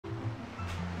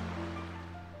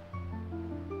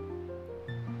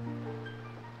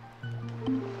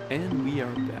And we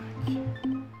are back.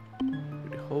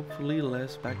 With hopefully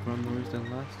less background noise than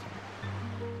last time.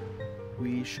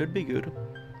 We should be good.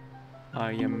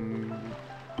 I am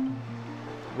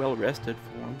well rested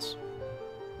for once.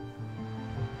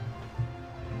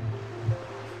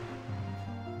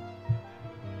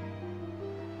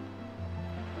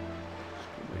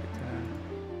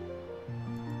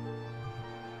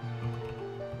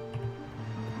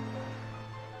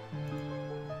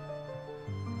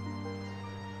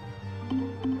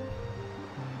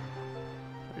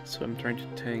 So I'm trying to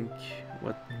think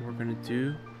what we're gonna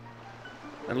do.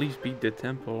 At least beat the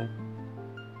temple.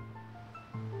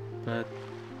 But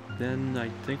then I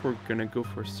think we're gonna go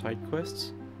for side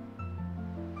quests.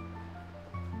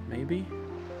 Maybe?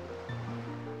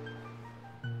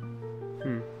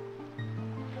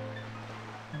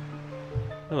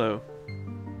 Hello.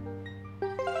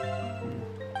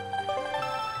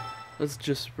 Let's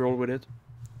just roll with it.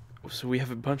 So we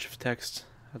have a bunch of text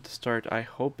at the start. I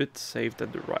hope it's saved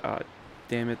at the right...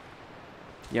 damn it.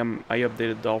 Yeah, I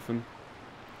updated Dolphin.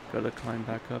 Gotta climb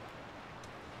back up.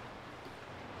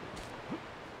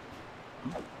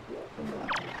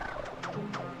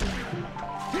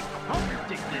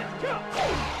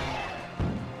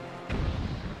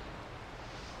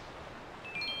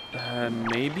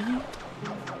 Maybe?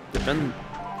 Depend...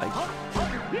 I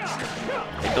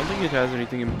don't think it has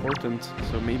anything important,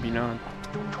 so maybe not.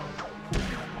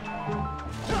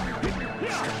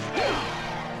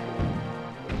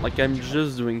 Like, I'm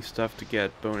just doing stuff to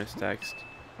get bonus text.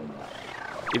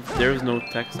 If there's no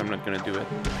text, I'm not gonna do it.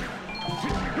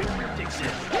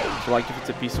 So, like, if it's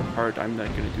a piece of art, I'm not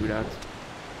gonna do that.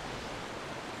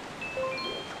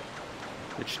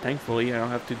 Which, thankfully, I don't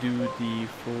have to do the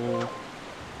full...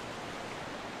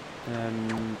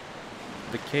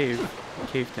 the cave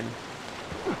thing.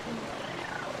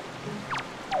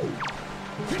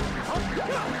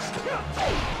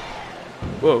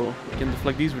 Whoa, you can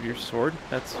deflect these with your sword?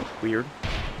 That's weird.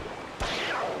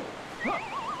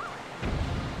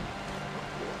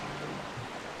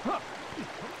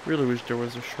 Really wish there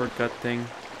was a shortcut thing.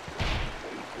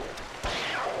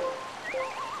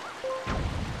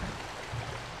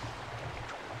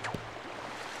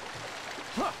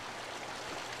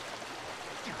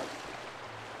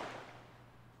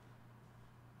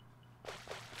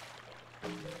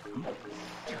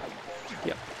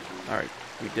 Yeah, alright,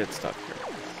 we did stop here.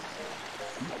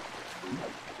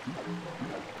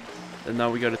 And now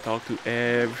we gotta talk to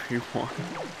everyone.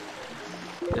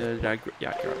 I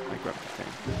grabbed the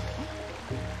thing.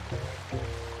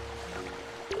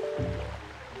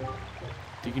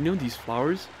 Do you know these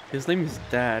flowers? His name is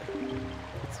Dad.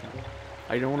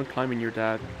 I don't want to climb in your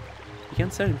dad. You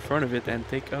can stand in front of it and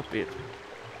take up it.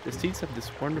 The seeds have this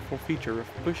wonderful feature of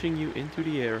pushing you into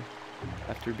the air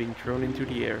after being thrown into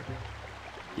the air.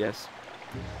 Yes.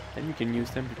 Then you can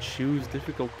use them to choose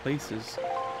difficult places.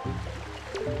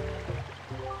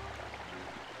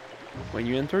 When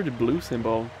you enter the blue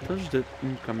symbol, touch the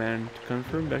command to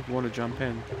confirm that you want to jump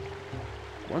in.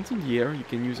 Once in the air, you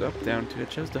can use up-down to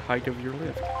adjust the height of your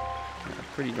lift. Yeah,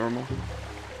 pretty normal.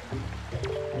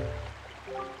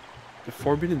 The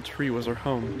forbidden tree was our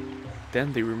home.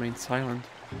 Then they remained silent.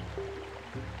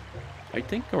 I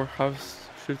think our house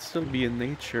should still be in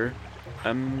nature.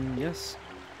 Yes.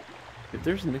 If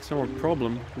there's an external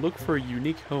problem, look for a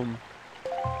unique home.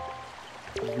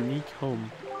 Unique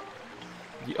home.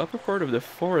 The upper part of the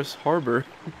forest harbor.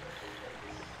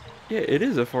 Yeah, it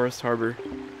is a forest harbor.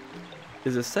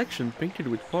 Is a section painted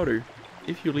with water.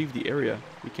 If you leave the area,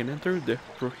 you can enter the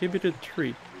prohibited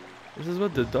tree. This is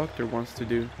what the doctor wants to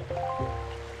do.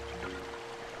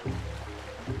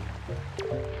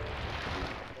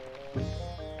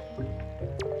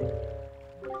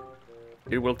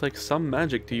 It will take some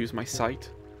magic to use my site.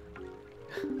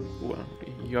 Well,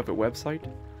 you have a website?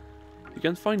 You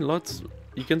can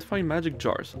find magic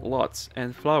jars, lots,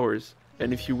 and flowers,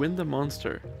 and if you win the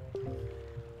monster,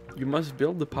 you must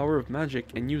build the power of magic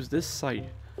and use this site.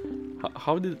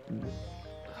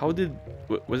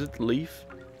 Was it leaf?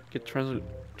 Get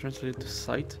translated to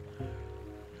site?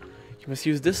 You must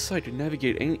use this site to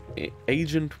navigate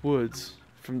ancient woods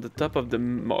from the top of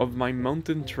my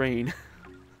mountain train.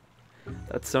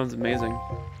 That sounds amazing.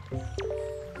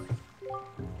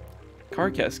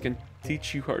 Carcass can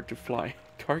teach you how to fly.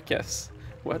 Carcass?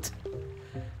 What?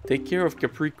 Take care of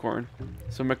Capricorn.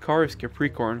 So Makar is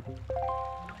Capricorn.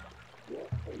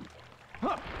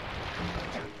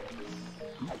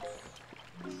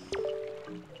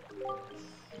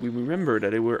 We remember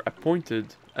that they were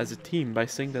appointed as a team by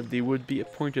saying that they would be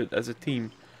appointed as a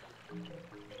team.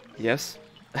 Yes?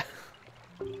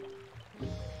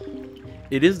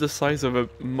 It is the size of a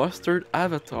mustard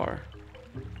avatar.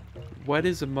 What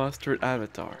is a mustard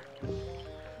avatar?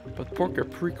 But poor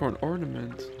Capricorn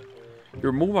ornament.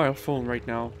 Your mobile phone right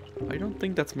now. I don't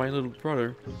think that's my little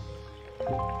brother.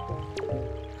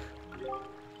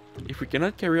 If we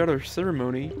cannot carry out our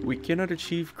ceremony, we cannot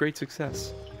achieve great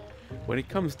success. When it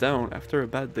comes down after a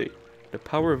bad day, the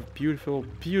power of beautiful,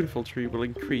 beautiful tree will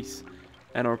increase,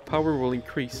 and our power will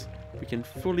increase. We can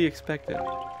fully expect it.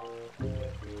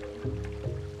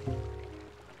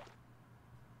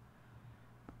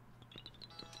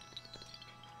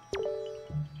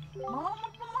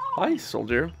 Hi,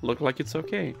 soldier. Look like it's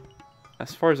okay.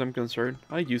 As far as I'm concerned,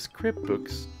 I use script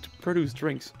books to produce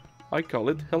drinks. I call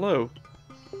it hello.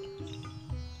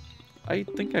 I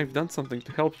think I've done something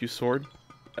to help you, Sword.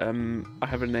 I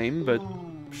have a name, but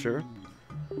sure.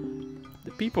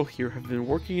 The people here have been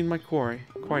working in my choir.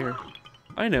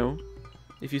 I know.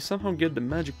 If you somehow get the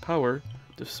magic power,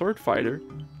 the sword fighter,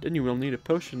 then you will need a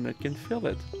potion that can fill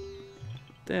it.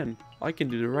 Then, I can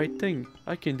do the right thing.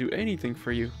 I can do anything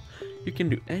for you. You can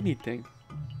do anything.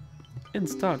 In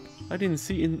stock, I didn't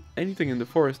see anything in the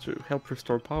forest to help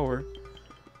restore power.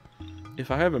 If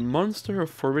I have a monster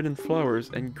of forbidden flowers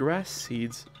and grass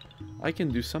seeds, I can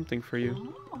do something for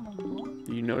you.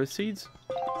 Do you know the seeds?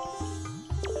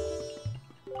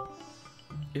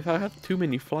 If I have too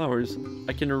many flowers,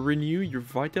 I can renew your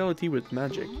vitality with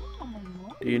magic.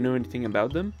 Do you know anything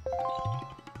about them?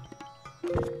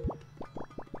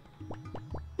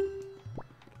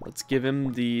 Let's give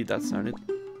him the... that's not it.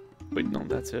 Wait, no,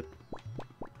 that's it.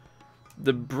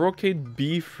 The brocade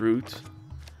bee fruit.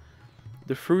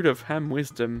 The fruit of ham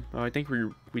wisdom. Oh, I think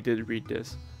we did read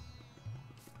this.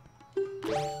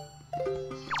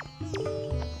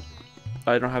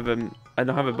 I don't have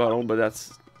a bottle, but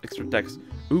that's extra text.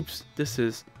 Oops,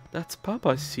 that's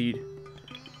Papa's seed.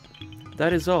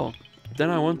 That is all. Then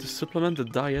I want to supplement the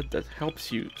diet that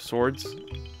helps you, Swords.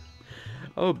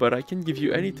 Oh, but I can't give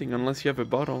you anything unless you have a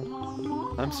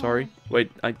bottle. I'm sorry.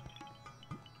 Wait,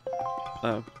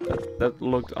 oh, that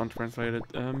looked untranslated.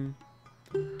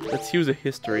 Let's use a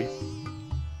history.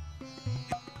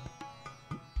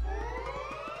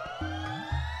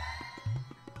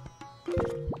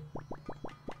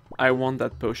 I want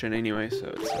that potion anyway, so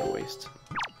it's a waste.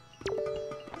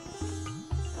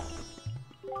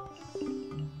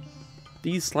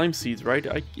 These slime seeds,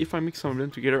 right? If I mix some of them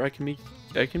together, I can make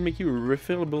you a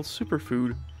refillable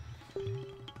superfood.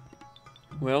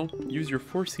 Well, use your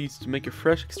 4 seeds to make a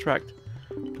fresh extract.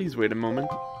 Please wait a moment.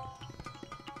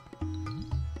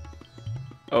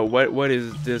 Oh, what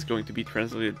is this going to be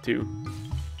translated to?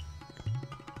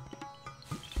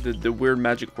 The weird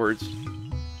magic words.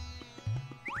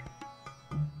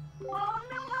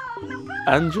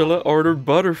 Angela ordered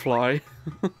butterfly.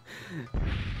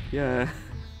 Yeah.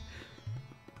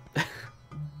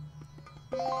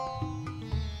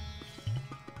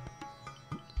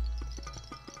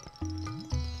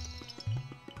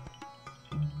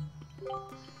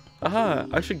 Aha,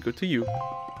 I should go to you.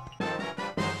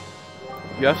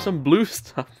 You have some blue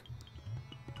stuff.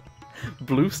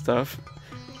 Blue stuff?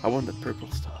 I want the purple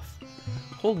stuff.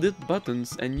 Hold it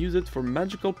buttons and use it for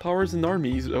magical powers and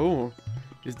armies. Oh,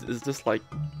 is this like,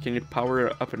 can it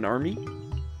power up an army?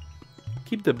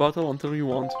 Keep the bottle until you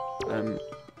want.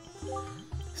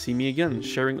 See me again,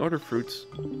 sharing other fruits.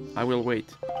 I will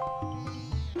wait.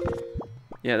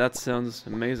 Yeah, that sounds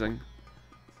amazing.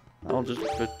 I'll just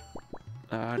put...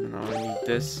 I don't know, I need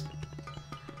this.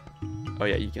 Oh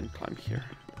yeah, you can climb here.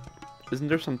 Isn't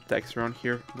there some text around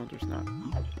here? No, there's not.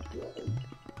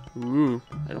 Ooh,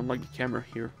 I don't like the camera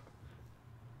here.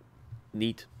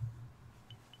 Neat.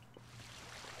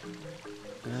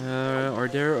 Are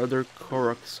there other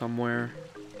Koroks somewhere?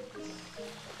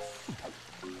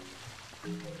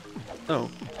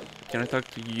 Oh, can I talk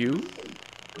to you?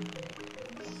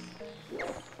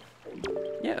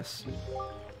 Yes.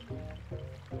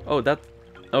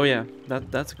 Oh yeah,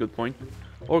 that's a good point.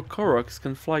 Or Koroks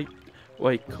can fly.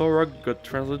 Wait, Korok got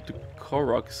translated to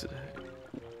Koroks.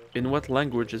 In what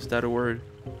language is that a word?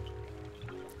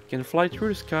 Can fly through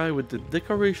the sky with the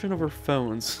decoration of our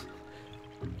phones.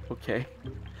 Okay.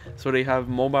 So they have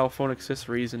mobile phone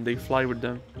accessories and they fly with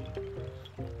them.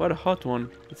 What a hot one.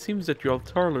 It seems that you are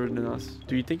taller than us.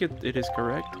 Do you think it is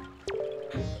correct?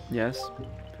 Yes.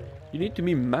 You need to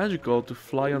be magical to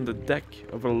fly on the deck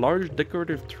of a large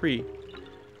decorative tree.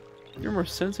 You're more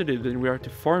sensitive than we are to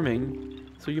farming,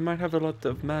 so you might have a lot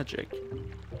of magic.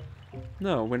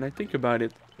 No, when I think about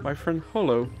it, my friend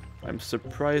Holo, I'm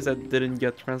surprised that didn't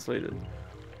get translated,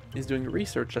 is doing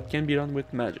research that can be done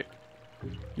with magic.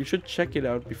 You should check it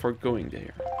out before going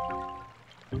there.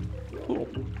 Cool.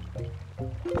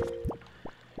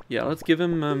 Yeah, let's give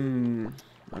him,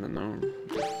 I don't know,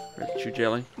 red chew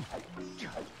jelly.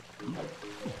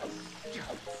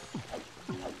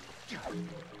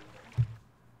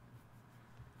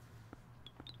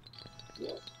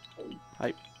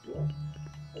 Hi.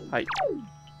 Hi.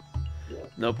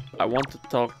 Nope, I want to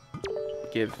talk.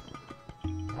 Give.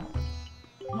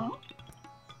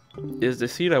 Is the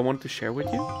seed I want to share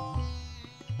with you?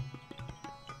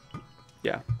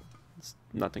 Yeah. It's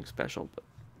nothing special, but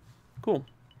cool.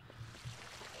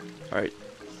 Alright.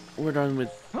 We're done with...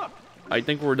 I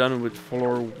think we're done with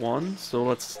floor 1, so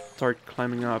let's start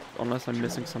climbing up, unless I'm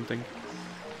missing something.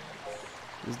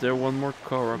 Is there one more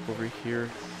Korok over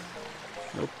here?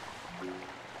 Nope.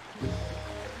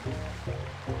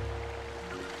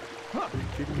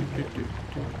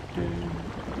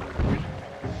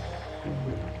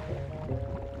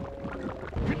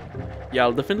 Yeah,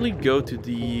 I'll definitely go to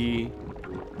the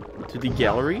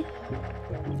gallery.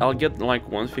 I'll get like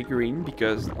one figurine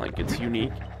because like it's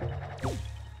unique.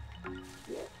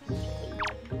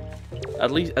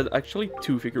 At least actually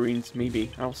 2 figurines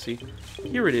maybe. I'll see.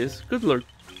 Here it is. Good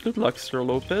luck, Sir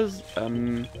Lopez.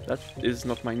 That is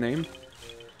not my name.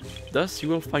 Thus you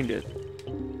will find it.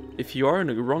 If you are on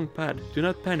the wrong path, do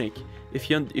not panic. If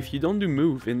you don't do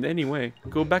move in any way,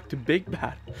 go back to Big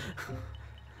Bad.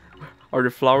 Are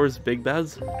the flowers big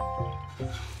bads?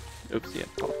 Oops, yeah,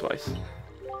 talk twice.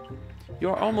 You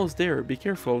are almost there. Be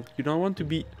careful. You don't want to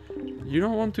be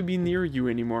near you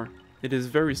anymore. It is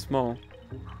very small.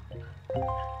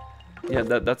 Yeah,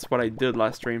 that's what I did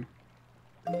last stream.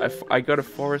 I got a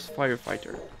forest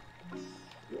firefighter.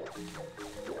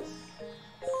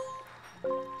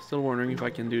 Still wondering if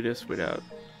I can do this without.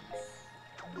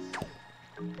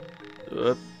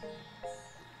 Oop.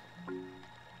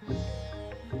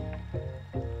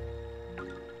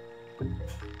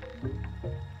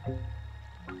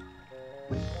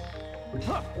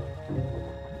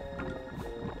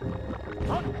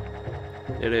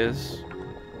 It is.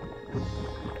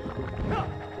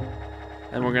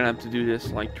 And we're gonna have to do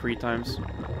this like 3 times.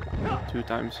 2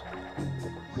 times.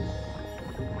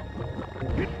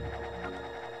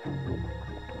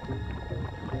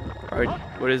 Alright,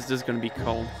 what is this gonna be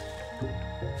called?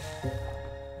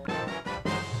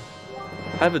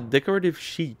 Have a decorative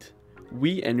sheet.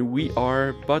 We and we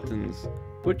are buttons.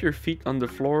 Put your feet on the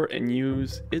floor and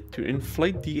use it to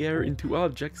inflate the air into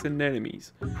objects and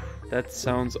enemies. That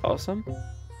sounds awesome.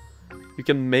 You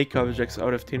can make objects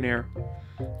out of thin air.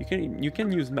 You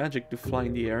can use magic to fly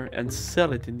in the air and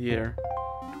sell it in the air.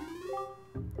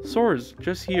 Swords,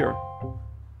 just here.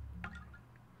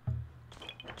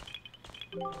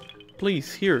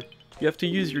 Please, here. You have to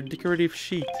use your decorative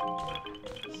sheet.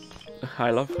 I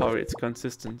love how it's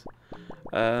consistent.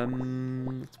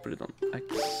 Let's put it on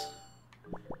X.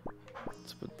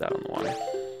 Let's put that on Y.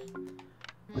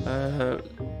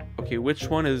 Okay, which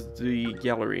one is the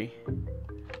gallery?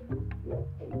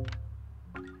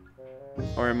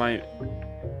 Or am I...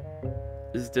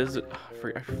 Is this...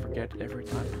 I forget every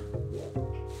time.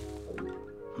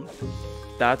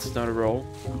 That's not a roll.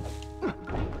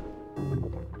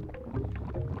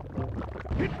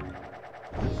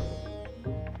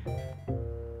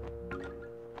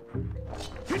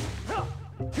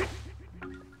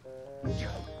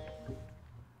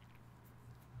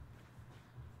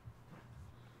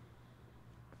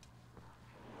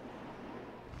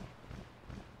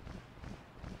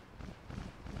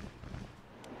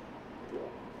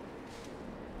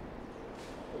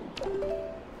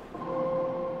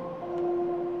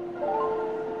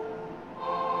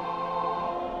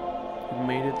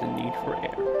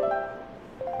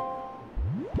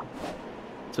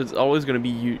 So it's always gonna be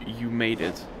you made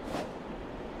it.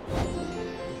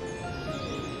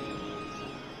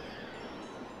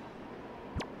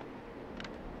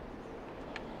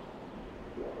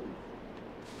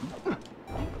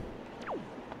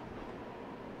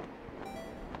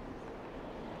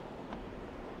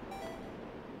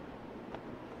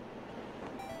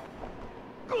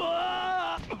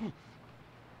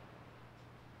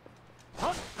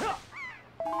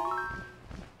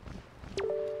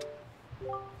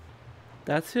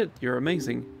 That's it, you're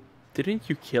amazing. Didn't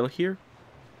you kill here?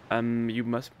 You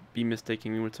must be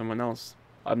mistaking me with someone else.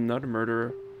 I'm not a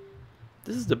murderer.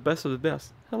 This is the best of the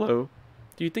best. Hello.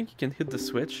 Do you think you can hit the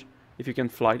switch? If you can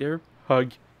fly there?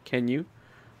 Hug. Can you?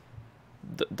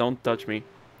 Don't touch me.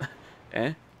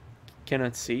 Eh?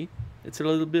 Cannot see? It's a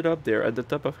little bit up there at the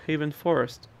top of Haven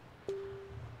Forest.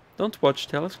 Don't watch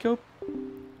Telescope?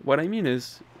 What I mean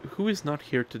is, who is not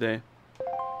here today?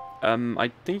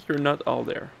 I think you're not all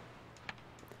there.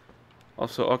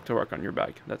 Also, Octorok on your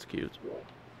back. That's cute.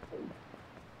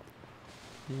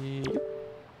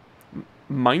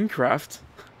 Minecraft.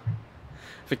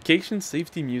 Vacation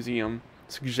Safety Museum.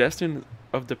 Suggestion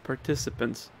of the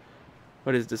participants.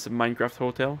 What is this, a Minecraft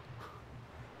hotel?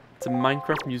 It's a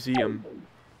Minecraft museum.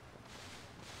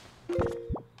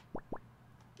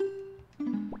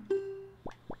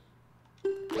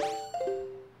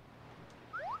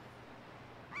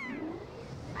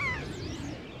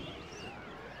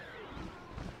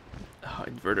 Oh,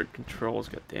 inverted controls,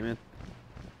 god damn it.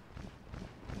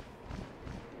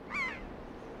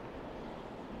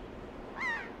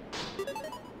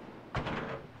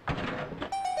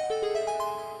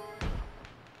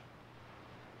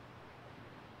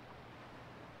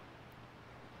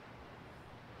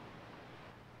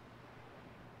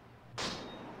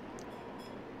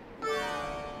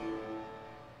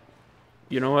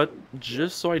 You know what?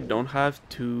 Just so I don't have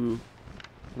to,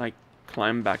 like,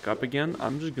 climb back up again,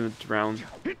 I'm just gonna drown.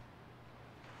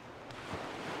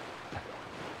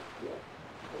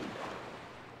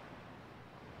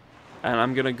 And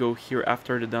I'm gonna go here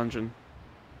after the dungeon.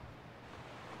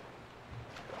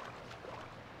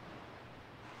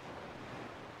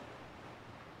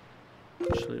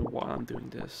 Actually, while I'm doing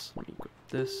this, let me grab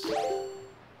this.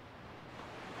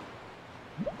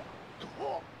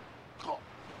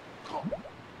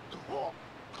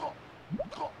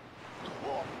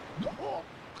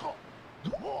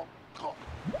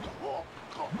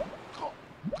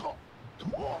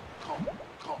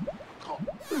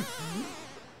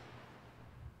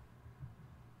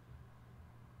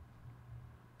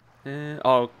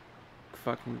 Oh,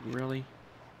 fucking really?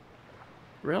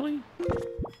 Really?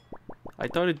 I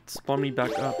thought it spawned me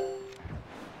back up.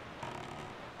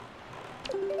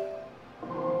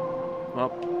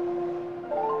 Well.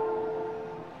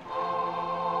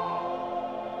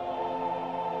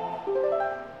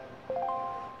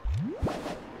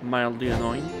 Mildly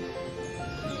annoying.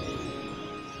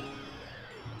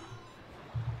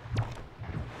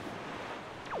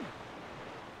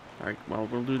 Alright, well,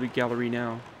 we'll do the gallery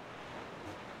now.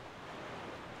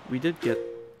 We did get...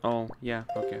 Oh, yeah,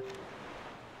 okay.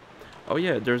 Oh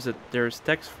yeah, there's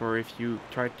text for if you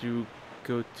try to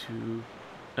go to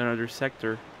another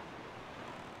sector.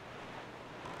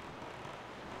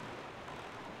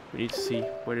 We need to see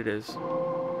what it is.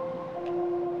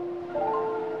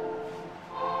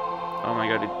 Oh my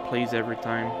god, it plays every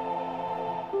time.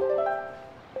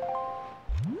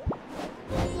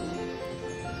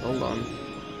 Hold on.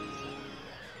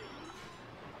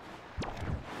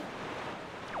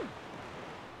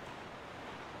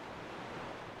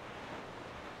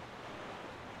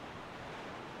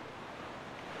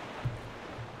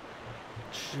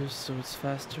 Just so it's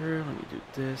faster, let me do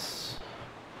this.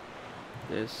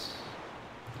 This.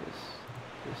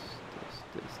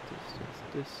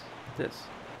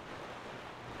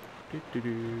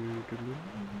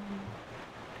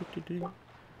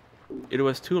 It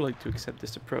was too late to accept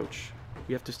this approach.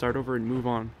 We have to start over and move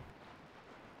on.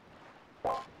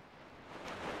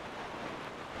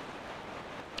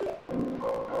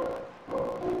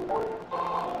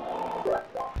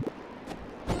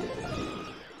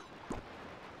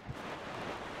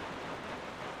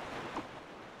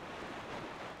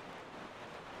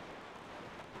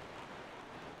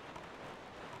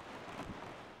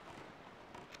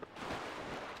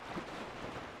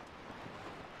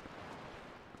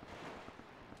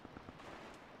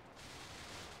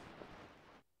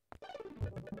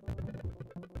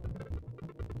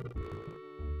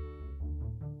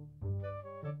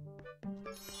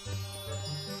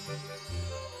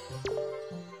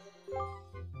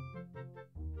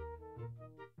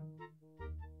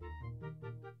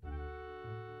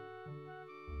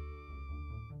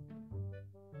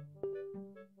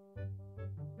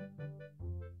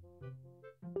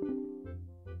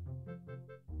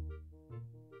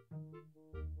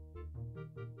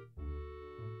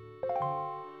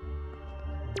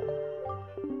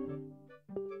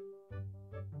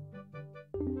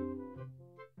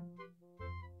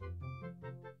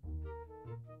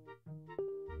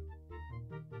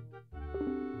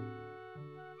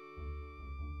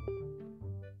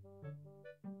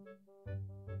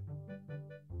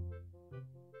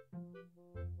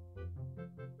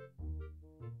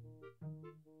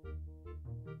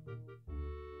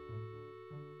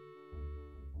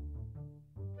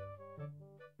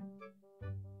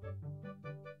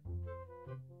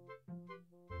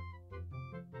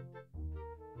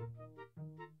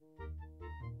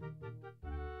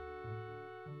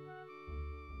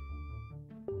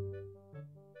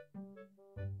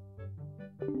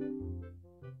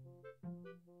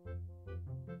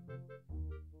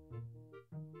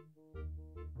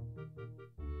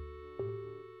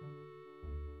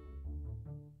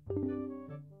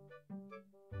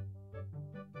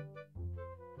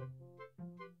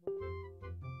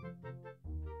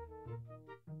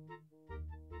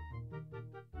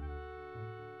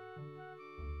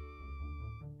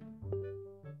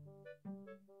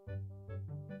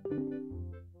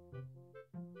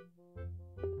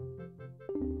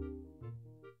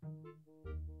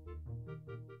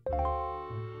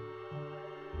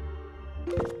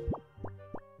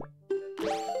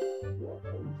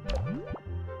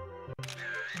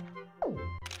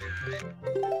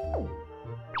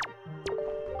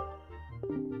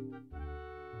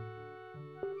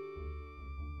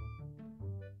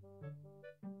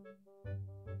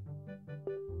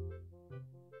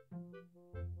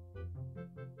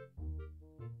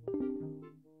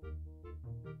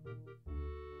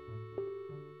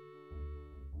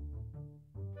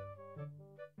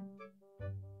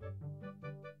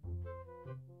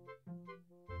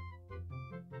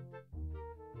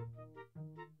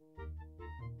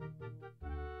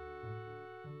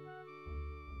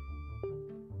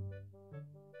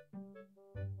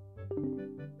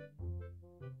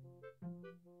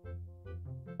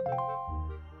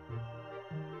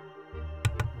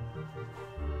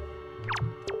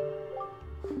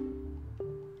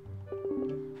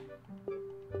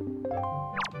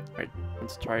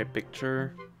 Let's try a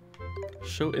picture.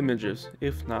 Show images.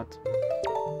 If not.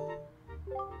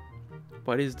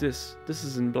 What is this? This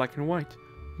is in black and white.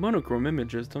 Monochrome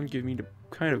images don't give me the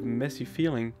kind of messy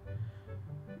feeling.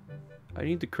 I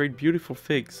need to create beautiful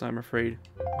figs, I'm afraid.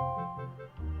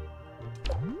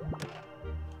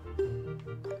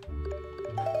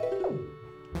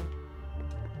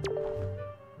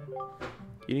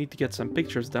 You need to get some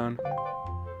pictures down.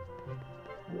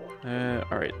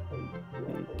 Alright.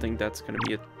 I think that's gonna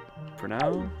be it for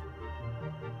now.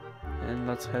 And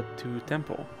let's head to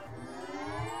Temple.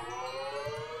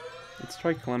 Let's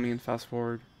try climbing and fast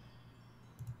forward.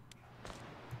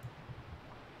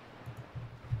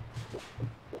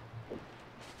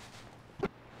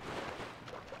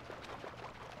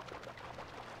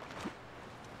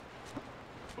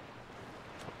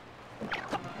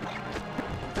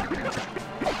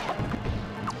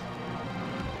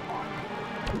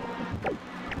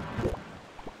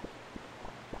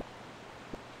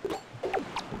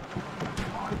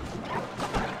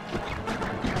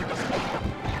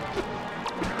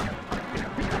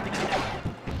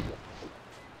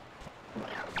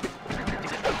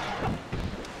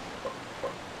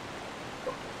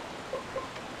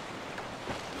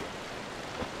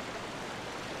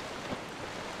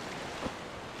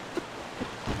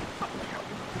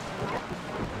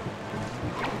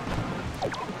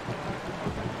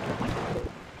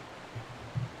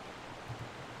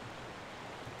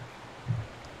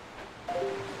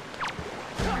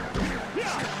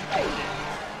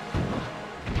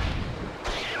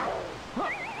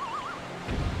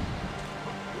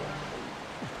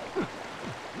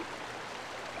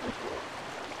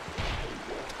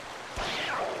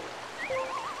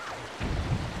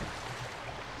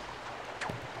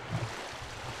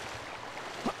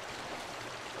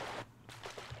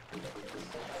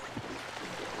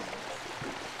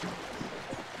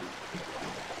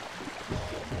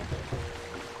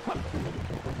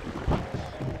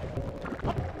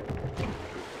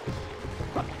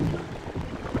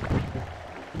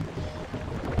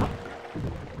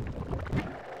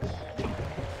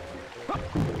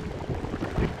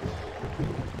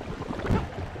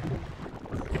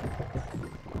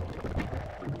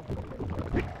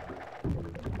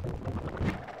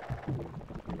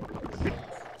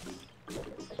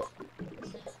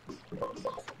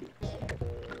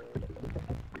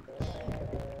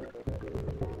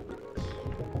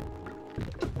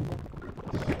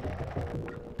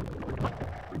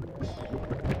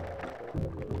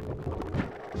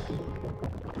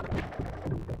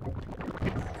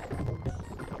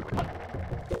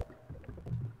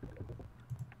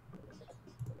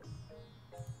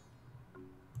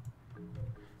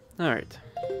 Alright.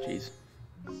 Jeez.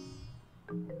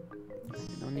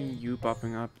 No need you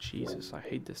popping up. Jesus, I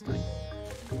hate this thing.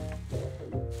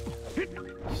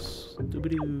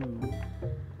 Stupidoo.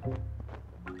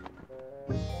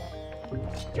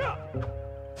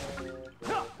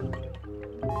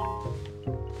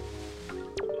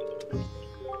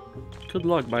 Good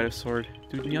luck, by the sword.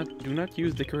 Do not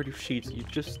use decorative sheets. You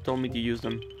just told me to use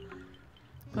them.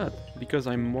 But because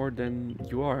I'm more than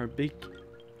you are big,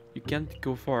 you can't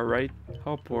go far, right?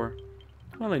 How poor.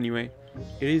 Well, anyway,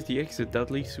 it is the exit that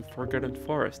leads to Forgotten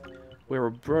Forest, where our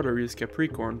brother is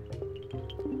Capricorn.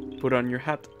 Put on your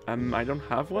hat. I don't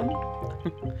have one?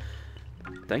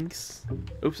 Thanks.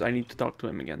 Oops, I need to talk to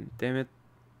him again. Damn it.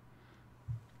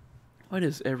 Why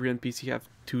does every NPC have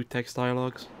 2 text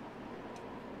dialogues?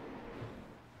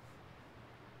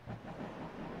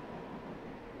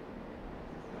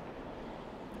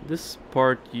 This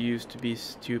part used to be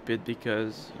stupid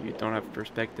because you don't have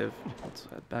perspective. Let's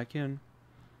head back in.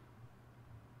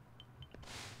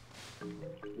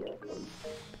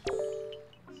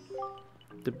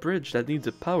 The bridge that needs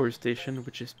a power station,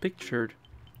 which is pictured.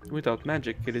 Without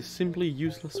magic, it is simply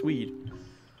useless weed.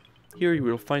 Here you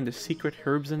will find the secret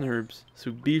herbs and herbs,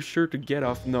 so be sure to get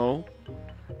off. No.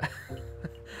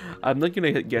 I'm not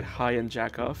gonna get high and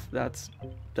jack off. That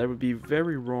would be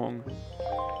very wrong.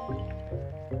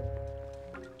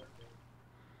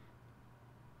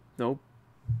 Nope.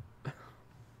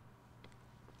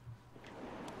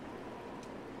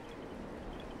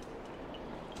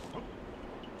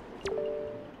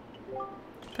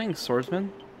 Thanks,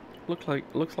 swordsman. Looks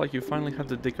like you finally have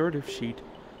the decorative sheet.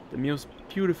 The most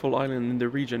beautiful island in the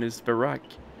region is Barak.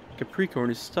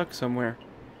 Capricorn is stuck somewhere.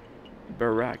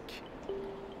 Barak.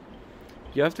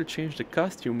 You have to change the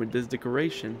costume with this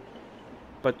decoration.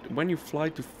 But when you fly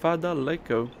to Fada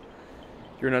Leko,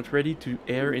 you're not ready to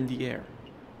air in the air.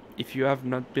 If you have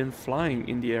not been flying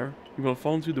in the air, you will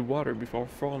fall into the water before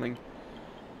falling.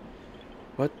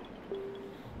 What?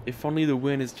 If only the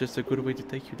wind is just a good way to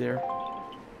take you there.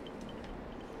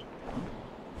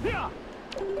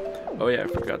 Oh yeah, I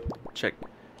forgot. Check.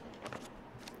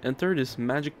 Enter this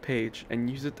magic page and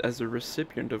use it as a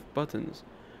recipient of buttons.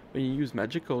 When you use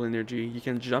magical energy, you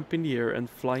can jump in the air and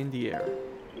fly in the air.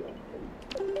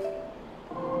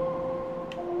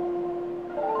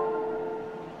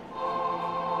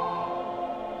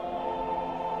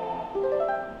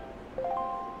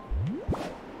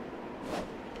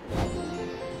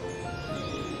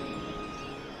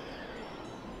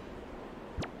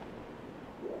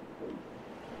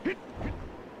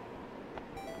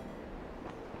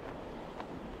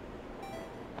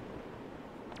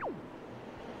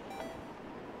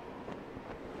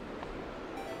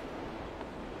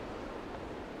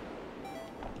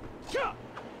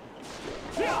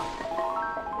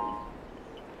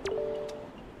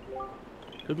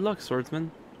 Good luck,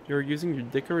 swordsman. You are using your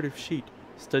decorative sheet.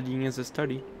 Studying is a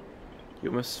study.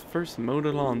 You must first mow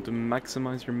the lawn to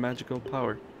maximize your magical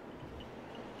power.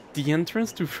 The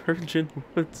entrance to Virgin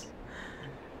Woods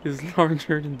is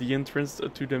larger than the entrance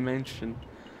to the mansion.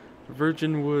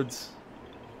 Virgin Woods.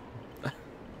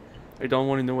 I don't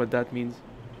want to know what that means.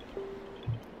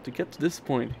 To get to this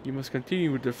point, you must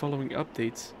continue with the following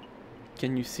updates.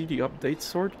 Can you see the update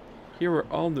sword? Here are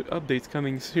all the updates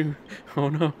coming soon. Oh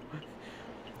no.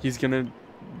 He's gonna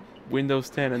Windows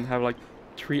 10 and have like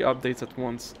 3 updates at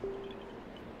once.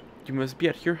 You must be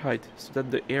at your height so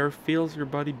that the air fills your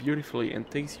body beautifully and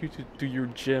takes you to your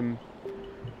gym.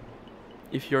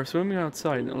 If you are swimming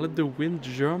outside, let the wind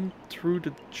jump through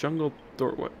the jungle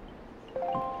door. What?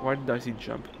 Why did I see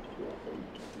jump?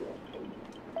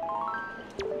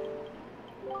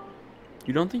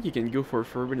 You don't think you can go for a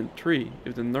forbidden tree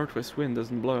if the northwest wind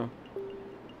doesn't blow.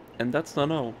 And that's not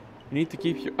all. You need to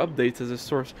keep your updates as a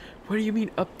source. What do you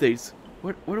mean updates?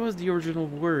 What was the original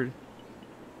word?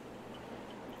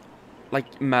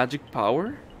 Like magic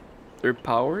power? Or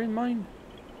power in mind?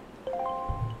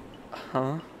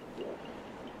 Huh?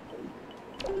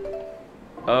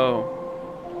 Oh.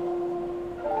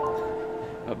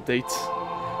 Updates.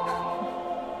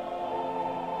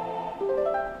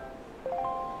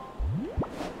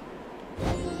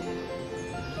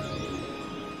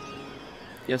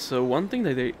 Yeah, so one thing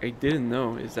that I didn't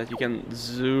know is that you can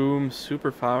zoom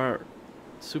super far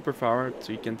so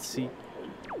you can see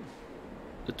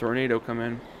the tornado come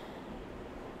in.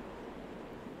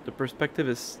 The perspective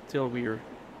is still weird.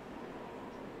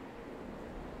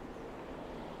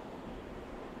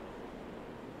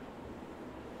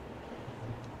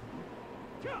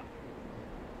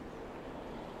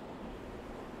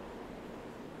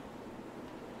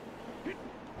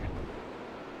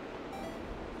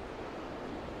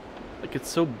 Like, it's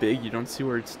so big you don't see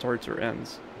where it starts or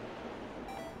ends.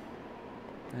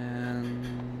 And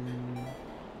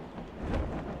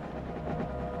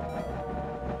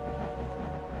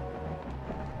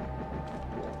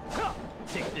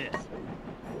take this.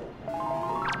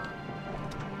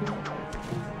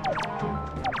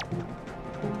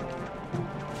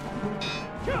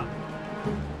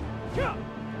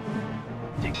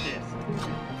 Take this.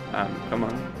 Come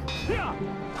on.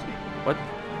 What?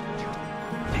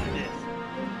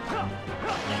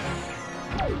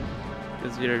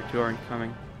 Because the other two aren't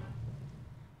coming.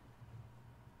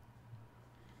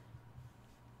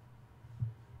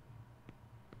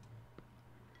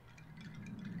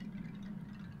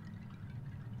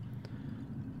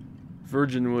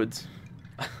 Virgin Woods.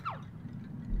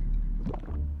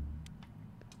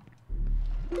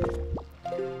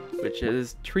 Which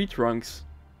is tree trunks.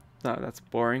 No, that's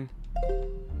boring.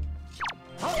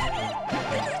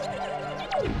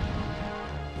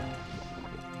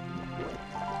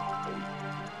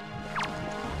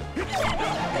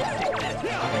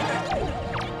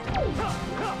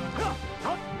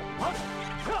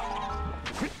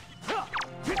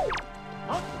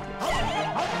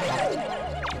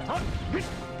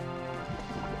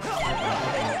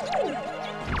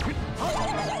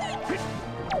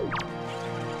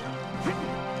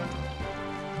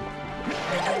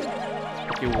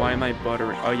 Okay, why am I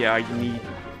buttering? Oh yeah, I need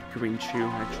green shoe,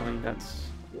 actually. That's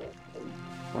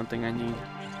one thing I need.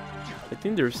 I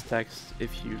think there's text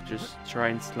if you just try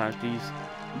and slash these.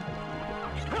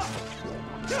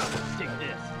 Take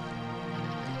this.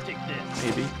 Take this.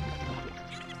 Maybe.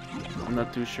 I'm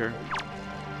not too sure.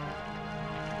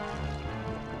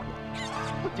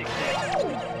 Take this.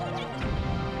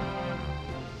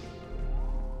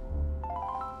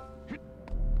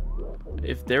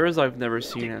 If there is, I've never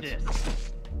seen it.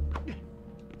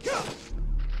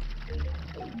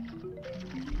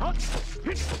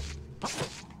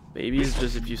 Maybe it's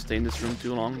just if you stay in this room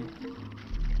too long.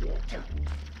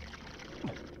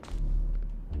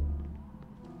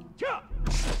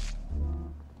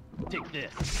 Take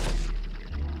this.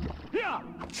 Yeah.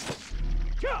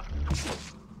 Yeah.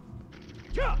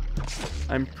 Yeah.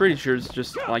 I'm pretty sure it's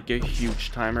just like a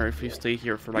huge timer if you stay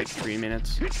here for like 3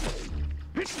 minutes.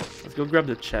 Let's go grab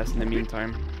the chest in the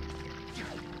meantime.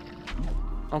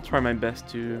 I'll try my best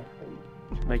to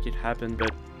make it happen,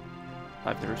 but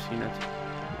I've never seen it.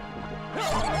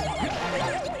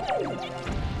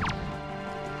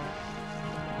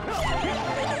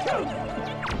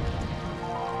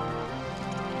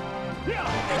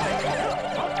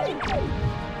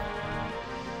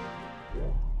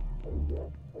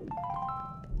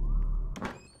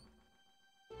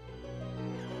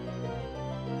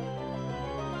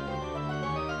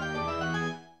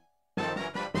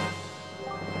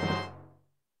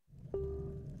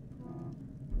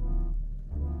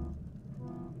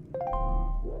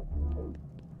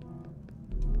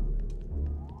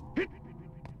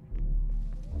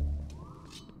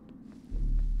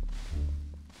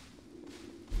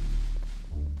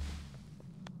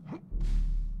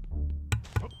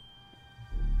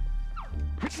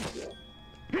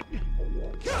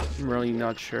 I'm really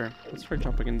not sure. Let's try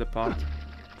jumping in the pot.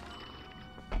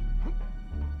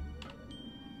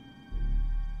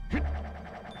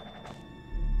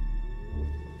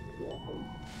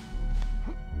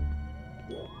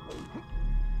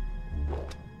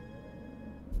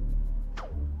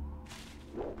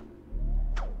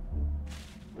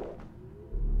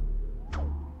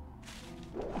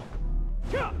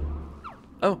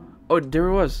 Oh, there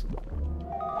it was.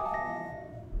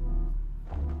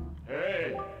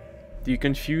 Hey. Do you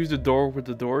confuse the door with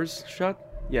the doors shut?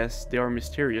 Yes, they are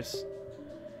mysterious.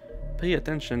 Pay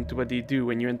attention to what they do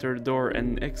when you enter the door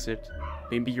and exit.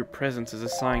 Maybe your presence is a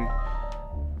sign.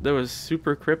 That was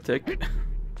super cryptic.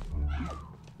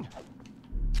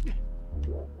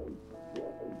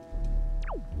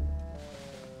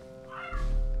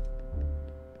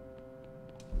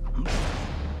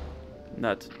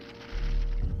 Nut.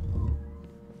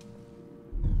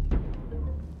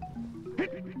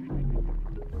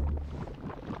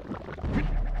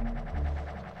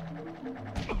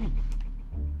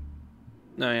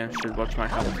 No, yeah, I should watch my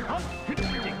health.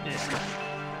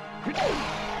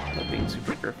 Not being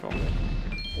super careful.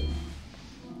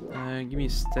 Give me a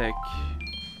stick.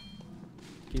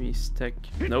 Give me a stick.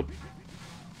 Nope.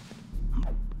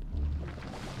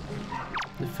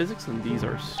 The physics on these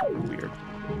are super weird.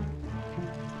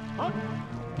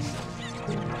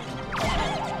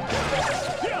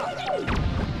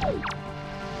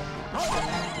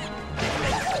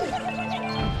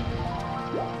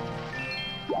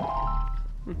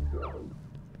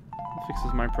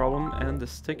 Fixes my problem, and the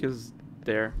stick is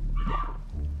there.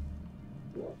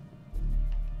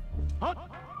 Oh,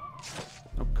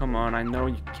 come on, I know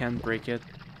you can't break it.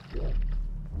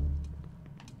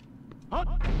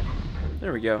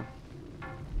 There we go.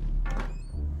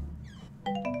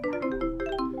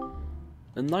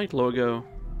 The night logo.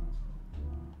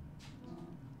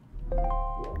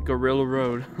 Gorilla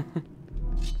Road.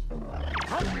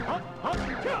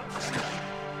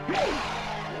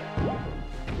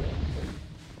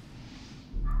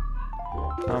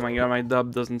 Oh my god, my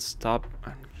dub doesn't stop.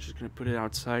 I'm just gonna put it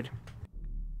outside.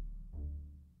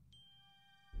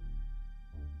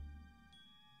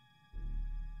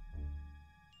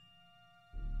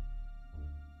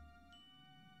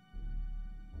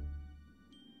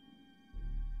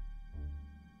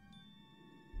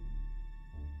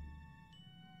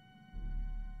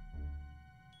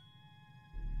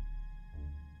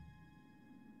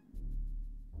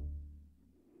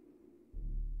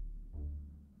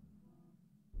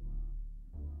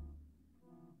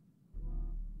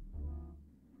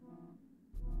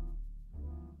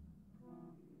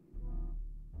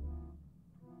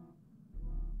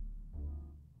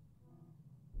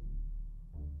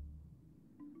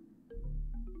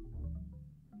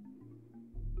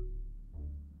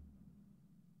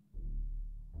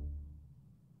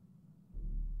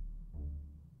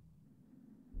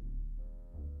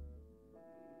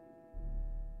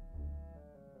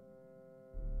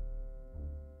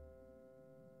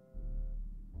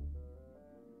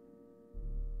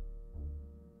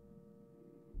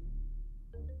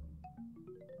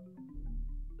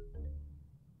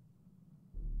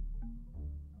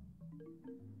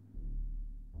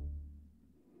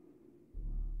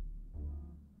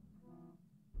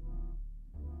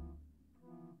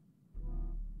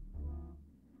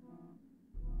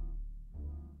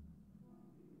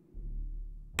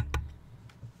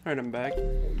 Alright, I'm back.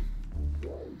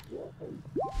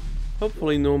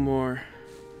 Hopefully no more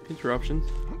interruptions.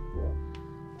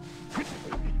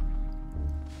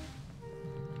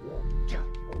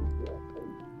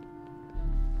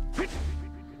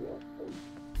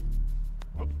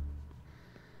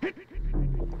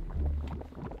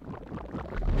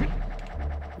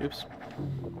 Oops.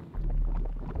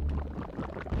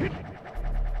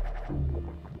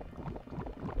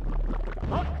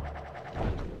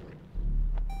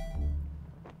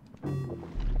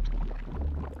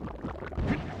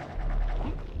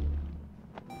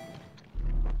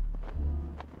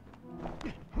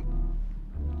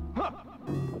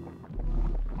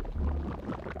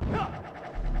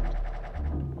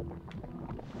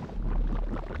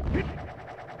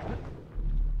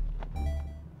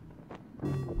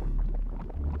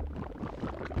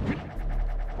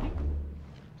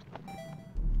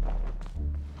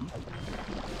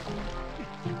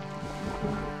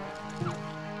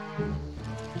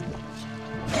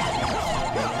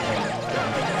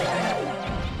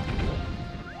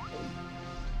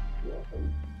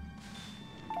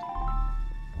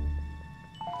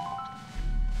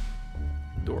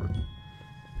 Door.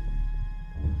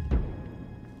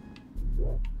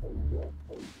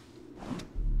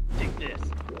 Take this.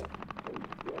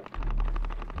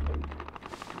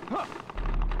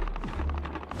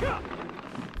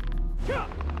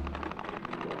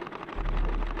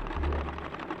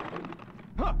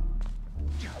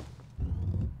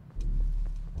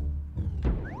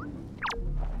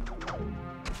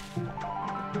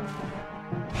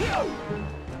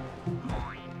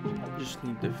 Just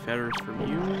need the feathers from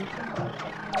you.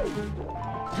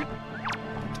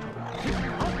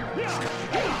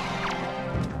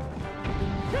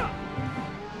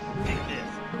 Take this. Take this.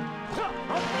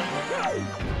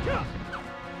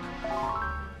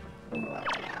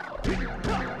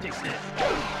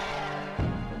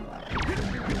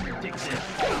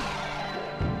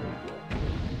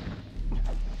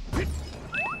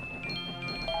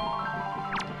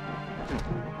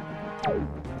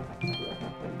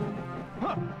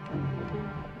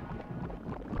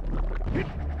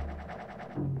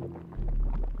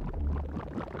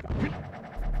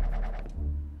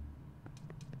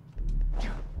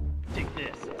 Take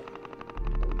this.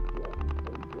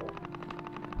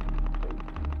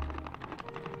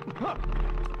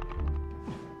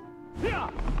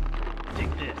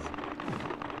 Take this.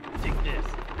 Take this.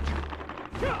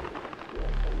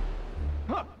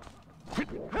 Take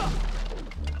this.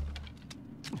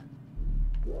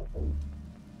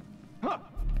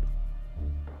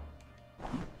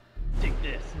 Take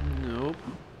this. Nope.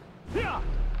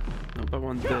 Nope, I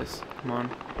want this. Come on.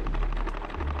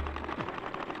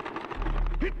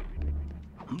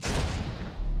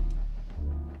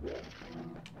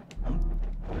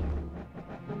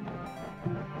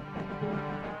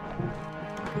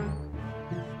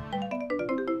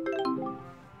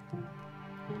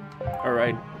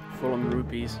 Alright, full on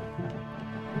rupees.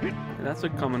 And that's a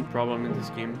common problem in this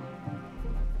game.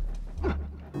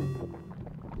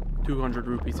 200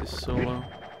 rupees is so low.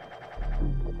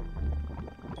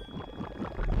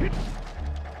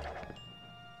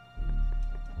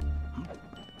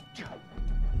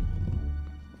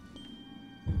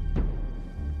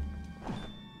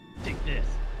 Take this.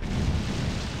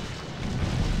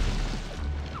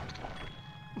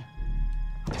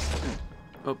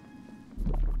 Oh.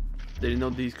 Didn't know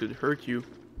these could hurt you.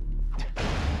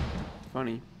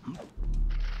 Funny.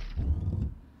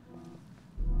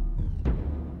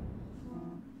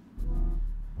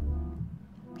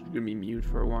 Just gonna be mute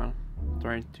for a while.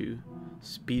 Trying to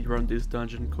speedrun this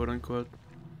dungeon, quote unquote.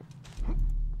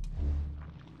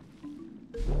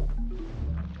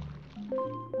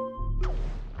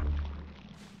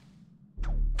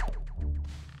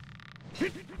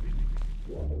 Take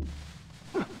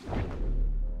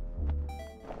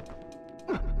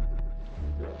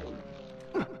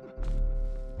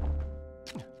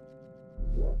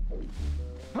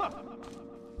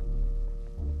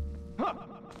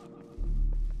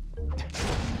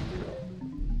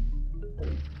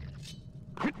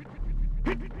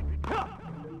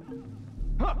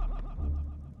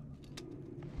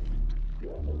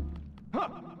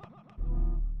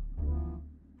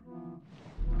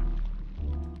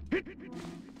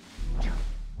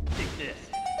this.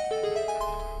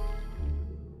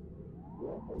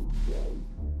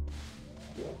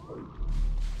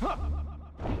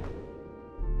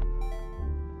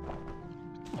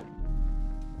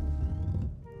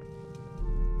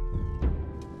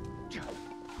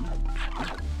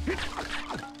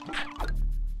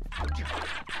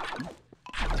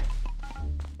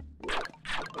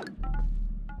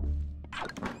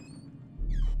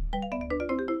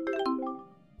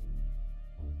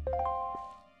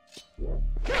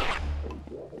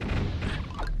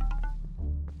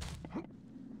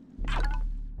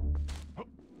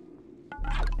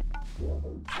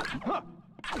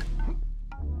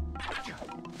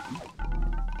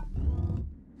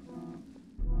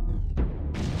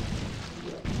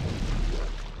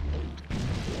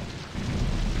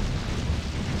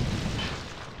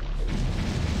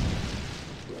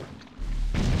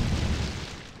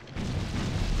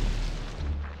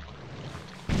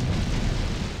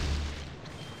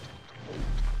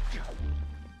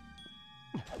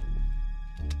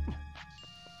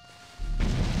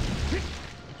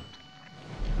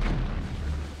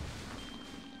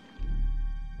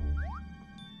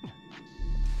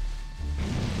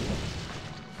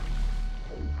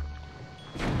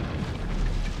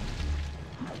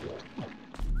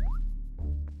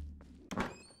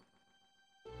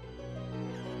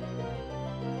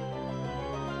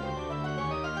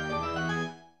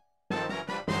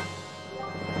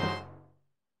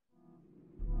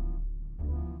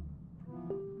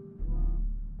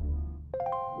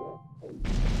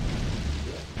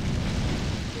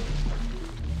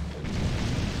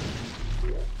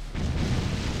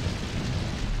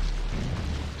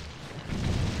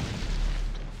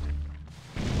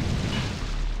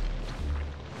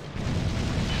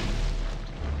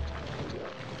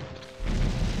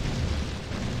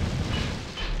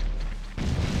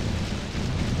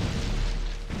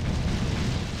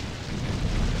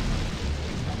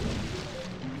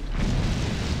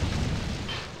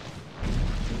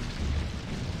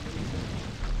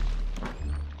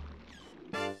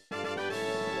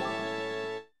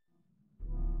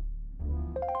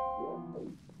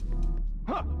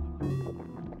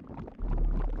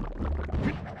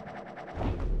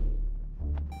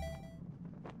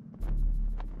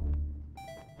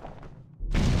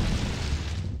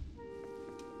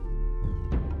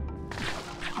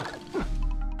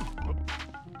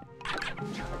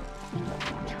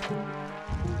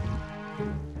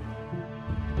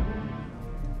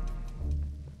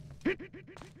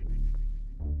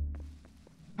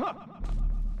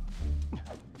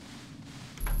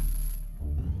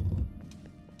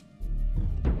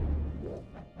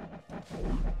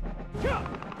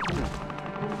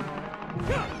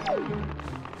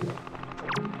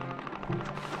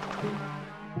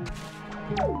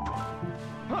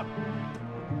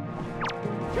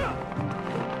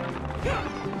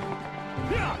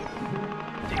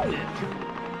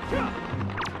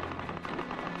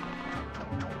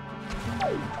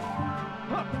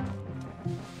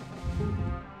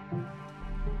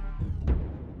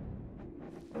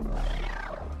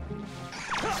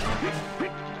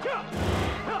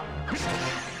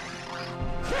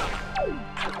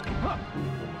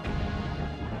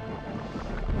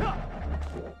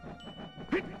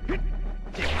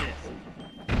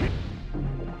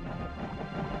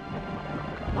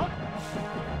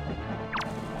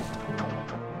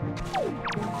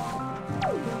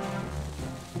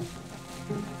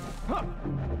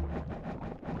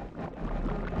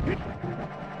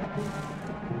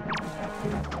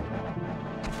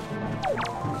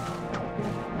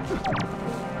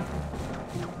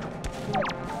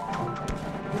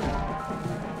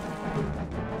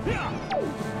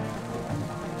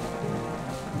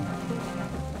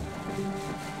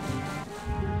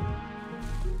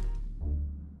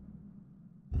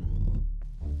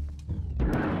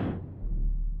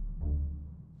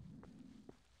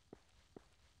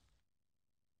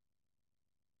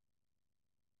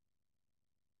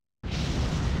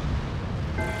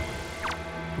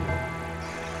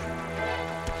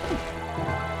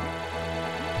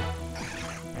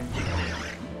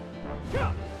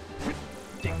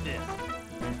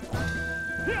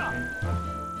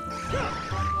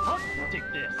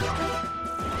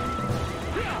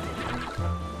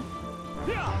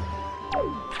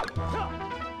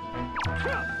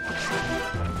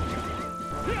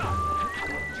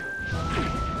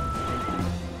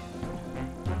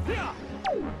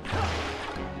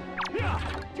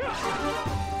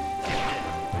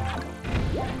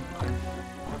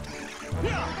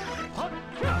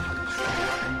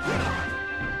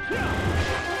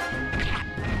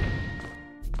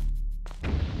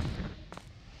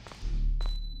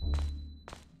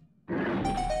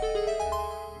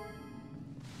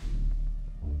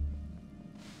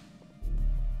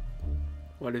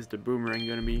 What is the boomerang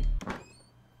gonna be?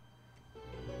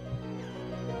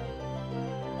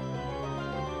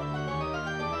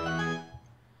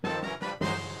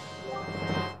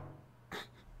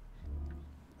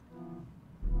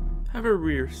 Have a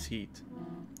rear seat.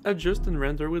 Adjust and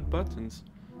render with buttons.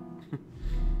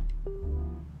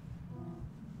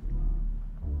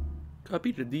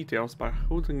 Copy the details by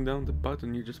holding down the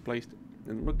button you just placed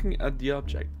and looking at the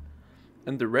object.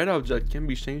 And the red object can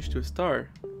be changed to a star.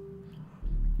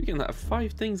 You can have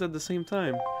 5 things at the same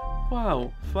time.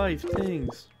 Wow, 5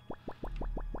 things.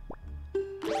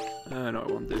 No,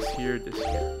 I want this here, this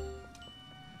here.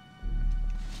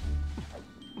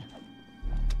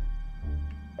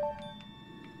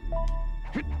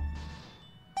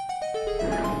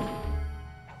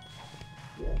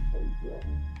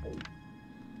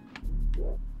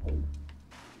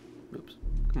 Oops,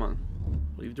 come on,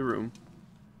 leave the room.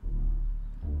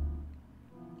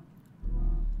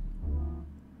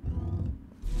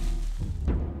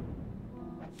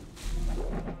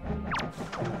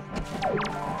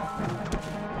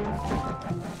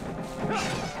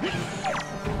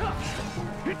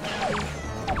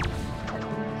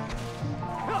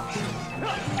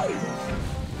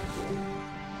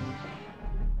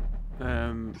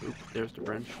 Oops, there's the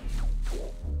branch.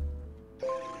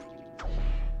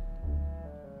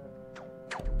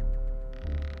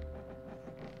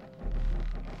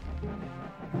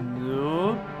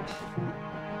 No.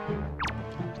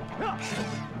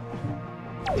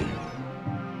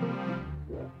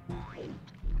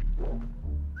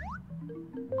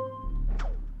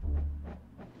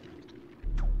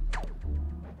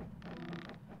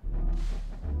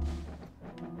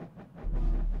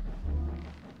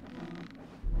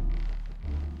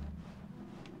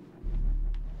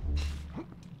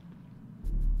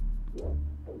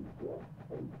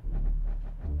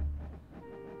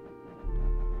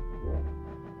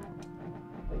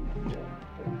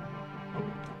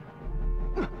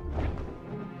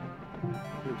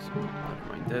 Oops, never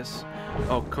mind this.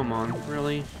 Oh, come on,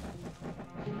 really?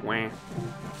 Wah.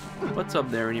 What's up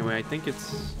there anyway? I think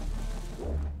it's...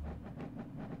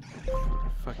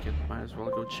 Fuck it, might as well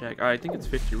go check. I think it's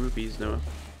 50 rupees though.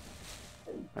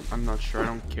 I'm not sure, I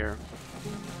don't care.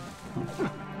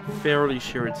 Fairly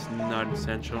sure it's not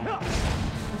essential.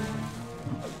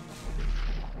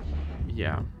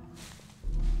 Yeah.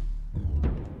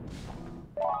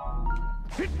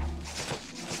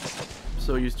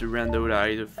 So used to rando that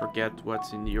I forget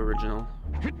what's in the original.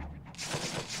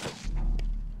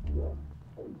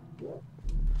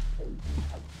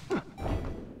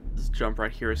 This jump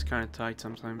right here is kind of tight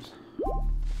sometimes.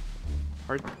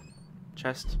 Heart,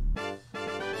 chest.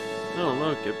 Oh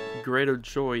look, a greater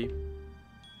joy.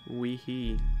 Wee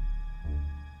hee.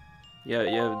 Yeah,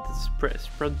 the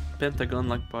spread pentagon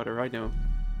like butter. I know.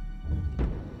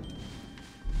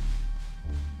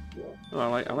 Oh,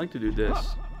 I like to do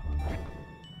this.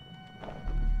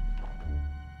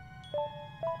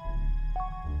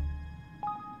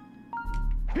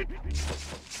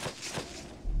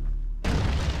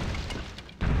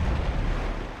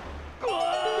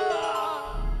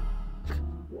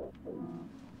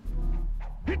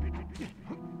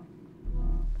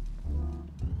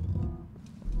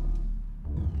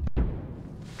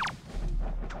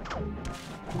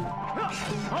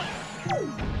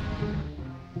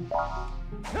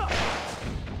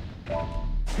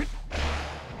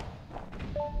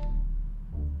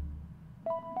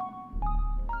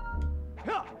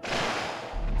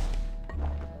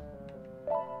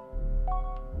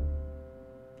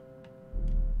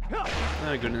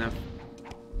 Not good enough.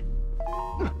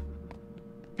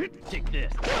 Take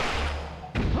this.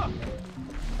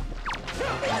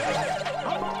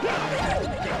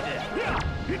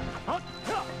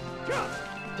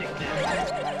 Take this.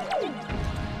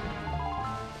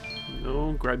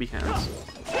 No grabby hands.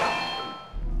 I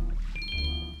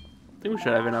think we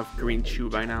should have enough green chew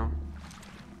by now.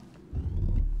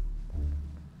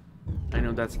 I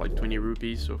know that's like 20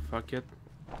 rupees, so fuck it.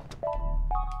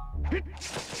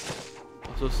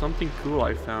 Also, something cool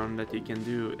I found that you can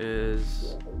do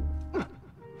is... You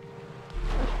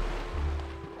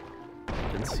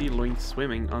can see Link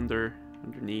swimming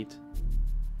underneath.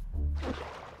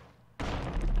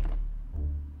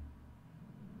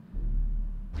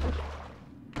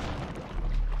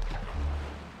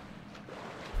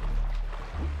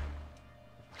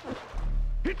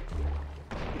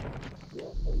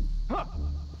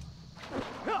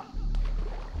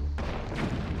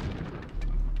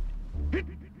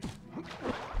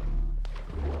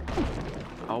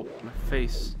 Oh, my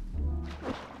face.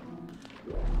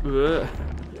 Ugh.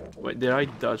 Wait, did I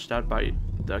dodge that by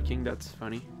ducking? That's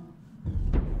funny.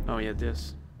 Oh yeah,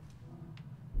 this.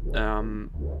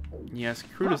 Yeah,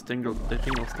 screw the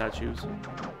tingle statues.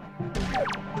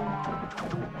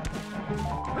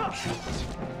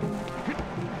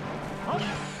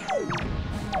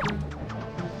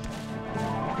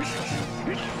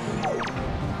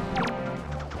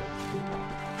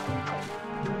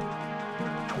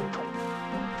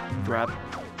 Grab.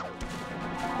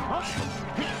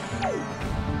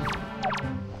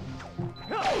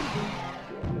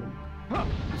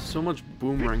 So much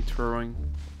boomerang throwing.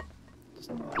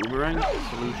 Just boomerang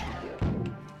solution.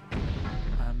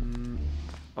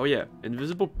 Oh yeah,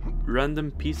 invisible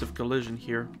random piece of collision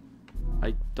here.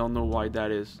 I don't know why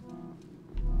that is.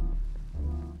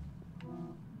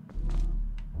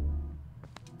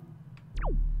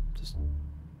 Just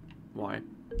why?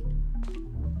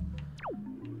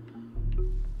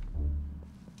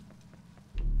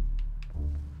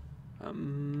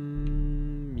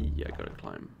 Yeah, I gotta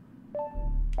climb.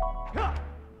 Ah,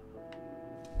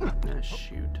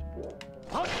 shoot.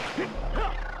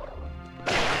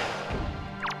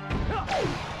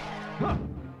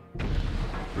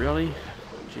 Really?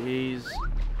 Jeez.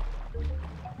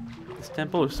 This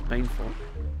temple is painful.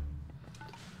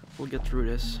 We'll get through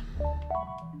this.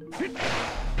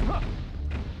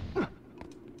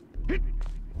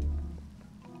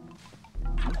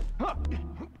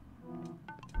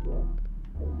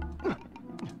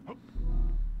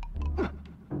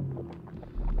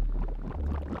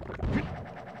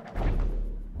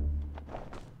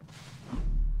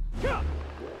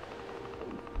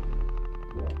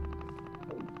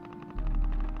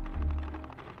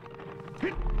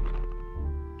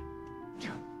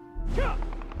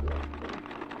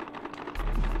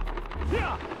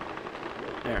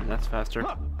 There, that's faster.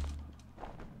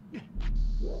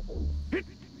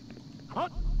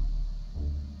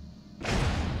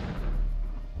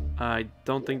 I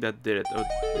don't think that did it. Oh,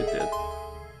 it did.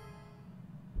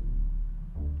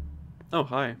 Oh,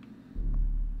 hi.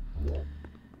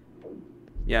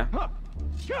 Yeah.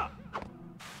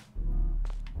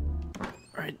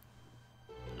 Alright.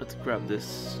 Let's grab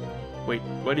this. Wait,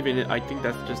 what even? I think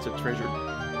that's just a treasure.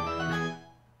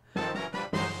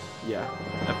 Yeah,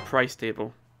 a price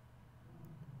table.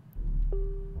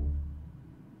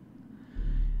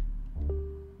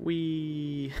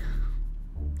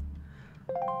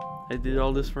 I did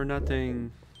all this for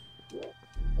nothing.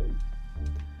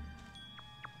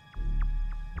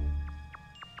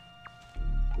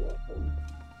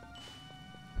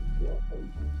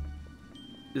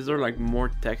 Is there like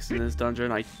more text in this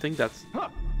dungeon? I think that's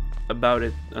about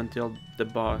it until the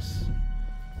boss,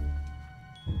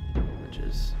 which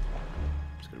is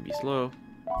it's gonna be slow.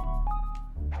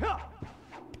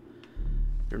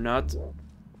 You're not.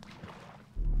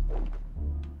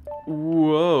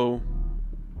 Whoa.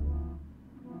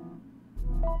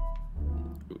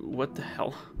 What the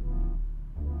hell?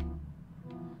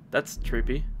 That's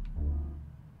trippy.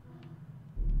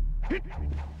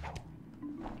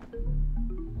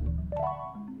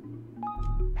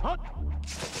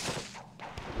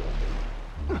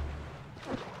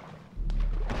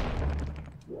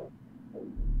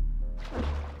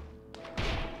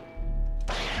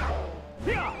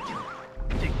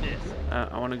 Take this.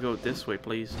 I want to go this way,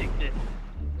 please. Take this.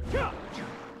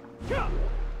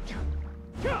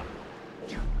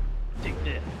 Take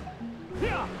this.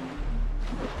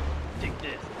 Take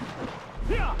this.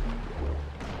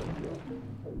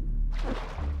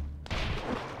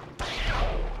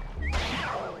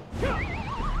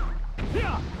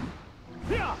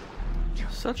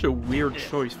 Such a weird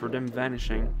choice for them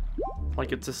vanishing.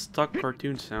 Like it's a stock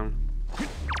cartoon sound.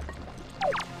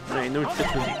 And I know it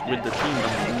fits with the theme,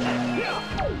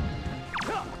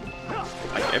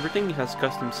 but like everything has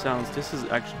custom sounds. This is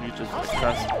actually just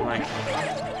like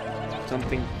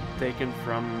something taken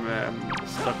from the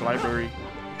stock library.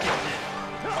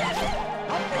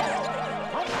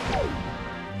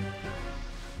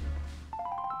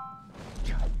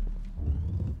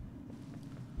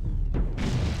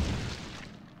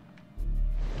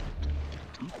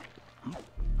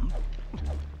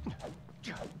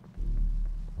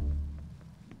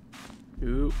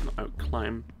 Ooh, I'll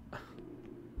climb.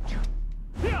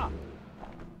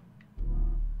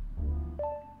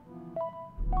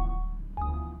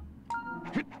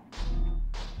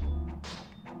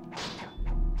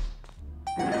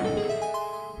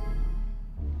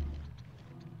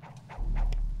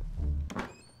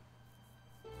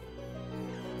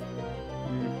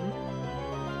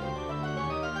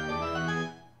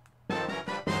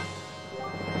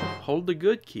 Hold the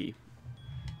good key.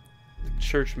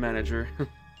 Church manager.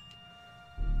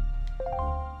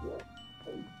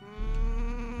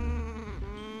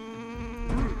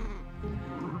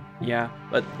 Yeah,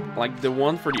 but like the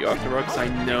one for the Octoroks, I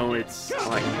know it's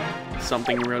like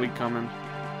something really common.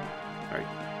 Alright.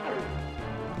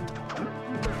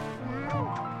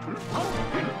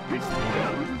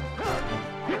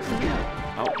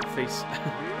 Oh, face.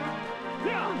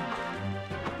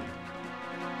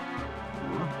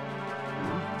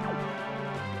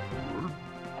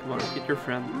 Come on, get your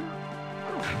friend.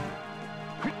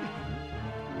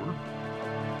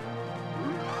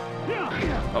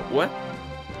 Oh, what?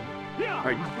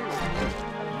 Alright.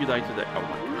 You died today. Oh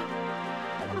my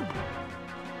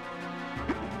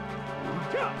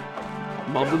god.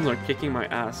 Moblins are kicking my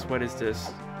ass. What is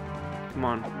this? Come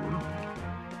on.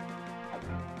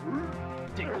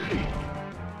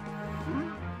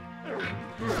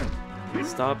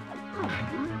 Stop.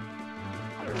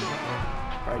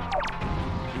 Alright.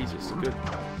 Jesus, good.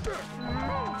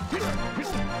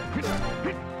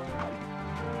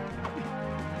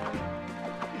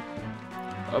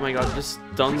 Oh my god, just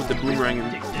done with the boomerang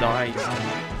and die.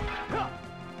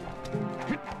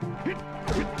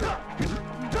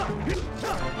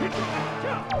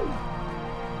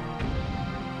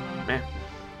 Meh.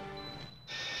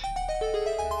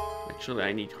 Actually,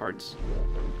 I need hearts.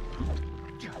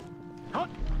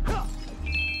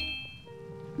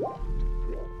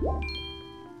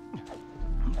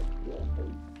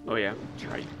 Oh yeah,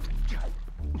 right.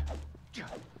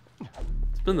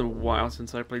 It's been a while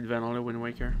since I played Vanilla Wind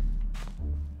Waker.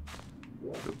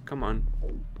 Oh, come on.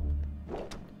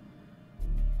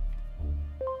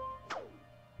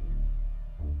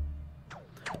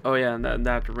 Oh yeah, and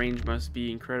that range must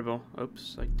be incredible.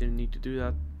 Oops, I didn't need to do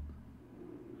that.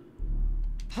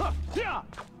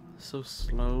 So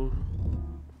slow.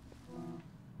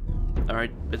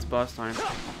 Alright, it's boss time.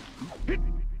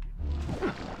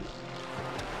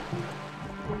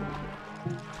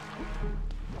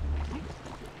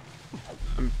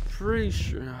 I'm pretty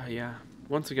sure, yeah.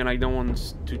 Once again, I don't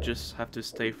want to just have to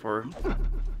stay for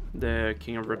the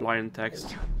King of Red Lion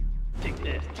text. Take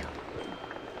this.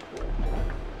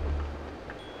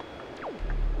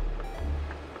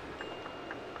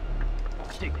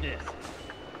 Take this.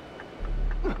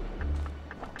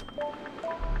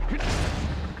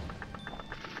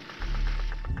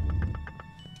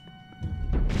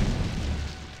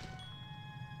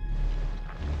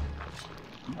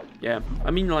 Yeah,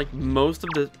 I mean, like, most of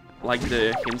the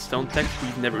hintstone text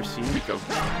we've never seen because,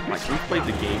 like, we've played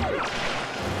the game.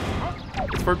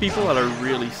 It's for people that are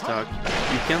really stuck.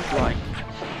 You can't, like,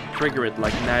 trigger it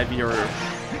like Navi or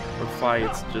Fi.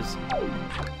 It's just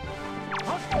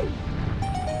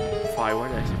Fi. What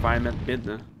did I say? Fi, I meant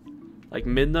Midna. Like,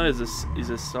 Midna is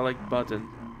a select button,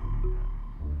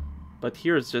 but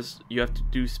here it's just you have to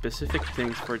do specific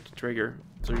things for it to trigger.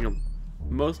 So you'll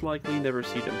most likely never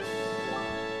see them.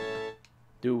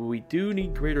 We do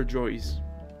need greater joys.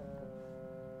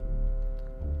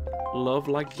 Love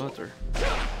like butter.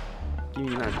 Give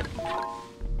me that.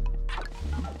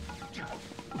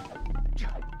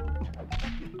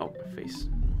 Oh, my face.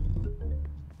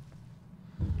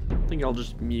 I think I'll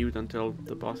just mute until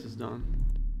the boss is done.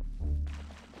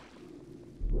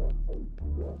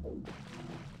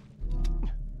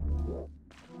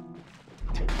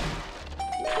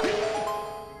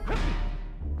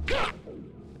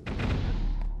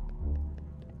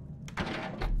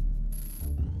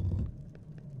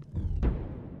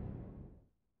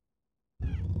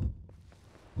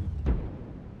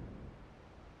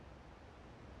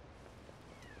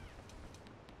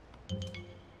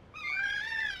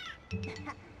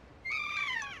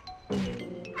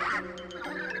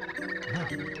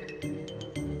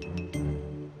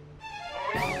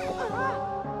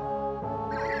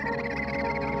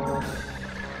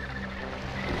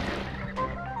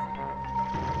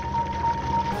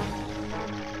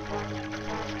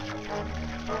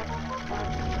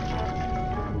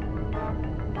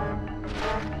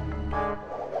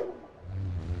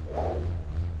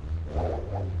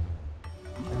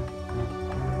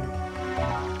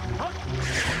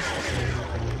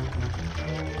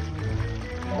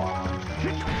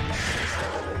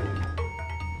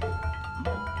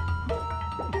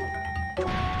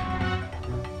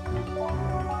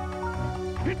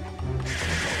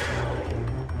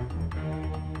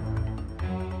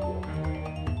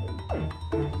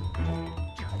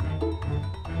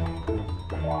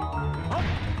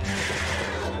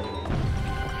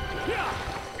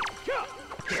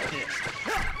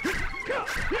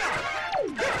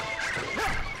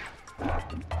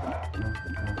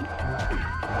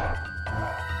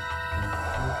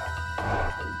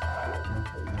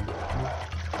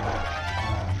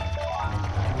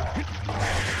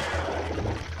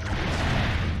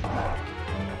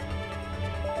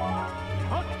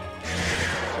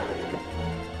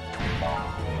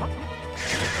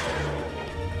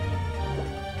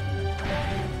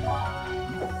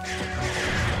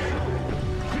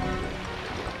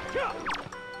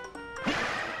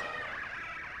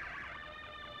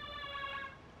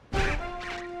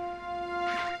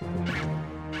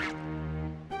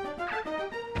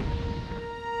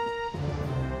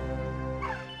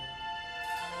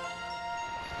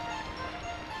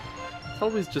 It's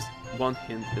always just one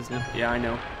hint, isn't it? Yeah, I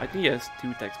know. I think it has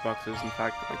two text boxes, in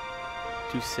fact, like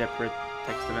two separate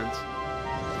text events.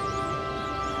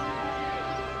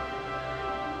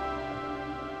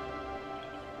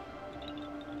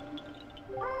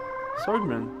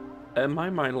 Swordman, am I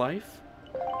my life?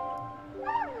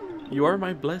 You are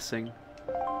my blessing.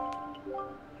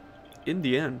 In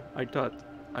the end, I thought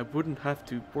I wouldn't have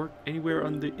to work anywhere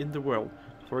in the world.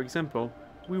 For example,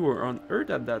 we were on Earth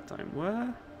at that time.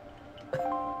 What?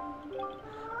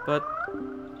 But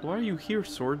why are you here,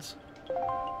 Swords?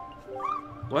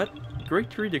 What? Great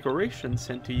tree decoration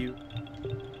sent to you.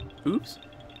 Oops.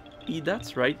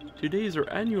 That's right. Today is our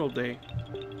annual day.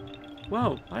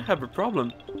 Wow, I have a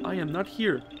problem. I am not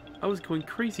here. I was going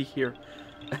crazy here.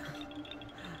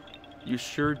 You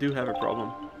sure do have a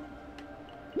problem.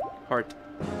 Heart.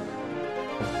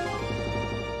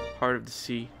 Heart of the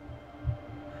sea.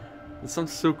 It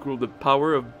sounds so cool. The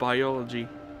power of biology.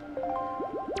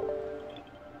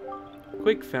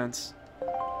 Quick fence.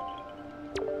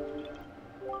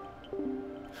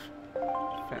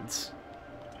 Fence.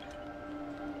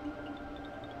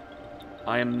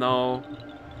 I am now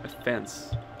a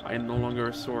fence. I am no longer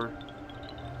a sword.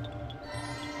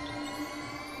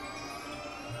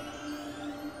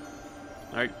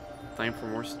 Alright, time for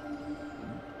more.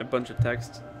 A bunch of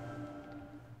text.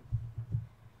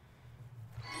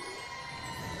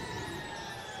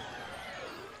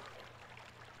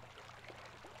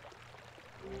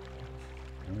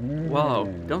 Wow,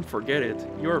 don't forget it.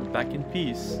 You're back in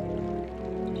peace.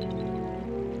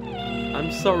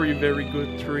 I'm sorry, very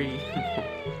good tree.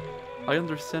 I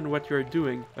understand what you're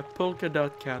doing. A polka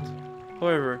dot cat.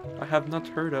 However, I have not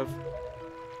heard of.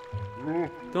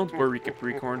 Don't worry,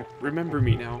 Capricorn. Remember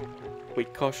me now.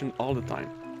 With caution all the time.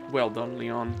 Well done,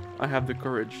 Leon. I have the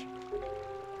courage.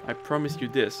 I promise you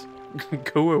this.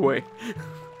 Go away.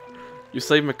 You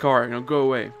saved my car. Now go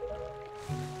away.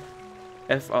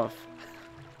 F off.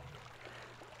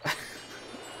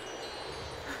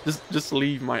 Just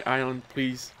leave my island,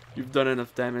 please. You've done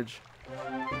enough damage.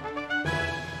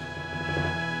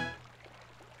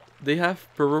 They have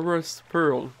Perora's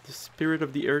Pearl, the spirit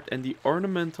of the earth, and the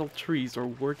ornamental trees are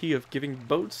worthy of giving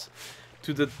boats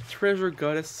to the treasure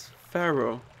goddess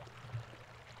Pharaoh.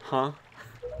 Huh?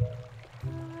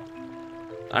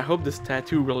 I hope this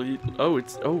tattoo will lead...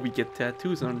 Oh, we get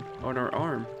tattoos on our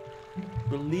arm.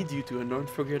 Will lead you to an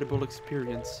unforgettable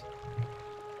experience.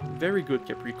 Very good,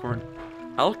 Capricorn.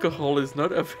 Alcohol is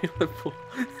not available.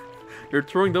 You're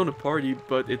throwing down a party,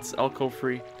 but it's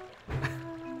alcohol-free.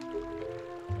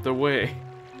 The way.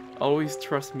 Always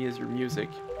trust me as your music.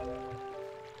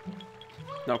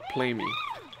 Now play me.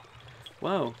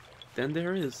 Wow, then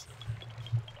there is.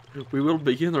 We will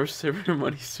begin our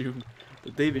ceremony soon. The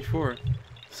day before.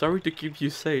 Sorry to keep you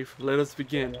safe. Let us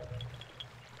begin.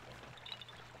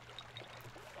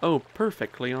 Oh,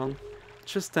 perfect, Leon.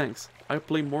 Just thanks. I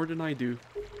play more than I do.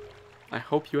 I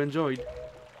hope you enjoyed.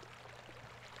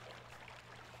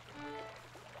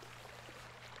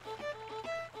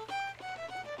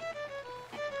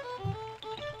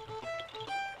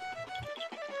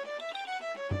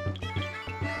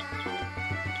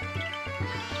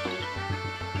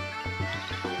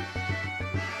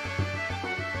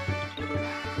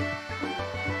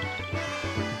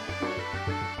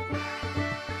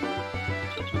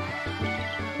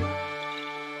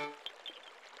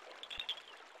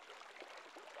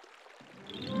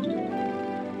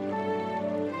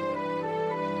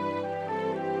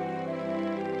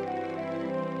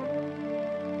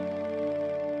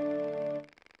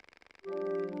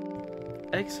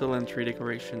 Excellent tree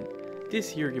decoration.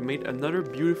 This year you made another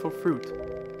beautiful fruit.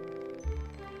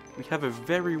 We have a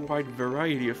very wide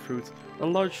variety of fruits. A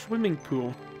large swimming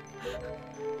pool.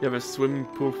 You have a swimming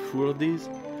pool full of these?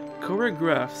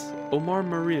 Choreographs. Omar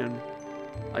Marian.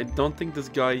 I don't think this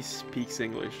guy speaks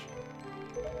English.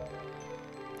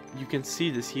 You can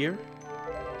see this here?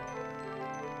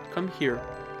 Come here.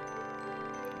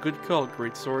 Good call,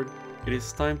 Great Sword. It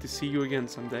is time to see you again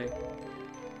someday.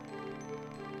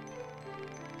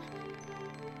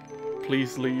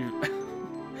 Please leave.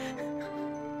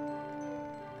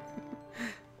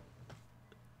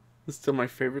 It's still my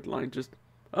favorite line. Just,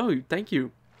 oh, thank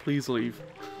you. Please leave.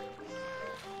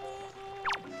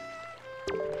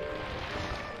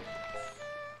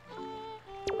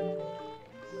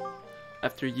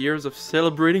 After years of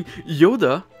celebrating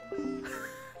Yoda?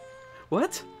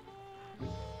 What?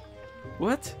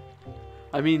 What?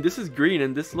 I mean, this is green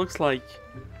and this looks like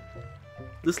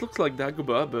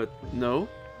Dagobah, but no.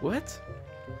 What?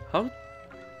 How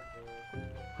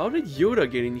did Yoda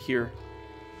get in here?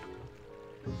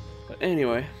 But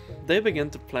anyway, they began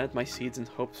to plant my seeds in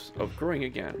hopes of growing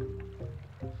again.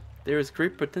 There is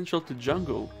great potential to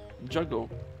juggle.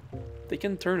 They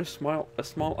can turn a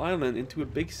small island into a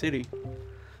big city.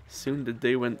 Soon the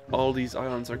day when all these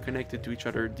islands are connected to each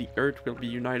other, the earth will be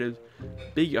united.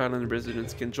 Big island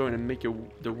residents can join and make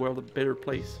the world a better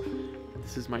place.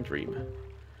 This is my dream.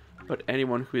 But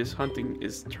anyone who is hunting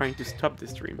is trying to stop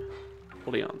this dream.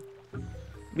 Leon.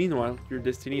 Meanwhile, your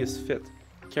destiny is fit.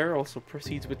 Care also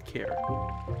proceeds with care.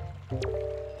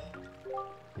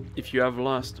 If you have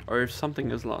lost, or if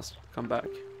something is lost, come back.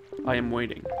 I am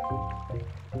waiting.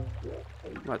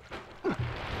 What?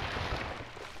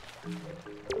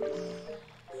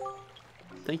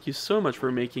 Thank you so much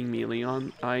for making me,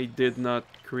 Leon. I did not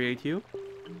create you.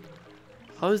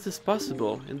 How is this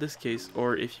possible, in this case,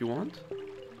 or if you want?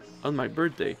 On my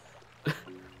birthday.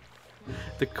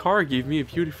 The car gave me a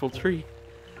beautiful tree.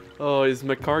 Oh, is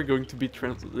my car going to be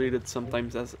translated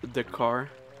sometimes as the car?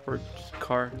 Or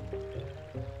car?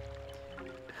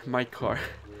 My car.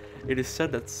 It is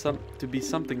said that to be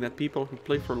something that people who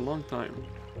play for a long time.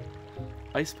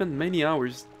 I spent many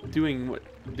hours doing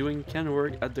can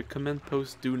work at the command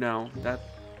post do now.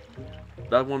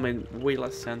 That one made way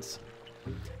less sense.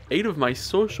 8 of my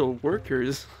social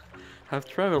workers have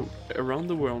traveled around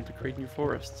the world to create new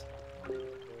forests.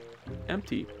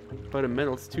 Empty, but a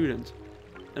medal student,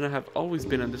 and I have always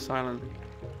been on this island.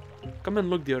 Come and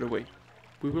look the other way.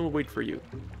 We will wait for you.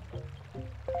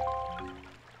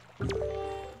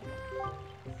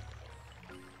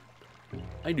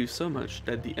 I do so much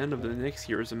that the end of the next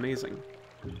year is amazing.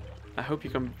 I hope you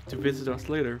come to visit us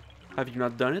later. Have you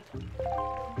not done it?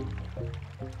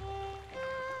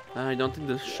 I don't think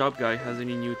the shop guy has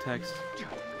any new text.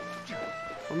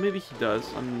 Or maybe he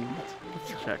does.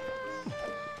 Let's check.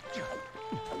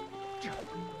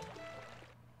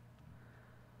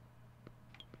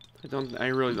 I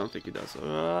really don't think he does.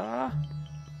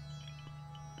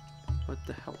 What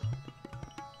the hell?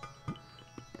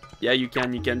 Yeah, you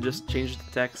can just change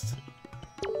the text,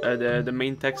 the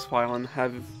main text file, and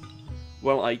have.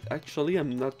 Well,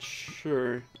 I'm not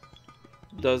sure.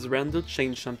 Does render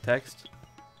change some text?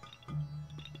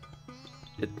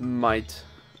 It might.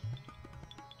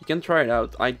 You can try it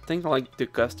out. I think like the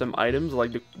custom items,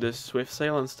 like the Swift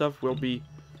sale and stuff, will be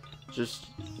just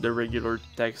the regular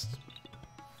text.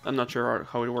 I'm not sure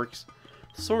how it works.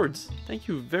 Swords. Thank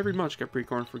you very much,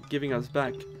 Capricorn, for giving us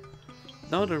back.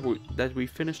 Now that we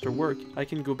finished our work, I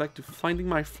can go back to finding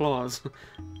my flaws.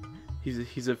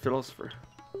 He's a philosopher.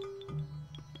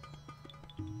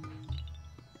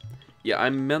 Yeah, I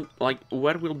meant, like,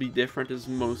 what will be different is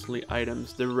mostly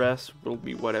items. The rest will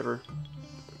be whatever.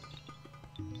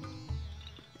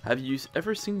 Have you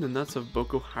ever seen the nuts of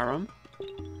Boko Haram?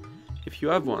 If you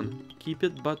have one, keep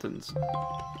it buttons.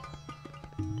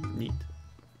 Neat.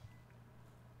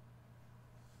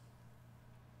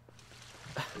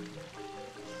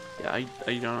 Yeah, I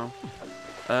don't know.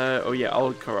 Oh yeah,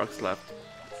 all Koroks left.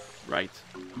 Right.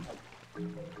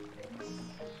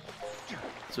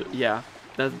 So yeah,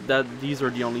 these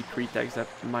are the only 3 tags that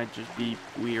might just be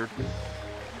weird.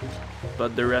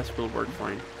 But the rest will work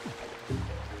fine.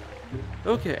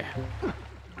 Okay.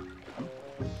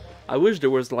 I wish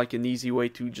there was like an easy way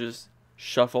to just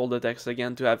shuffle the text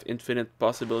again to have infinite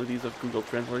possibilities of Google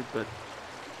Translate, but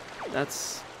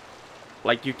that's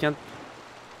like you can't.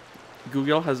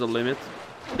 Google has a limit.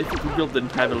 If Google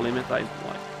didn't have a limit, I'd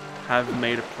like have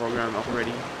made a program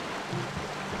already.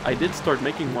 I did start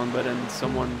making one, but then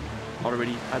someone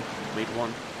already had made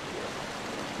one.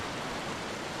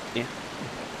 Yeah.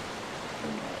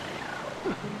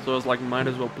 So I was like, might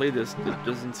as well play this. There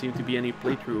doesn't seem to be any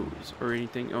playthroughs or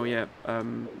anything. Oh yeah,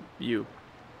 you.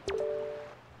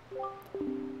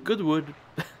 Goodwood.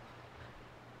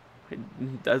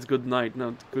 That's good night,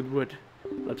 not Goodwood.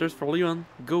 Letters for Leon.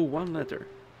 Go 1 letter.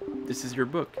 This is your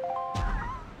book.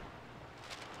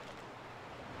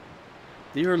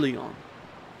 Dear Leon,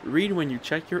 read when you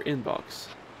check your inbox.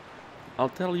 I'll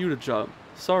tell you the job.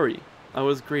 Sorry, I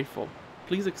was grateful.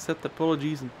 Please accept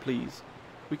apologies and please.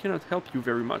 We cannot help you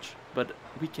very much, but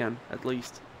we can, at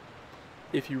least.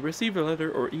 If you receive a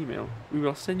letter or email, we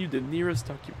will send you the nearest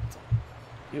document.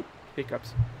 Yep,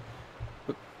 hiccups.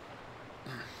 But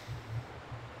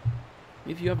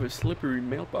if you have a slippery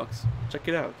mailbox, check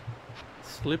it out.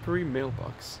 Slippery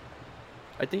mailbox.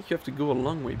 I think you have to go a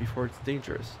long way before it's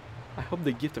dangerous. I hope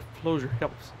the gift of closure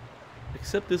helps.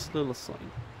 Accept this little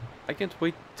sign. I can't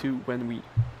wait to when we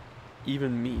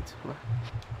even meet.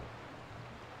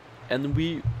 And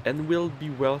we'll be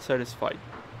well satisfied.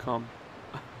 Come.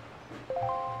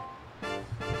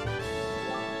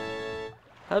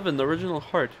 Have an original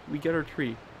heart. We gather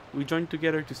 3. We join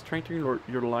together to strengthen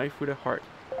your life with a heart.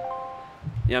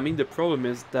 Yeah, I mean the problem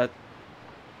is that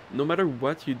no matter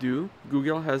what you do,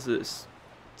 Google has a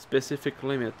specific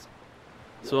limit.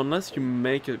 So unless you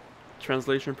make a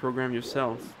translation program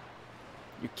yourself,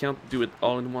 you can't do it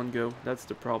all in one go. That's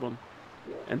the problem.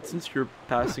 And since you're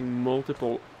passing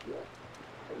multiple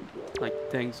like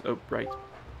things up, right?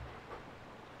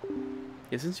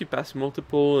 Yeah, since you pass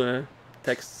multiple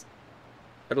texts,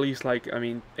 at least like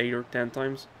 8 or 10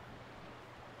 times,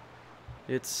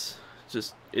 it's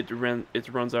just it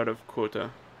runs out of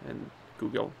quota, and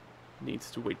Google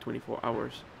needs to wait 24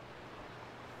 hours.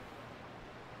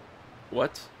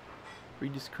 What?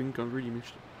 Read the screen, can't read the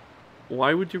image.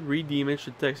 Why would you read the image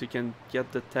to text? You can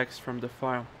get the text from the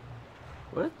file.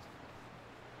 What?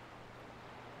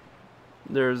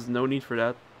 There's no need for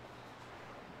that.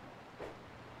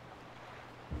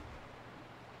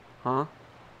 Huh?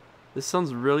 This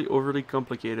sounds really overly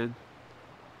complicated.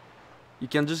 You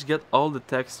can just get all the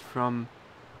text from...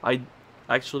 I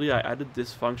added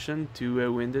this function to a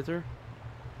WinEditor.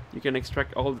 You can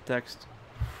extract all the text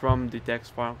from the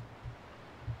text file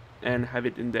and have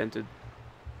it indented.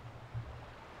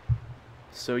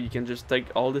 So you can just take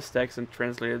all this text and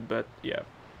translate it, but yeah,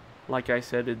 like I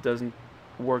said, it doesn't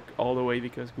work all the way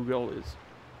because Google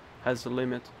has a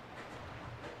limit.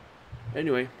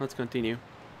 Anyway, let's continue.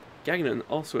 Gagnon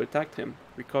also attacked him.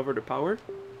 Recover the power?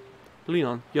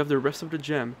 Leon, you have the rest of the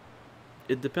gem.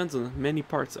 It depends on many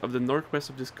parts of the northwest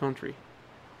of this country.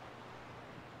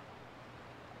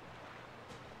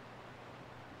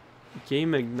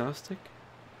 Game agnostic?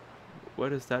 What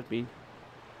does that mean?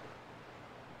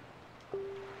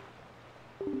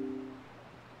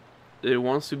 it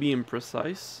wants to be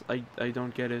imprecise. I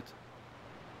don't get it.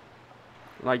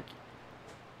 Like,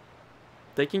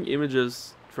 taking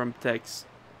images from text.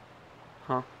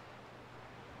 Huh.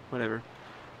 Whatever.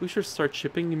 We should start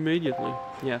shipping immediately.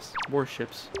 Yes, more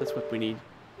ships. That's what we need.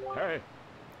 Hey.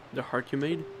 The heart you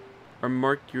made? Or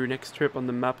marked your next trip on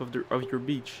the map of your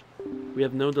beach. We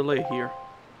have no delay here.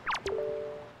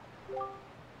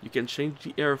 You can change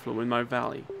the airflow in my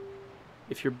valley.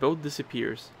 If your boat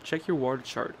disappears, check your water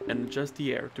chart and adjust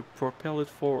the air to propel it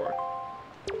forward.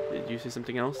 Did you say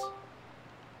something else?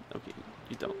 Okay,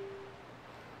 you don't.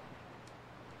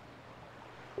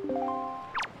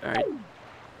 Alright.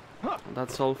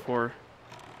 That's all for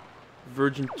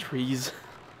virgin trees.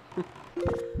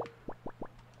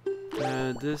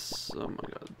 This, oh my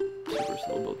god, super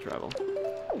slow boat travel.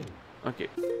 Okay.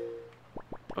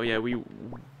 Oh yeah,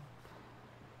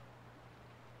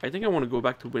 I think I want to go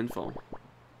back to Windfall.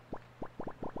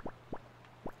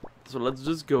 So let's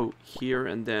just go here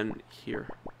and then here.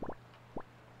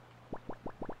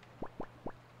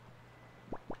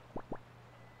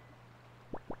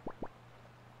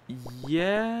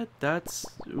 Yeah, that's...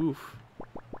 oof.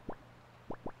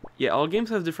 Yeah, all games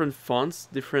have different fonts,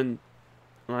 different...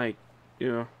 like,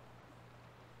 you know...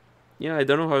 Yeah, I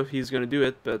don't know how he's gonna do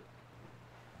it, but...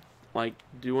 like,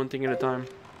 do one thing at a time.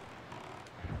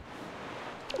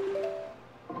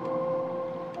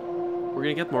 We're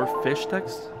gonna get more fish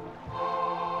text.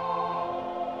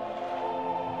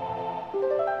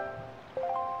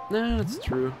 Nah, that's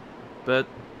true. But...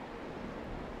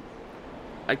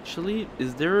 actually,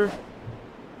 is there...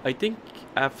 I think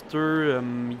after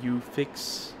you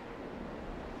fix...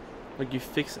 like you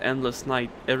fix Endless Night,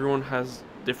 everyone has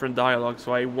different dialogue,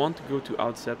 so I want to go to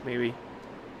Outset maybe.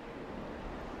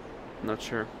 Not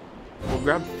sure. We'll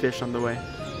grab fish on the way.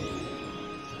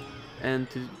 And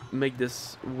to make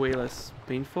this way less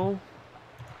painful,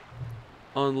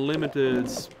 unlimited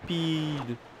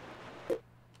speed.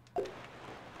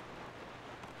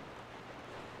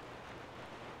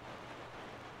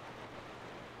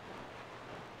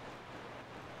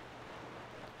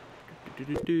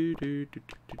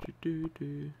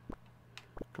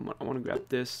 Come on, I want to grab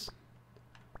this.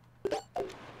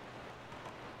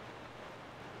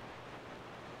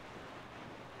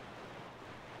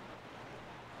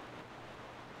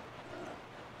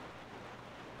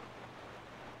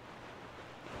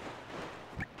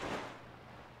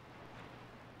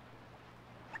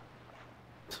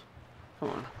 Come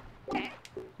on.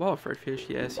 Wow, fried fish.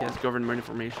 Yes, yes. Government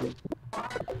information.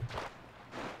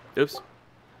 Oops.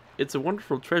 It's a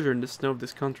wonderful treasure in the snow of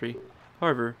this country.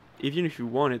 However, even if you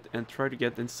want it and try to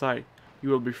get inside, you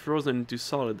will be frozen into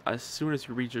solid as soon as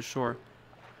you reach the shore.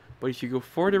 But if you go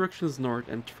 4 directions north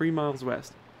and 3 miles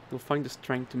west, you'll find the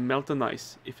strength to melt an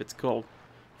ice if it's cold.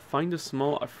 Find a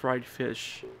small fried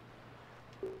fish.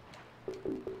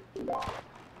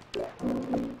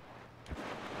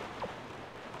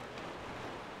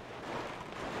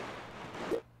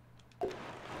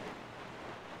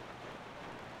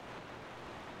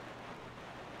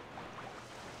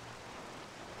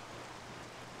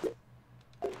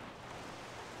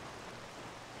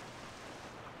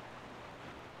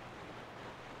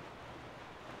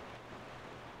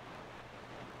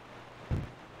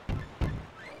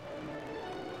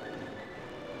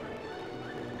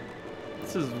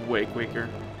 This is way quicker.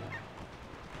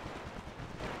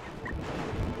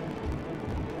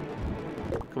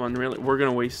 Come on, really? We're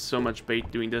gonna waste so much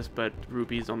bait doing this, but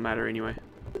rupees don't matter anyway.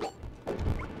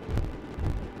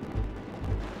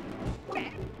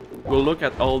 We'll look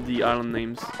at all the island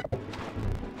names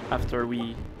after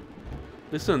we...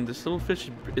 Listen, this little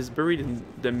fish is buried in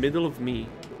the middle of me.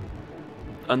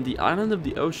 On the island of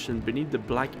the ocean beneath the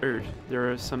black earth,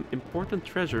 there are some important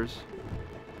treasures.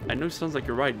 I know it sounds like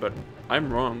you're right, but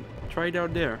I'm wrong. Try it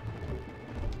out there.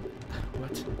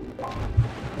 What?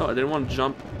 Oh, I didn't want to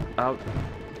jump out.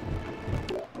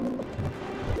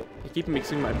 I keep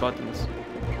mixing my buttons.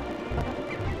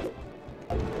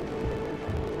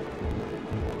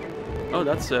 Oh,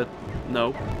 that's it.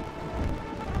 No.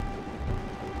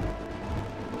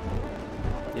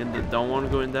 Yeah, don't want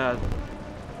to go in that.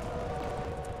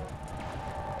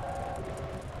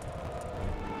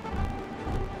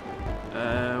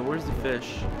 Where's the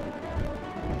fish?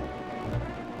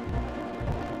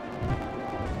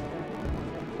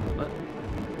 What?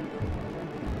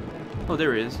 Oh,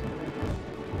 there he is.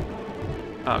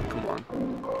 Oh, come on.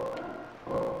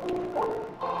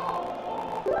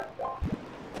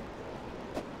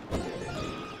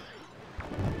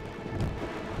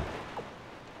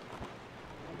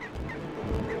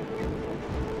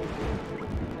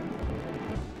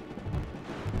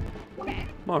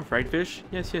 Come Come on, fried fish.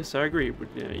 Yes, yes, I agree. But,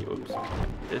 oops.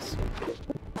 This.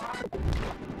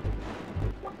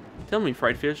 Tell me,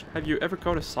 fried fish, have you ever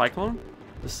caught a cyclone?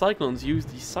 The cyclones use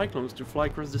these cyclones to fly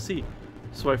across the sea.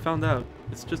 So I found out.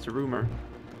 It's just a rumor.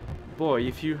 Boy,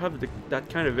 if you have that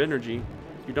kind of energy,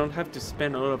 you don't have to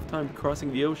spend a lot of time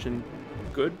crossing the ocean.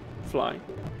 Good, fly.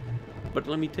 But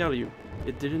let me tell you,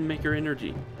 it didn't make your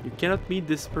energy. You cannot meet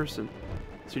this person,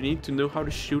 so you need to know how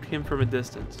to shoot him from a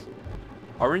distance.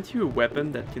 Aren't you a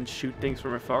weapon that can shoot things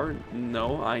from afar?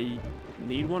 No, I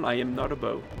need one. I am not a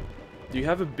bow. Do you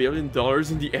have $1 billion in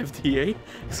the FDA?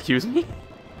 Excuse me?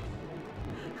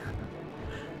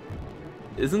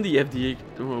 Isn't the FDA...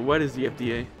 What is the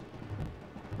FDA?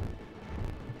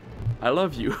 I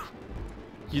love you.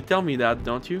 You tell me that,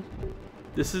 don't you?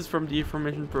 This is from the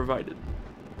information provided.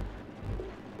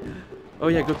 Oh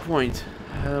yeah, good point.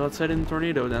 Let's head in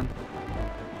tornado then.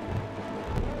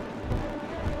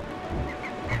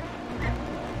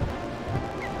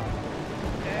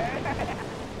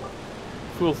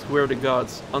 Fool swear to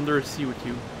gods, under a sea with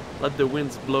you. Let the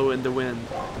winds blow in the wind.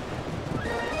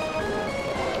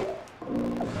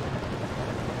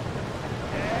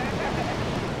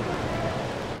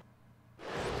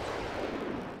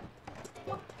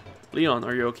 Leon,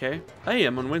 are you okay? I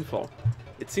am on Windfall.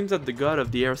 It seems that the god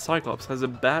of the air Cyclops has a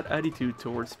bad attitude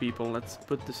towards people. Let's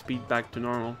put the speed back to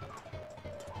normal.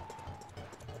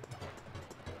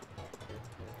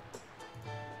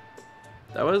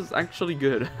 That was actually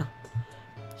good.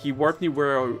 He warped me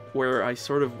where I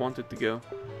sort of wanted to go.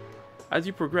 As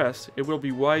you progress, it will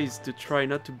be wise to try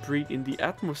not to breathe in the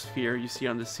atmosphere you see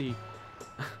on the sea.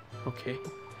 Okay.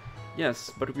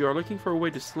 Yes, but we are looking for a way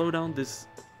to slow down this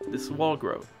wall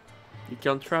growth. You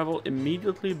can travel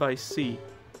immediately by sea.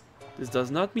 This does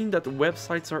not mean that the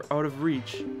websites are out of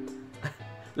reach.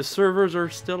 The servers are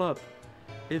still up.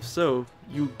 If so,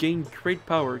 you gain great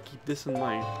power. Keep this in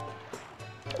mind.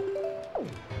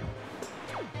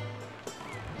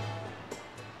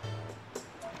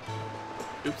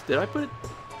 Oops, did I put it?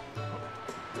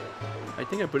 I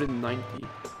think I put it in 90.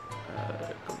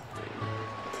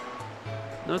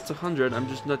 No, it's 100. I'm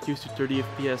just not used to 30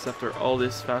 FPS after all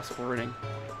this fast forwarding.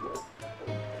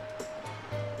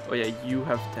 Oh yeah, you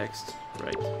have text,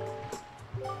 right?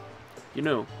 You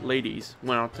know, ladies,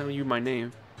 when I'll tell you my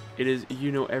name, it is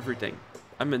you know everything.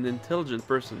 I'm an intelligent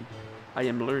person. I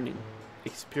am learning.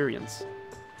 Experience.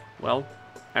 Well,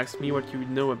 ask me what you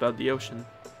know about the ocean.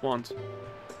 Want.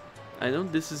 I know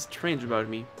this is strange about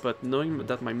me, but knowing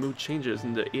that my mood changes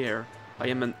in the air, I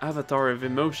am an avatar of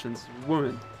emotions,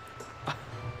 woman.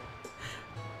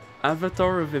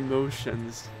 Avatar of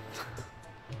emotions.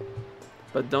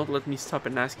 But don't let me stop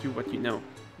and ask you what you know.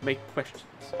 Make questions.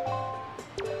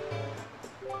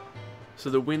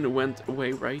 So the wind went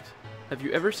away, right? Have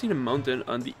you ever seen a mountain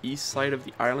on the east side of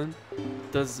the island?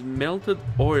 Does melted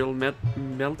oil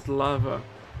melt lava?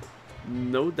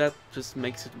 No, that just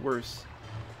makes it worse.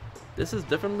 This is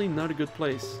definitely not a good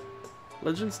place.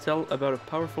 Legends tell about a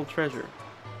powerful treasure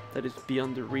that is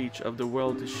beyond the reach of the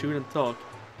world to shoot and talk.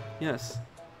 Yes,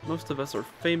 most of us are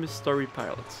famous story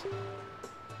pilots.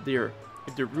 Dear,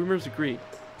 if the rumors agree,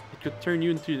 it could turn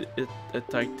you into a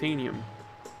titanium.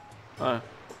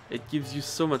 It gives you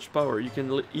so much power, you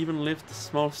can even lift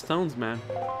small stones, man.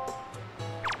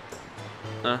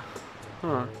 Huh.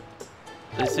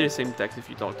 They say the same text if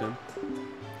you talk to him.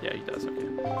 Yeah, he does, okay.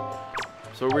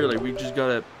 So really, we just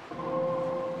gotta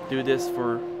do this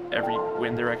for every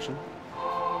wind direction.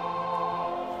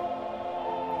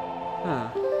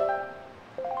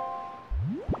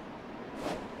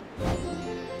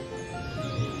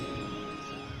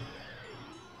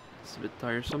 It's a bit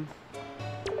tiresome.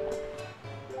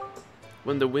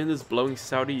 When the wind is blowing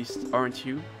southeast, aren't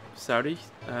you?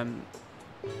 Southeast?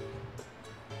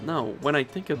 No, when I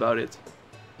think about it.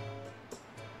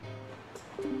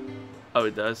 Oh,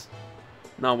 it does.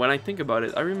 Now, when I think about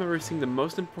it, I remember seeing the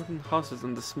most important houses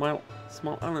on the small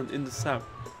island in the south.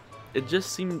 It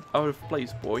just seemed out of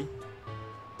place, boy.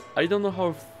 I don't know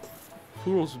how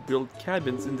fools build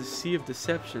cabins in the Sea of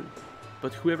Deception,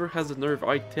 but whoever has the nerve,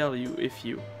 I tell you, if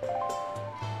you...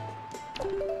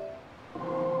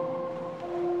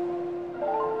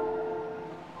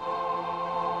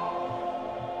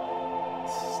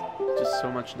 It's just so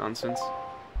much nonsense.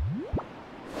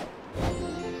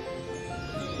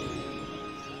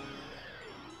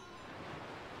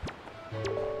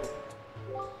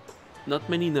 Not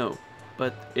many know,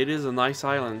 but it is a nice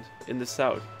island in the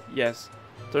south, yes.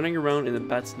 Turning around in a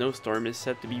bad snowstorm is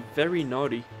said to be very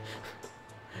naughty.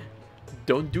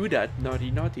 Don't do that, naughty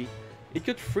naughty. It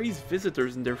could freeze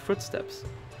visitors in their footsteps.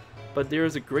 But there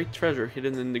is a great treasure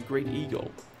hidden in the Great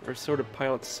Eagle, or so the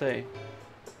pilots say.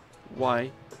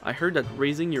 Why? I heard that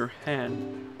raising your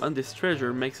hand on this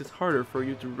treasure makes it harder for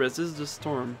you to resist the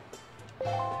storm.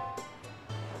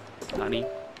 Nani?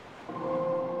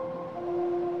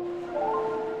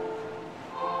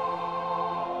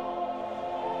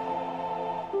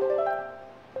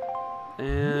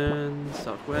 And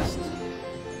southwest.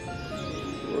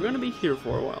 We're gonna be here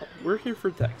for a while. We're here for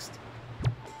text.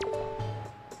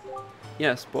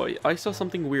 Yes, boy, I saw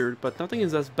something weird, but nothing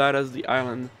is as bad as the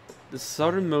island. The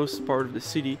southernmost part of the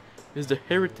city is the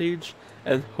heritage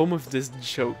and home of this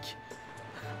joke.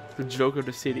 The joke of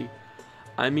the city.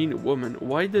 I mean, woman,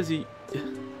 why does he...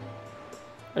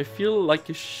 I feel like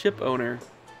a ship owner.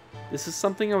 This is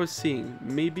something I was seeing,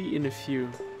 maybe in a few.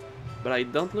 But I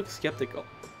don't look skeptical.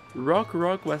 Rock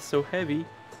was so heavy,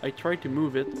 I tried to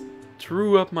move it,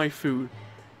 threw up my food.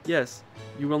 Yes,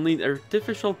 you will need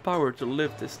artificial power to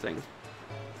lift this thing.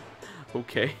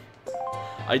 Okay.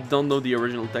 I don't know the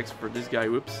original text for this guy,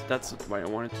 whoops, that's what I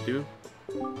wanted to do.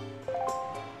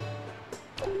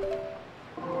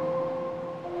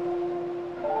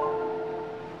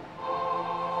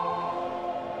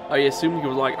 I assumed he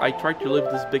was like, I tried to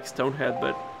lift this big stone head,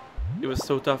 but it was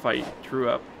so tough I threw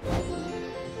up.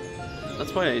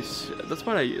 That's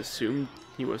what I assumed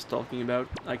he was talking about.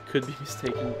 I could be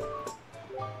mistaken.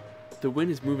 The wind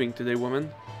is moving today,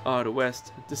 woman. Ah, the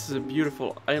west. This is a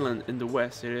beautiful island in the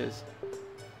west, it is.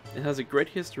 It has a great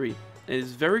history. It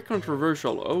is very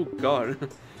controversial. Oh god.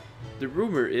 The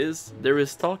rumor is there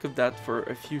is talk of that for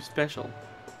a few special.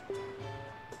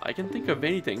 I can think of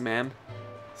anything, ma'am.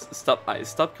 Stop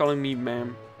calling me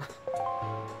ma'am.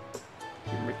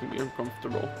 You're making me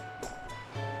uncomfortable.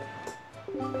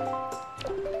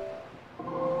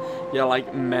 Yeah,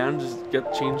 like man just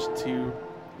get changed to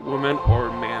woman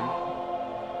or ma'am.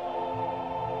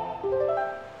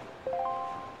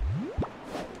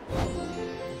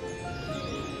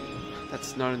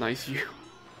 That's not a nice view.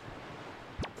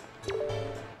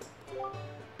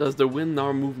 Does the wind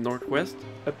now move northwest?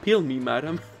 Appeal me,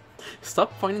 madam.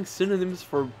 Stop finding synonyms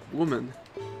for woman.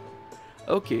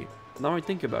 Okay, now I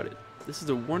think about it. This is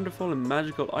a wonderful and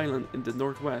magical island in the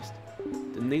northwest.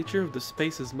 The nature of the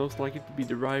space is most likely to be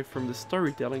derived from the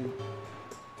storytelling.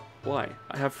 Why?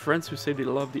 I have friends who say they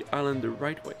love the island the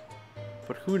right way.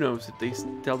 But who knows if they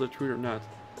tell the truth or not.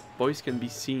 Boys can be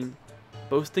seen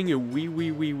boasting a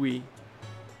wee.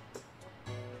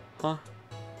 Huh?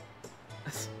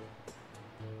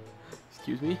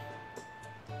 Excuse me?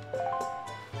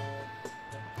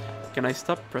 Can I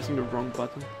stop pressing the wrong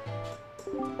button?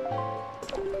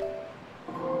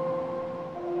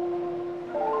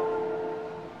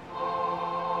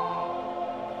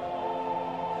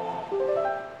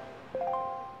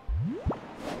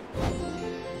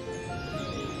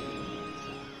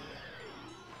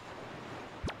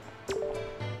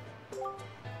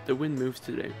 The wind moves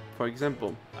today. For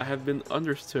example, I have been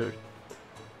understood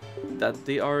that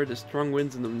they are the strong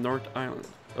winds in the North Island.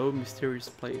 Oh, mysterious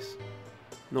place.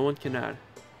 No one can add.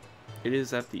 It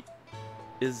is as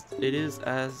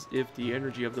if the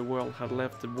energy of the world had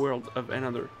left the world of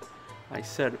another. I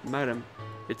said, madam,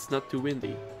 it's not too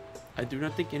windy. I do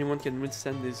not think anyone can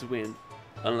withstand this wind,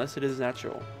 unless it is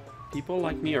natural. People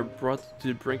like me are brought to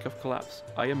the brink of collapse.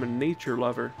 I am a nature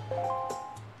lover.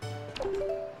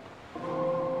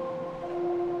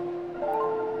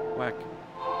 Whack.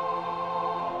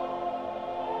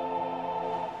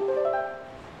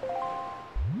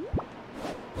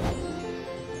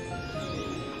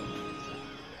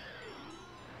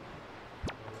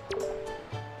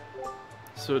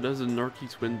 So does the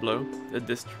northeast wind blow? A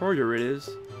destroyer it is.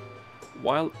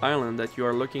 Wild island that you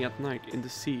are looking at night in the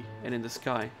sea and in the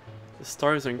sky. The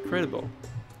stars are incredible.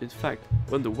 In fact,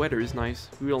 when the weather is nice,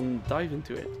 we will dive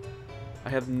into it. I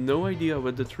have no idea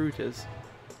what the truth is.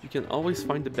 You can always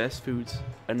find the best foods,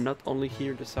 and not only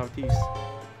here in the southeast.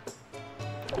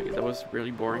 Okay, that was really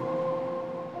boring.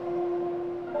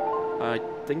 I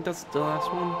think that's the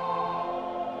last one.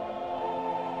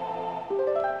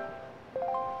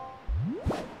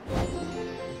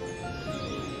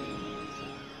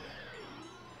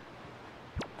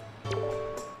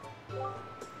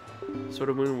 So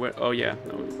the moon went. Oh yeah,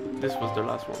 no, this was the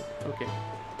last one. Okay,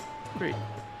 great.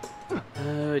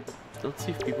 Let's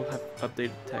see if people have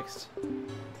updated text.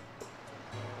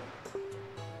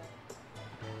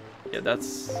 Yeah,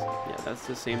 that's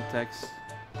the same text.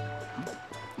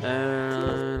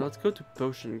 Let's go to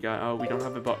potion guy. Oh, we don't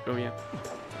have a oh yeah.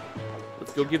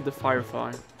 Let's go give the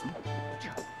firefly.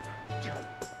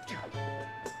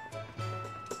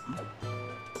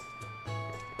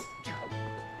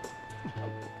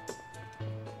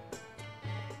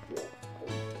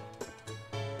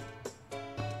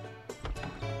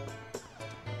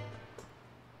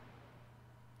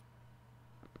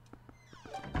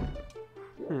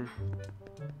 Hmm.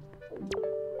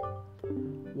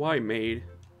 Why, maid?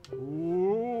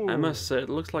 I must say, it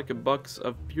looks like a box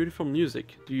of beautiful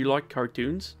music. Do you like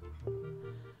cartoons?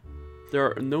 There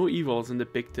are no evils in the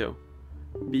Picto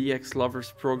BX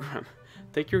Lovers program.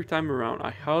 Take your time around.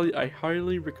 I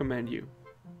highly recommend you.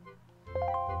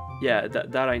 Yeah,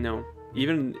 that I know.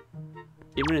 Even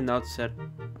in outset.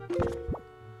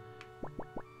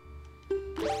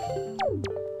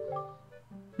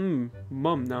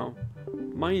 Mom now.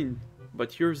 Mine,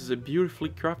 but yours is a beautifully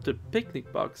crafted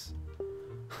picnic box.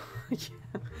 Yeah.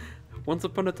 Once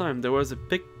upon a time, there was a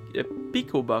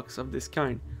Pico box of this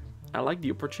kind. I like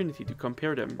the opportunity to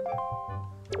compare them.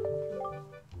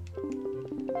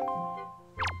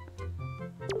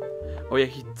 Oh yeah,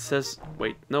 he says,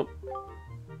 wait, no.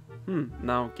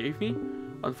 Now gave me?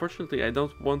 Unfortunately, I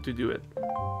don't want to do it.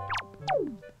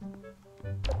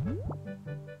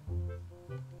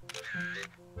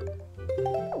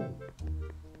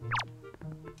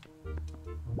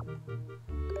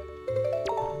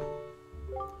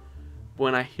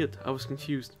 When I hit, I was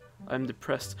confused. I am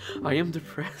depressed. I am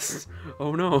depressed.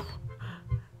 Oh no.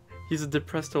 He's a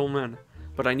depressed old man.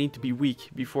 But I need to be weak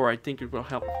before I think it will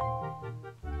help.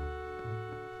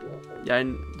 Yeah,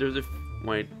 and there's a...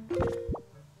 wait.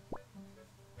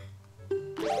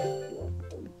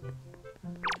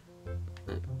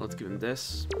 Let's give him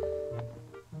this.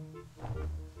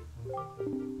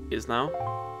 Is now?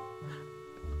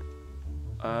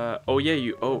 Oh yeah,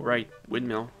 you... oh, right.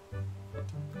 Windmill.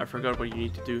 I forgot what you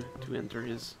need to do to enter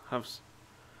his house.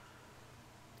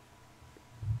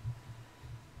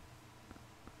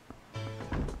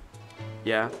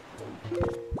 Yeah.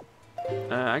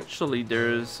 Actually,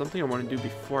 there's something I want to do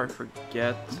before I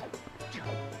forget.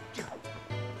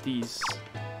 These.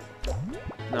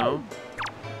 No?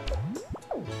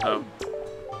 Oh.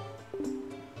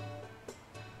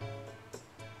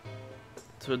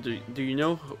 So do you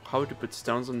know how to put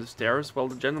stones on the stairs? Well,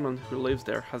 the gentleman who lives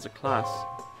there has a class.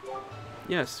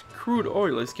 Yes, crude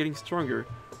oil is getting stronger.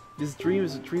 This dream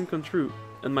is a dream come true,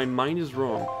 and my mind is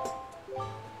wrong.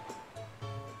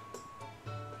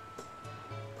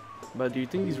 But do you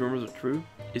think these rumors are true?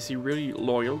 Is he really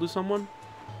loyal to someone?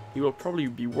 He will probably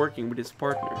be working with his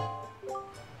partner.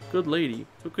 Good lady,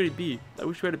 who could it be? I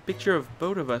wish we had a picture of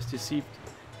both of us to see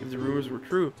if the rumors were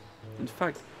true. In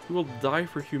fact, he will die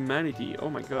for humanity. Oh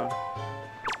my god.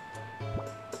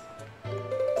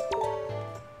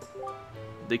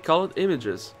 They call it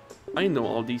images. I know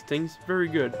all these things. Very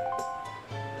good.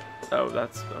 Oh,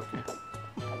 that's okay.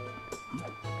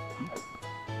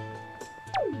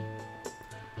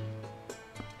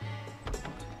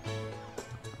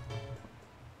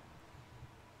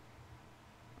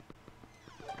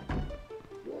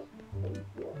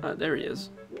 Ah, there he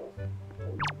is.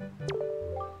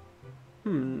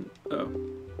 Oh.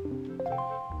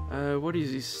 What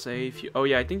does he say? If you... oh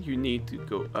yeah, I think you need to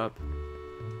go up.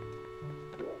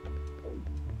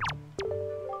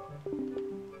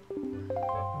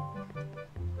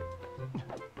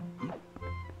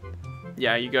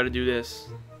 Yeah, you gotta do this.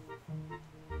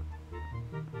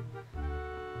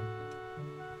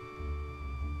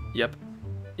 Yep.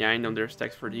 Yeah, I know there's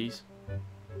text for these.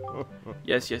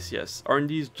 Yes, yes, yes. Aren't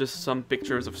these just some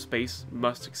pictures of space?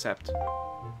 Must accept.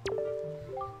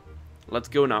 Let's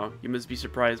go now. You must be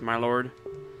surprised, my lord.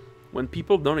 When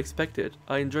people don't expect it,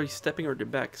 I enjoy stepping on their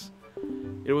backs.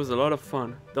 It was a lot of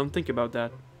fun. Don't think about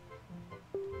that.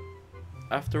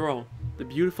 After all, the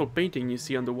beautiful painting you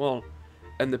see on the wall,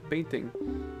 and the painting,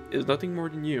 is nothing more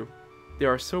than you. They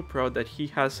are so proud that he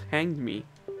has hanged me.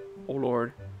 Oh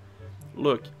lord.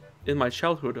 Look, in my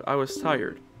childhood, I was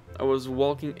tired. I was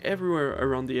walking everywhere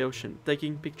around the ocean,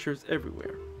 taking pictures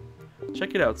everywhere.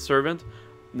 Check it out, servant.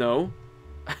 No,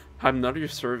 I'm not your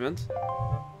servant.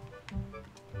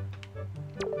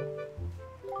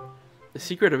 The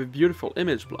secret of a beautiful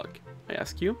image block, I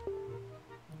ask you?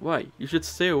 Why, you should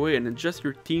stay away and adjust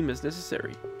your theme as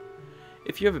necessary.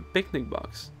 If you have a picnic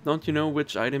box, don't you know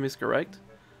which item is correct?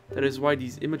 That is why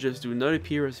these images do not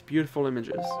appear as beautiful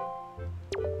images.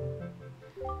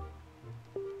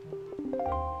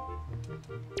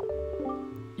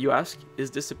 You ask,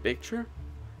 is this a picture?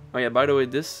 Oh yeah, by the way,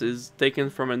 this is taken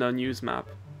from an unused map.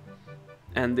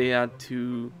 And they had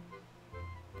to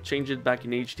change it back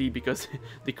in HD because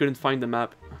they couldn't find the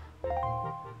map.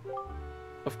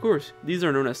 Of course, these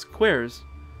are known as squares.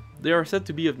 They are said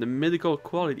to be of the mythical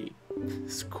quality.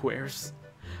 Squares.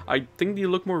 I think they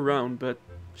look more round, but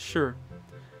sure.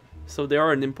 So they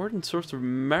are an important source of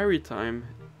maritime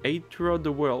aid throughout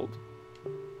the world.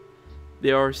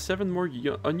 There are 7 more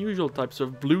unusual types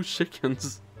of blue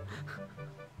chickens.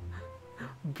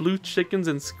 Blue chickens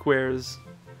and squares.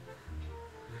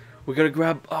 We gotta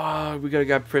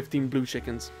grab 15 blue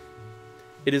chickens.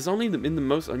 It is only in the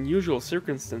most unusual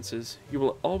circumstances you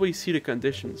will always see the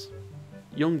conditions.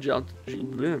 Young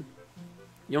gentleman,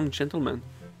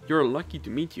 you're lucky to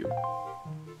meet you.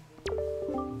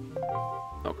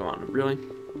 Oh, come on, really?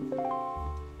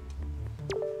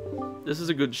 This is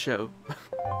a good show.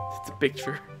 It's a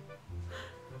picture.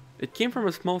 It came from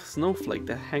a small snowflake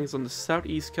that hangs on the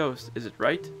southeast coast, is it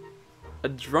right? A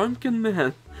drunken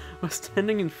man was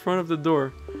standing in front of the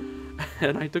door,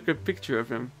 and I took a picture of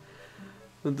him.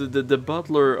 The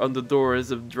butler on the door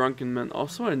is a drunken man.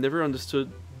 Also, I never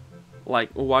understood,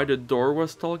 like, why the door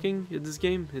was talking in this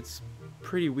game. It's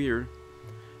pretty weird.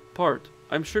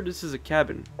 I'm sure this is a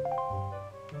cabin.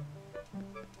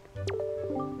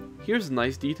 Here's a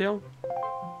nice detail.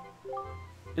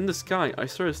 In the sky, I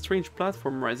saw a strange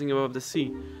platform rising above the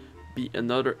sea. Be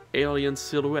another alien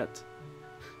silhouette.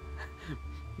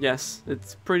 Yes,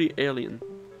 it's pretty alien.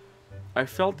 I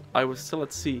felt I was still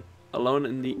at sea, alone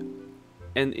in the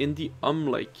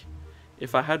lake.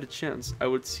 If I had a chance, I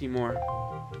would see more.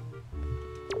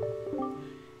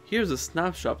 Here's a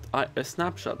snapshot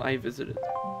I visited.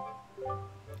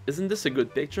 Isn't this a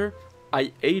good picture?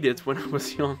 I ate it when I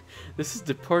was young. This is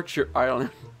Departure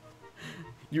Island.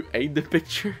 You ate the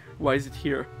picture? Why is it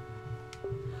here?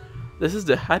 This is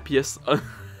the happiest,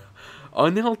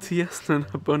 unhealthiest and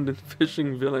abundant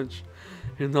fishing village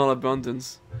in all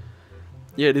abundance.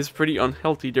 Yeah, it is pretty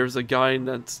unhealthy. There's a guy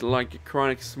that's like a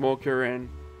chronic smoker and...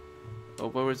 Oh,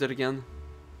 what was it again?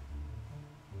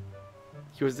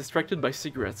 He was distracted by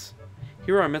cigarettes.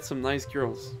 Here I met some nice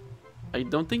girls. I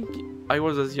don't think I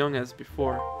was as young as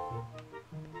before.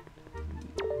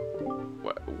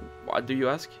 What do you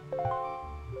ask?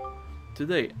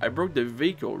 Today, I broke the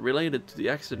vehicle related to the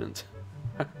accident.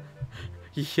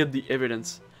 He hid the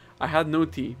evidence. I had no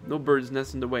tea, no bird's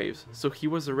nest in the waves, so he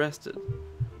was arrested.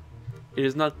 It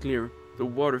is not clear. The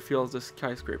water fills the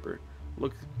skyscraper.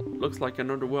 Looks like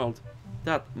another world.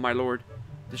 That, my lord,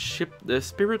 the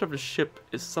spirit of the ship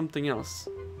is something else.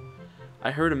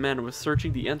 I heard a man was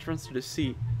searching the entrance to the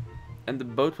sea, and the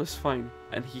boat was fine,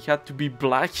 and he had to be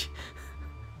black.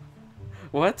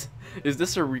 What? Is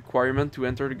this a requirement to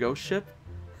enter the ghost ship?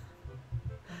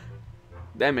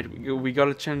 Damn it, we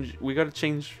gotta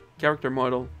change character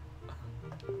model.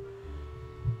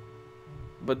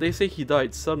 But they say he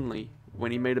died suddenly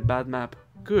when he made a bad map.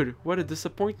 Good, what a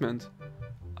disappointment.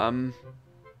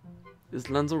 Is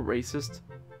Lenzo racist?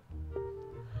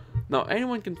 Now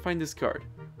anyone can find this card.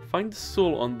 Find the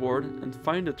soul on board and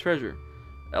find the treasure,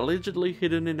 allegedly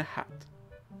hidden in a hat.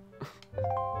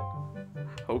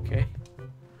 Okay.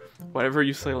 Whatever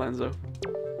you say, Lenzo.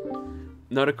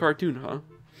 Not a cartoon, huh?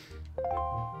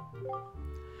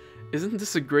 Isn't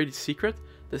this a great secret?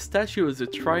 The statue is a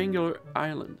triangular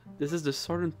island. This is the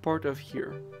southern part of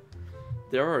here.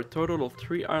 There are a total of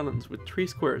 3 islands with 3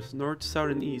 squares, north,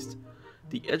 south, and east.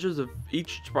 The edges of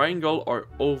each triangle are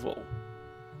oval.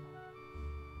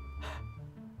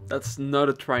 That's not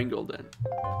a triangle then.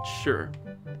 Sure.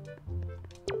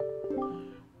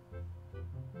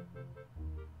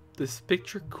 This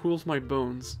picture cools my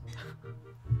bones.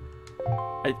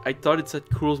 I thought it said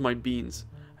cools my beans.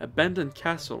 Abandoned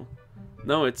castle.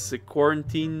 No, it's a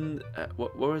quarantine...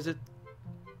 what was it?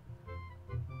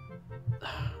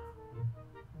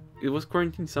 It was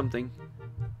quarantine something.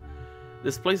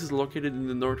 This place is located in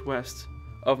the northwest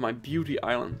of my beauty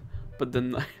island. But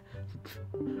the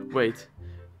wait.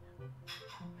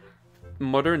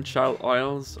 Mother and child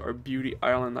isles are beauty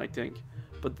island, I think.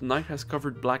 But the night has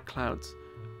covered black clouds.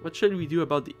 What should we do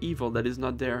about the evil that is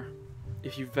not there?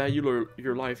 If you value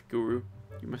your life, Guru,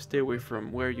 you must stay away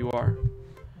from where you are.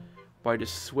 Why, the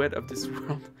sweat of this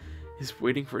world is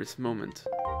waiting for this moment.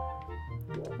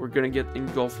 We're gonna get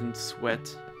engulfed in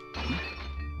sweat.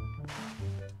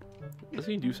 Does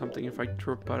he do something if I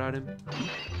throw a pot at him?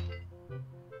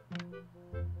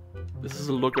 This is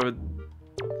a look of a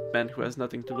man who has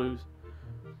nothing to lose.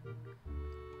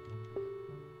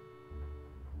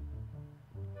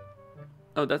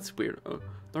 Oh, that's weird. Oh,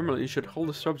 normally you should hold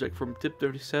the subject from tip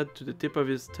of his head to the tip of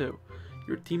his toe.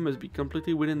 Your team must be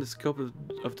completely within the scope of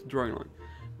the drawing line.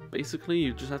 Basically,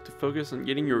 you just have to focus on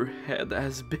getting your head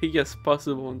as big as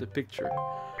possible in the picture.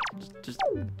 Just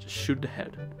shoot the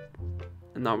head.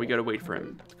 And now we gotta wait for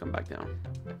him to come back down.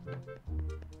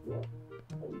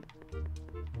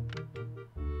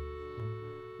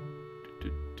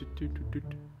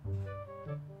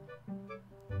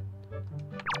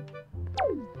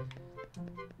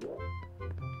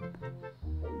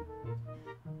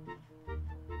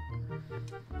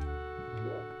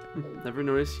 Never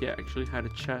noticed he actually had a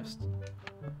chest.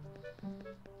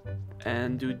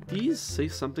 And do these say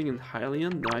something in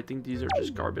Hylian? No, I think these are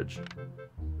just garbage.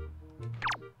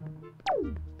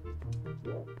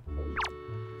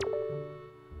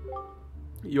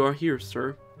 You are here,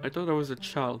 sir. I thought I was a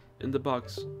child, in the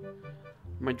box.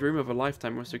 My dream of a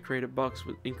lifetime was to create a box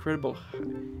with incredible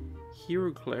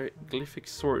hieroglyphic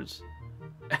swords.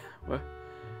 What?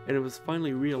 And it was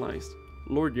finally realized.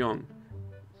 Lord Young.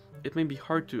 It may be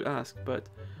hard to ask, but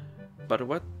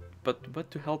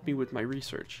what to help me with my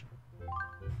research?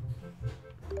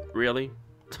 Really?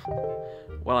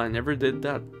 Well, I never did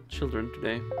that, children,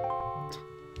 today.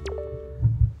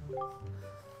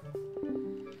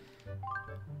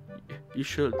 You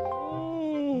should.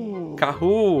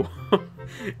 Kahoo!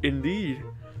 Indeed.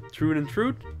 True and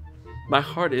truth? My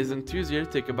heart is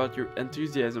enthusiastic about your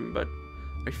enthusiasm, but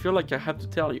I feel like I have to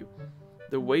tell you.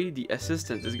 The way the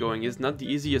assistant is going is not the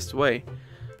easiest way.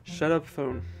 Shut up,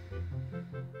 phone.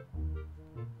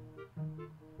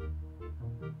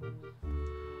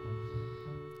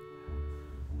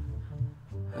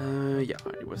 Yeah,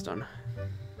 it was done.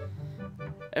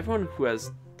 Everyone who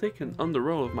has taken on the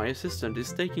role of my assistant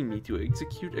is taking me to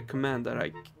execute a command that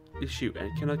I issue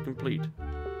and cannot complete.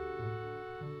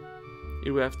 It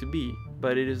will have to be,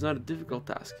 but it is not a difficult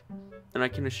task, and I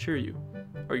can assure you.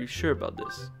 Are you sure about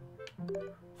this?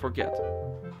 Forget.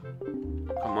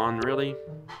 Come on, really?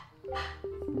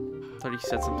 Thought he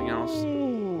said something else.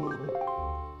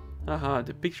 Haha,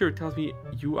 the picture tells me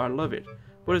you I love it.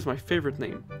 What is my favorite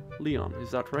name? Leon,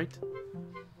 is that right?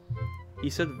 He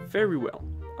said, very well.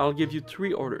 I'll give you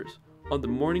 3 orders. On the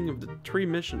morning of the 3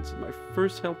 missions, my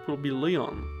first help will be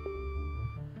Leon.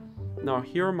 Now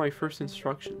here are my first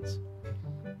instructions.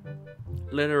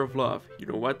 Letter of love, you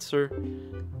know what, sir?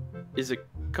 Is a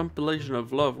compilation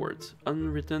of love words,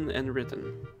 unwritten and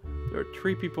written. There are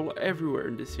 3 people everywhere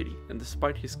in the city, and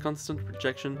despite his constant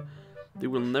rejection, they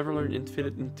will never learn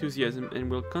infinite enthusiasm and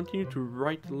will continue to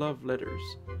write love letters.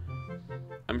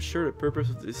 I'm sure the purpose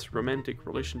of this romantic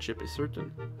relationship is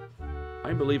certain.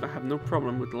 I believe I have no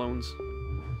problem with loans.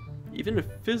 Even a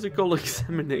physical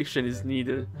examination is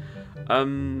needed.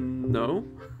 No.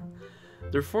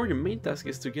 Therefore, your main task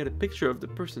is to get a picture of the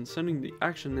person sending the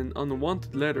action in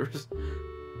unwanted letters.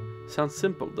 Sounds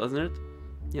simple, doesn't it?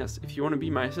 Yes, if you want to be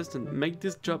my assistant, make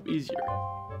this job easier.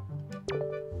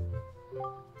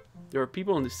 There are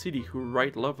people in the city who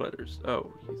write love letters.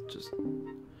 Oh, he's just...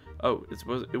 Oh,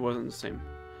 it wasn't the same.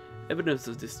 Evidence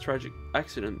of this tragic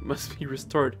accident must be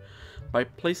restored by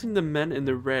placing the man in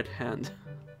the red hand.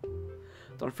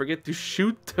 Don't forget to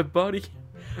shoot the body.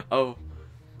 Oh,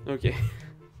 okay.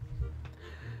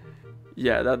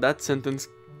 Yeah, that sentence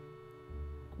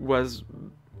was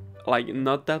like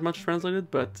not that much translated,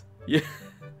 but yeah.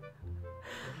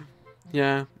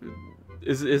 Yeah.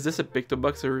 Is this a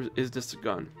pictobox or is this a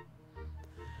gun?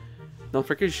 Don't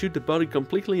forget to shoot the body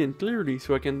completely and clearly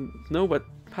so I can know what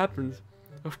happened.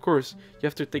 Of course, you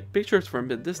have to take pictures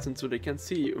from a distance so they can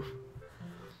see you.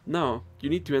 Now, you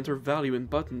need to enter value in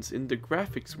buttons in the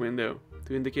graphics window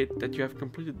to indicate that you have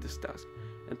completed this task.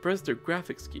 And press the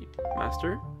graphics key.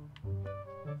 Master?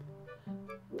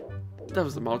 That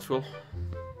was the mouthful.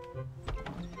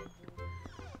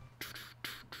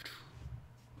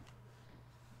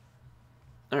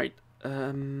 Alright,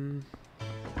 yeah,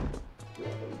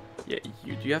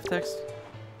 do you have text?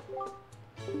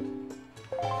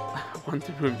 I want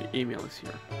to move the email is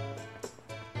here.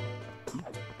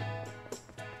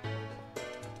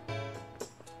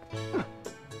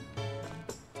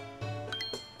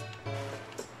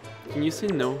 Can you say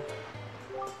no?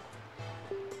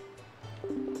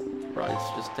 Right, it's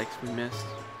just text we missed.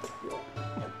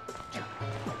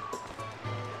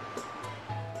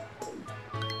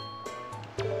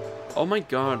 Oh my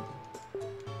god.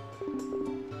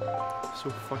 So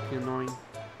fucking annoying.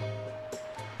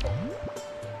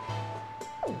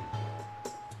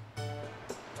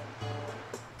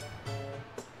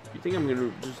 You think I'm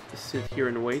gonna just sit here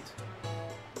and wait?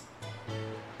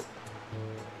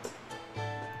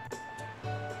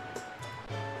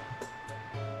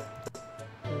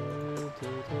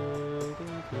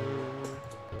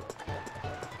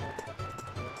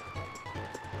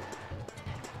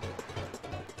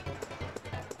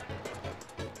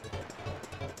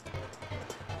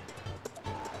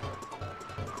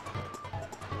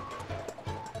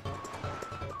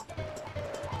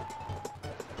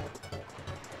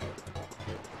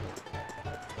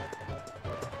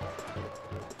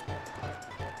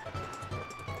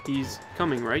 He's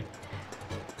coming, right?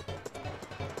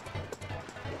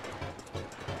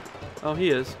 Oh, he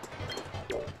is.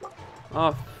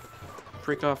 Oh,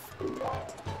 freak off.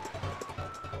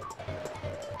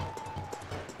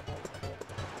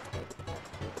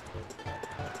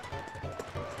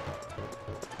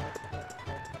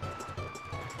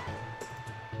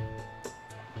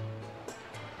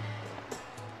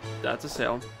 That's a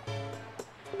cell.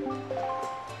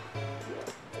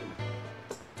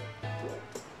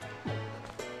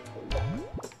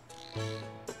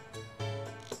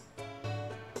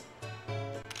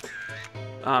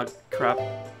 Ah, crap.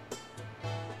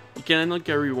 You can only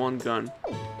carry one gun.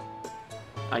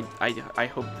 I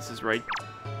hope this is right.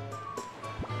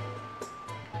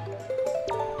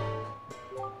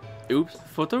 Oops,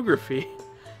 photography.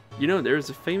 You know, there is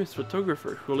a famous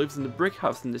photographer who lives in the brick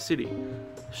house in the city.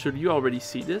 Should you already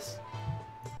see this?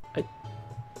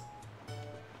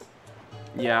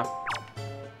 Yeah.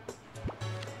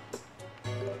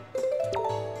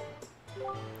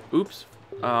 Oops.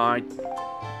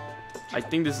 I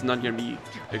think this is not gonna be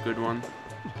a good one.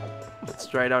 Let's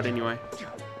try it out anyway.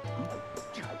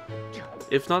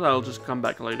 If not, I'll just come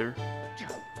back later.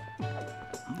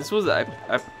 This was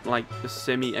like a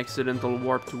semi-accidental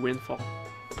warp to Windfall.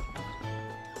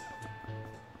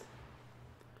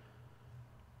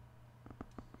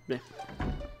 Yeah.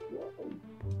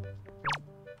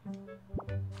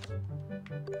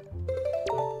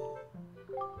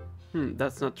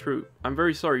 That's not true. I'm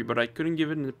very sorry, but I couldn't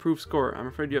give it an approved score. I'm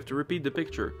afraid you have to repeat the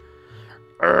picture.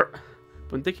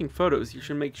 When taking photos, you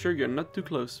should make sure you're not too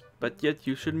close, but yet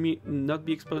you should not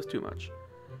be exposed too much.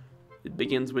 It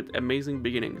begins with amazing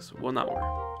beginnings. 1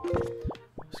 hour.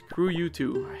 Screw you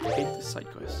too. I hate this side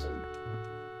quest.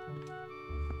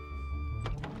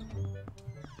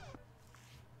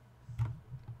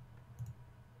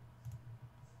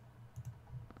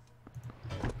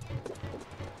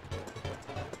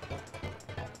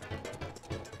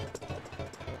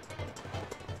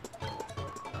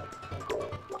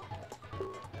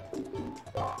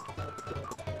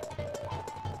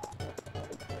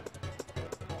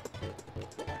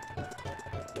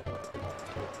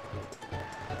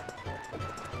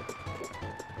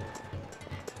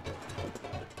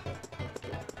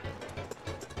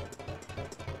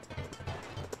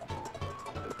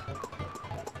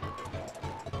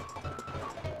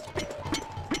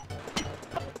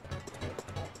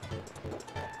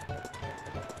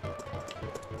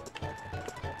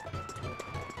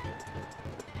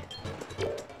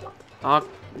 Ah,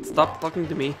 stop talking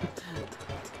to me.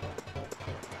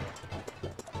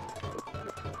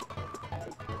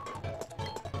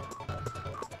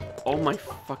 Oh my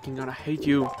fucking god, I hate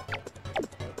you.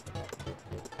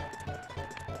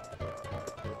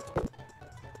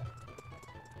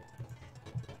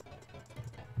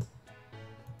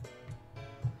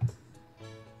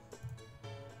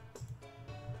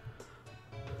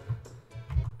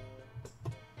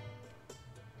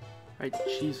 Right,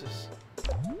 Jesus.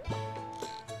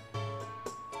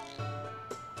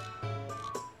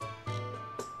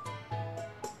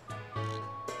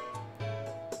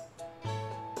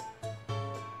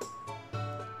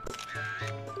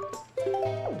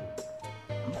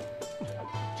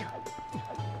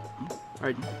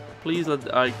 Alright, please let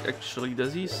actually,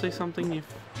 does he say something if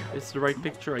it's the right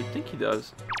picture? I think he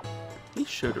does. He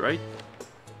should, right?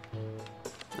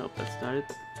 Nope, that's not it.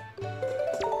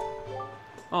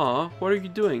 Aw, what are you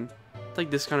doing?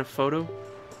 Take this kind of photo?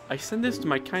 I sent this to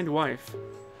my kind wife.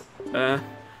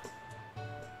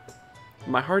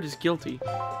 My heart is guilty.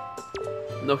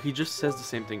 No, he just says the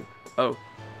same thing. Oh,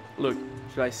 look,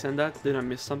 should I send that? Did I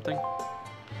miss something?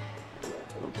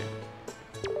 Okay.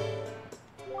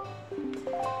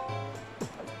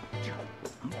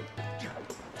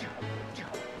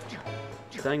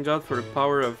 Thank God for the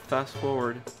power of fast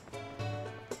forward.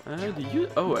 Did you?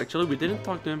 Oh, actually, we didn't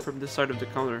talk to him from this side of the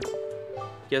counter.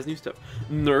 He has new stuff.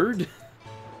 Nerd?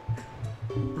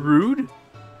 Rude?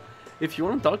 If you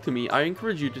want to talk to me, I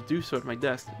encourage you to do so at my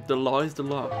desk. The law is the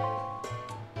law.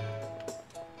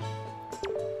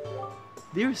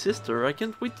 Dear sister, I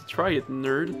can't wait to try it,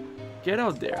 nerd. Get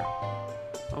out there.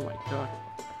 Oh my god.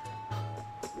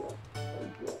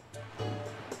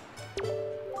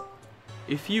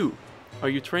 Are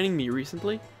you training me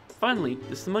recently? Finally,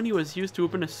 this money was used to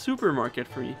open a supermarket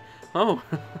for me. Oh.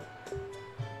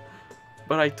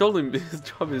 But I told him his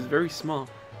job is very small.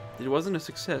 It wasn't a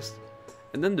success.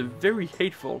 And then the very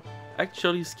hateful,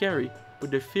 actually scary, with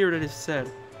the fear that is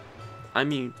said. I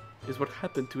mean, is what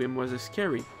happened to him was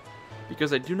scary.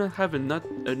 Because I do not have a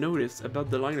notice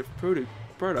about the line of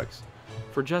products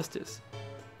for justice.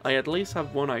 I at least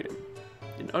have one item.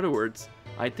 In other words,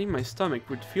 I think my stomach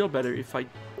would feel better if I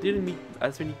didn't meet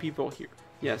as many people here.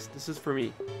 Yes, this is for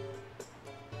me.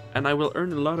 And I will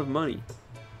earn a lot of money.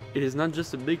 It is not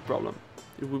just a big problem.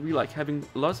 It will be like having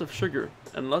lots of sugar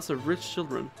and lots of rich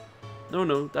children.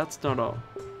 No, that's not all.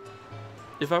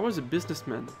 If I was a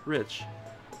businessman, rich,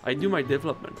 I do my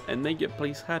development and make a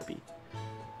place happy.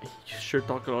 You sure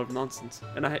talk a lot of nonsense,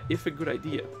 and if a good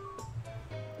idea.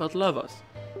 but love us.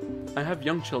 I have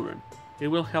young children. It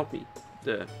will help me.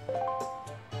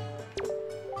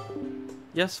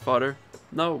 Yes, father.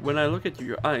 Now, when I look at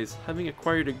your eyes, having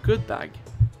acquired a good bag,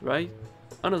 right?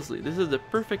 Honestly, this is the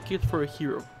perfect kit for a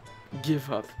hero.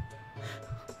 Give up.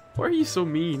 Why are you so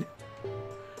mean?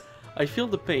 I feel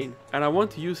the pain, and I want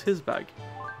to use his bag.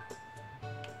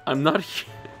 I'm not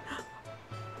here.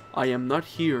 I am not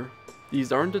here.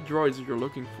 These aren't the droids you're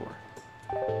looking for.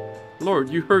 Lord,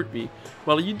 you hurt me.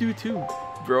 Well, you do too,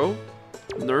 bro.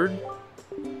 Nerd.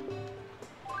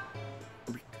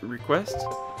 Request?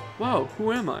 Wow,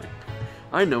 who am I?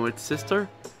 I know it, sister.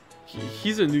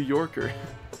 He's a New Yorker.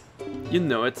 You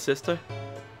know it, sister.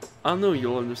 I know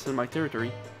you'll understand my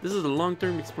territory. This is a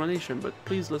long-term explanation, but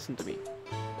please listen to me.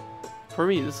 For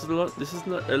me, this is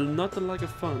not a lack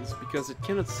of funds, because it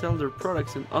cannot sell their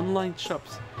products in online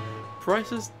shops.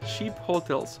 Prices, cheap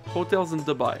hotels in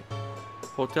Dubai.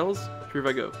 Hotels,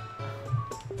 Trivago.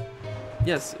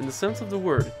 Yes, in the sense of the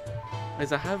word,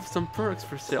 as I have some products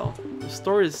for sale, the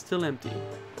store is still empty.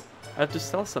 I have to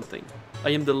sell something. I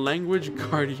am the language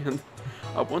guardian.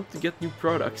 I want to get new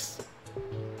products.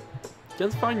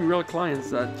 Can't find real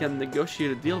clients that can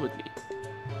negotiate a deal with me.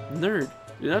 Nerd,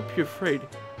 do not be afraid.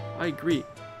 I agree,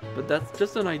 but that's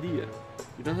just an idea.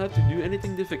 You don't have to do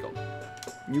anything difficult.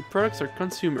 New products are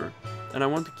consumer, and I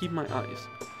want to keep my eyes.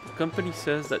 The company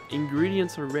says that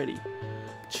ingredients are ready.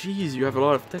 Jeez, you have a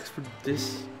lot of text for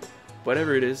this.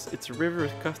 Whatever it is, it's a river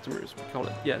of customers, we call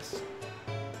it, yes.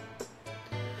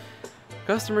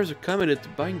 Customers are committed to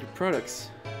buying the products.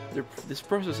 This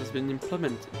process has been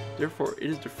implemented, therefore it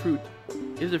is the fruit.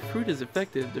 If the fruit is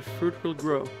effective, the fruit will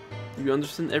grow. Do you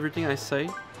understand everything I say?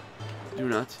 Do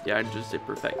not. Yeah, I just said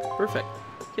perfect. Perfect.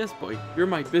 Yes, boy, you're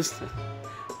my business.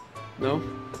 No?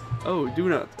 Oh, do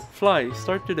not. Fly,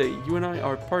 start today. You and I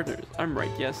are partners. I'm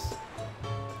right, yes.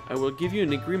 I will give you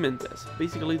an agreement test.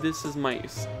 Basically, this is my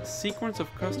sequence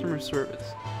of customer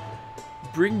service.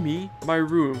 Bring me my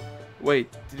room.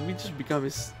 Wait, did we just become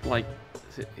his, like,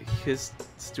 his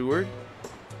steward?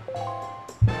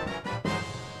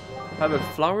 Have a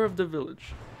flower of the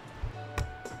village.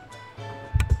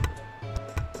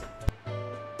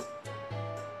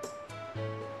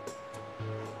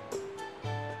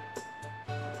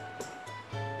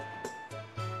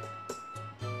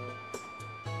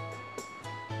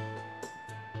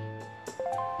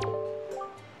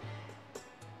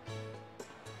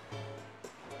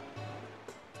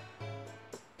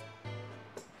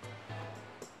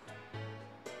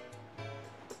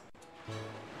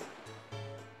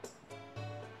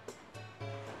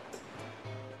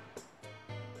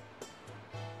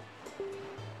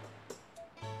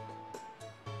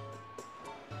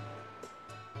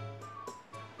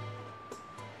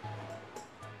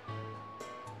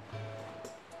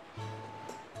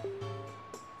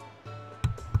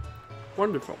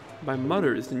 Wonderful. My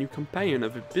mother is the new companion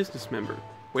of a business member,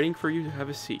 waiting for you to have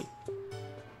a seat.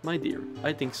 My dear,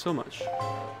 I think so much. I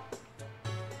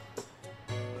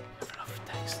have enough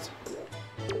text.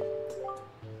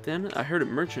 Then I heard a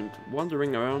merchant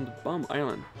wandering around the Bomb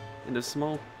Island in a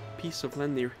small piece of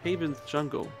land near Haven's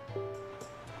jungle.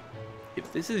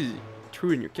 If this is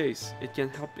true in your case, it can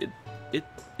help. It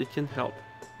can help.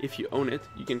 If you own it,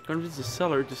 you can convince the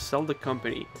seller to sell the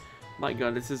company. My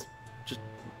God, this is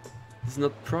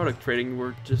not product trading,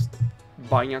 we're just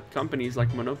buying out companies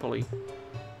like Monopoly.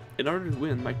 In order to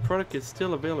win, my product is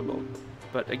still available,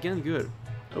 but again good.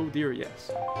 Oh dear,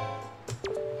 yes.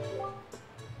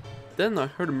 Then I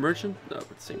heard a merchant, no,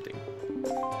 but same thing.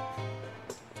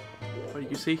 What do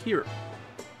you say here?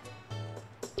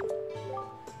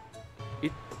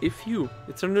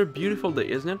 It's another beautiful day,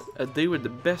 isn't it? A day with the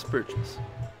best purchase.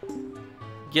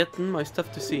 Getting my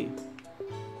stuff to see.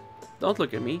 Don't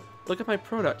look at me, look at my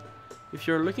product. If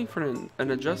you're looking for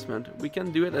an adjustment, we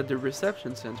can do it at the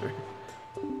reception center.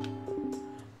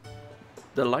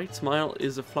 The light smile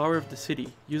is the flower of the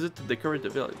city. Use it to decorate the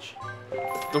village.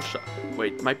 Go shop.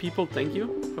 Wait, my people thank you?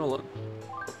 Hold on.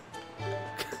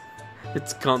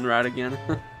 It's Conrad again.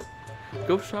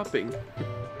 Go shopping.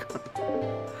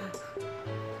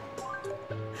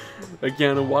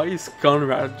 Again, why is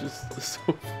Conrad just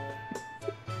so...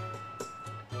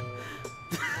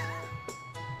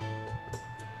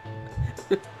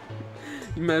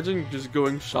 Imagine just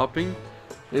going shopping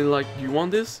and like, do you want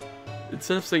this?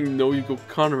 Instead of saying no, you go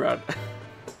Conrad.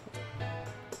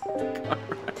 Conrad.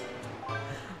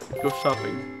 Go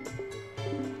shopping.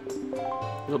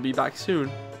 We'll be back soon.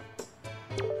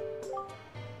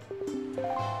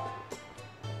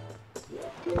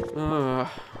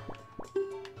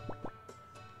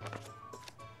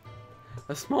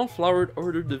 A small flower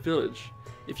ordered the village.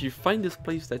 If you find this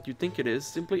place that you think it is,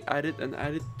 simply add it and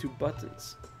add it to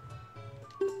buttons.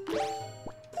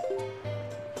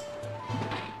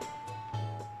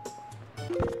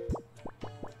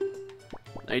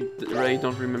 I really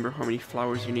don't remember how many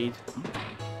flowers you need.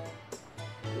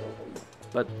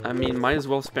 But, I mean, might as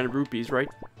well spend rupees, right?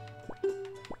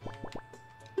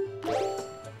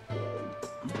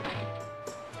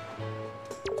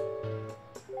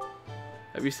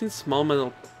 Have you seen small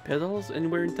metal pedals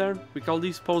anywhere in town? We call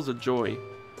these poles a joy.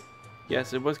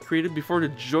 Yes, it was created before the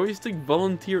Joystick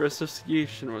Volunteer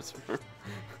Association was...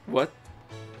 What?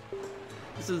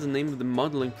 This is the name of the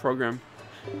modeling program.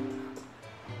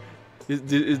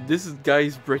 This guy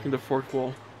is breaking the fourth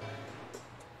wall.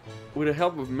 With the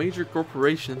help of major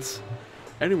corporations.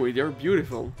 Anyway, they are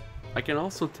beautiful. I can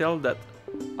also tell that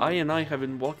I have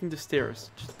been walking the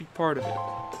stairs. Just be part of it.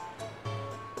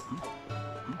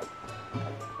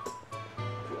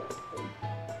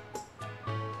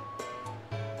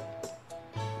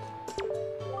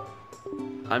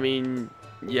 I mean,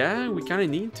 yeah, we kinda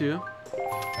need to.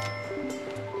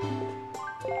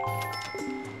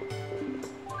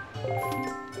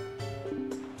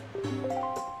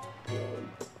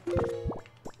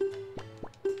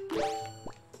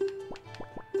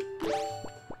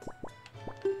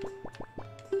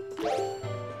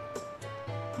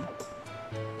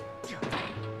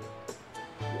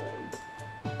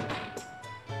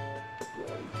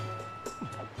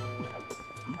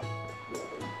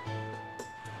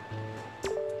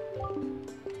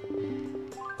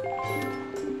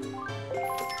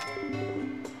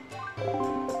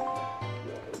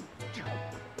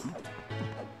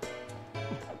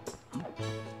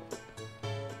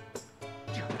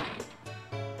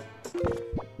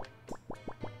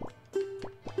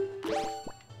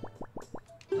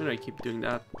 Why do I keep doing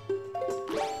that?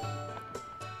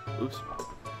 Oops.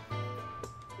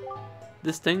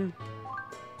 This thing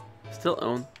still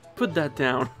owned. Put that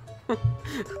down.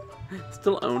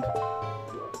 Still owned.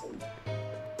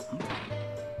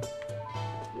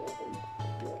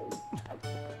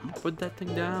 Put that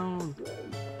thing down.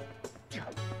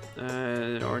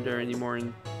 Aren't there any more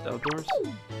in the outdoors?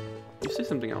 You say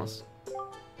something else.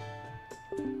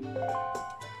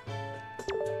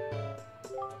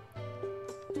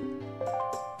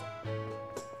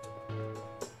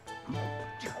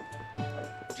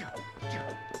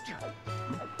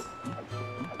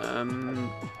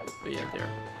 Yeah, there.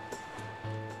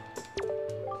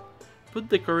 Put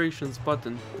decorations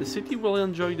button. The city will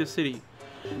enjoy the city.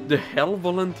 The Hell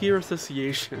Volunteer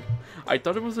Association. I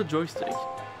thought it was a joystick.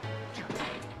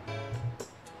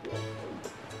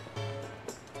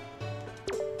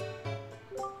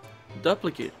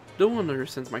 Duplicate. No one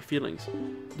understands my feelings.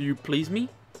 Do you please me?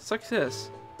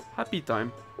 Success. Happy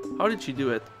time. How did she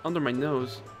do it? Under my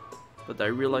nose. But I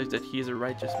realized that he is a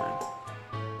righteous man.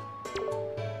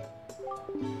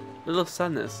 Little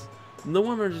sadness. No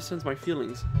one understands my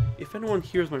feelings. If anyone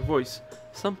hears my voice,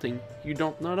 something you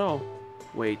don't know.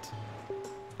 Wait.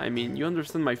 I mean, you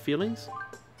understand my feelings?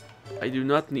 I do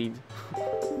not need.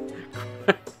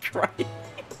 Cry.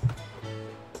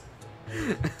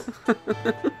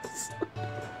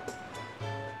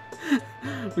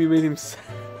 We made him sad.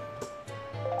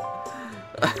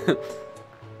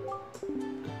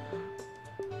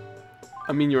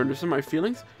 I mean, you understand my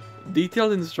feelings?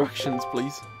 Detailed instructions,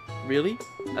 please. Really?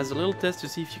 As a little test to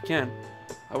see if you can.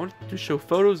 I want to show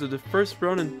photos of the first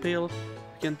round and pale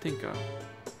you can think of.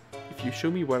 If you show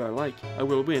me what I like, I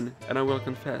will win, and I will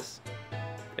confess.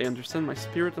 I understand my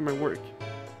spirit and my work.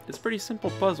 It's a pretty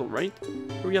simple puzzle, right?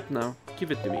 Hurry up now.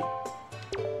 Give it to me.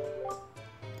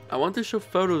 I want to show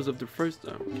photos of the first...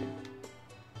 Oh, okay.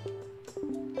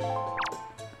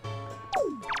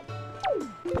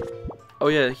 Oh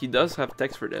yeah, he does have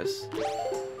text for this.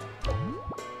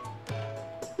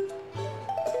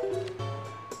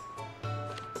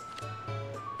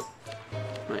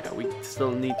 Oh yeah, we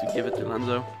still need to give it to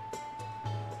Lanzo.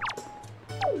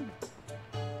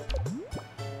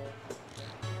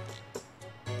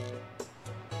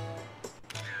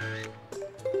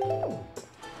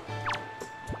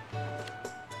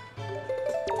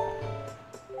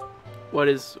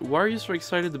 Why are you so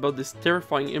excited about this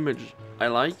terrifying image I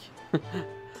like?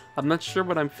 I'm not sure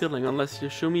what I'm feeling unless you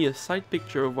show me a side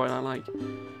picture of what I like.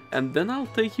 And then I'll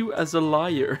take you as a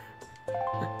liar.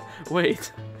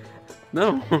 Wait.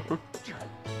 No.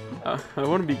 I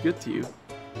want to be good to you.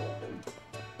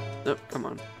 No, come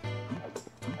on.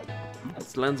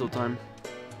 It's Lanzo time.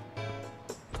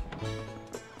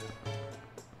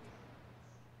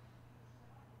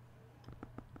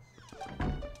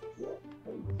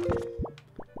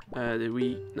 Did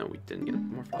we... No, we didn't get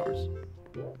more flowers.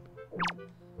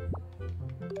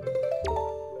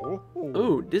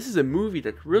 Oh, this is a movie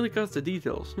that really cuts the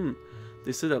details.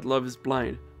 They say that love is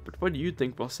blind, but what do you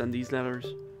think will send these letters?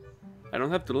 I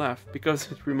don't have to laugh,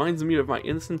 because it reminds me of my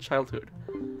innocent childhood.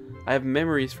 I have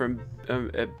memories from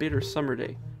a bitter summer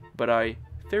day, but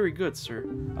very good, sir.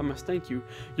 I must thank you.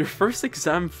 Your first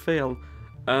exam failed.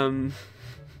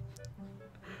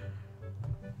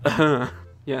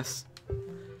 Yes.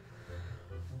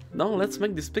 Now let's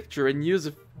make this picture and use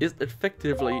it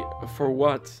effectively. For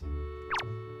what?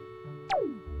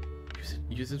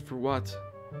 Use it for what?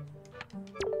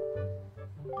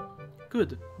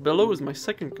 Good. Below is my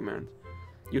second command.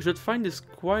 You should find this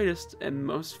quietest and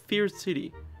most feared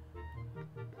city.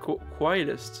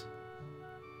 Quietest.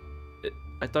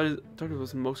 I thought it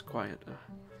was most quiet.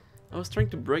 I was trying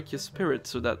to break his spirit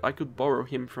so that I could borrow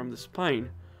him from the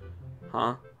spine.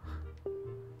 Huh?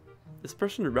 This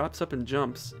person wraps up and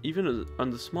jumps, even on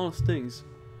the smallest things.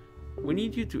 We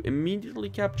need you to immediately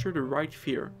capture the right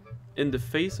fear in the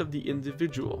face of the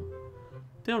individual.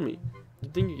 Tell me, do you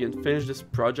think you can finish this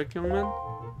project, young man?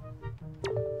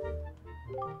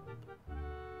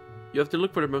 You have to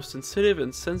look for the most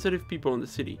sensitive people in the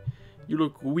city. You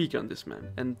look weak on this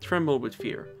man, and tremble with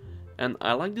fear. And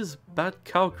I like this bad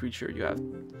cow creature you have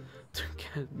to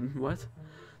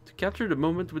capture the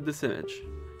moment with this image.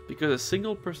 Because a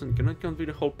single person cannot convey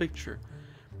the whole picture.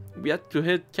 We had to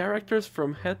hit characters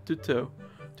from head to toe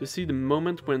to see the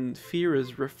moment when fear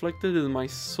is reflected in my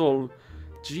soul.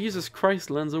 Jesus Christ,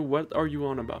 Lenzo, what are you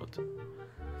on about?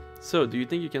 So, do you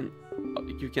think you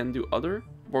can do other,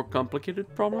 more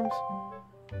complicated problems?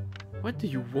 What do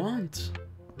you want?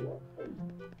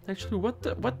 Actually,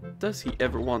 what does he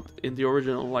ever want in the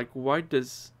original? Like, why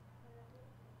does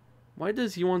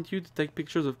he want you to take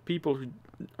pictures of people who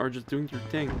are just doing your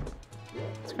thing?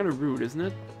 It's kind of rude, isn't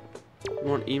it? You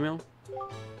want email?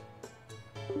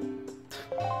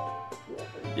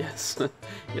 Yes,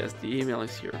 yes, the email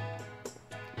is here.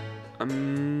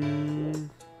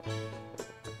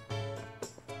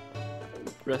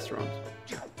 Restaurant.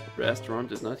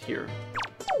 Restaurant is not here.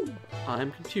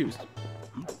 I'm confused.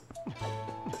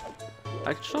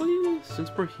 Actually,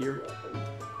 since we're here,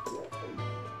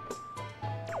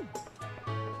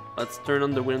 let's turn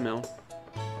on the windmill.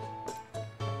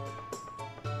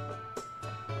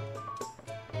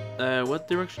 What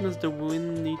direction does the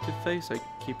wind need to face? I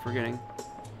keep forgetting.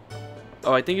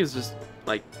 Oh, I think it's just,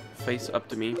 like, face up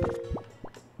to me.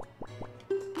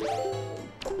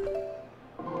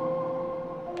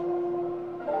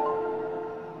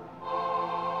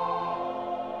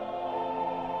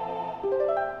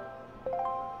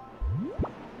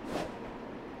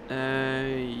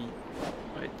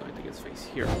 Wait, no, I think it's face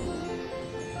here.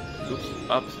 Oops,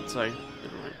 opposite side.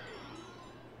 Never mind.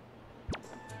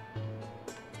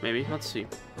 Maybe, let's see.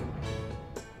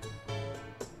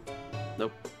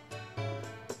 Nope.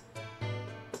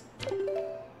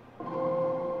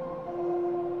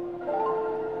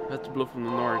 I have to blow from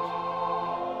the north.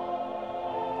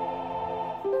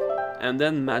 And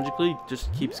then magically it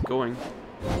just keeps going.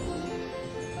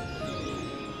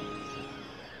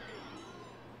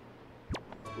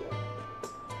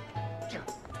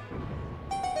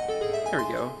 There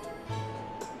we go.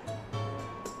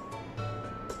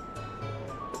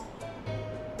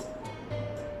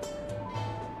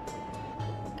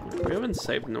 We haven't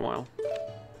saved in a while.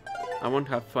 I want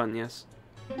to have fun, yes.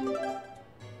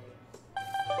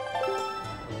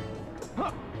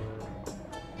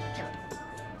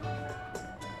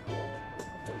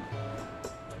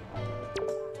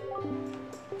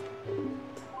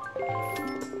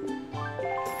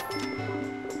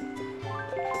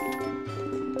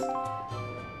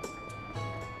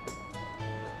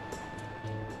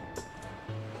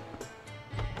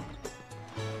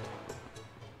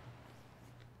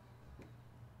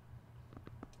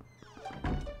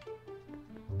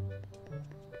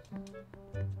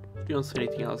 You don't say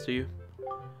anything else, do you?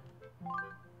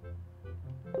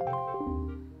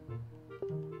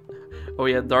 Oh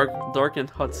yeah, dark and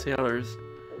hot sailors.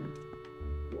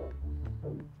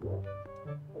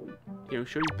 Can we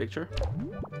show you a picture?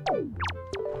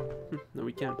 No,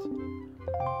 we can't.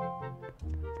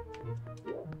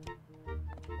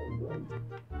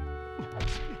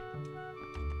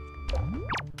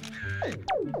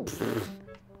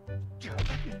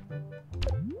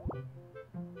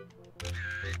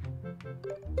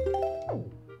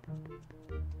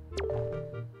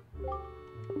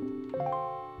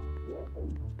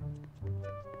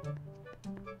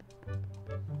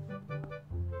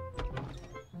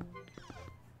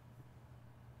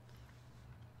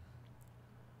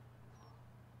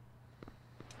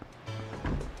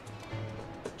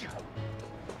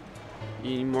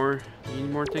 You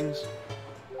need more things?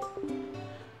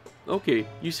 Okay,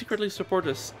 you secretly support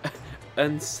us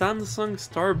and Samsung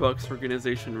Starbucks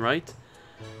organization, right?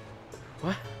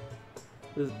 What?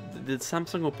 Did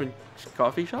Samsung open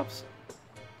coffee shops?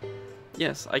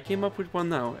 Yes, I came up with one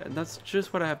now, and that's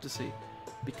just what I have to say.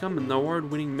 Become an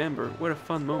award-winning member. What a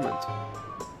fun moment.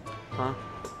 Huh?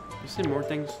 You say more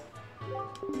things?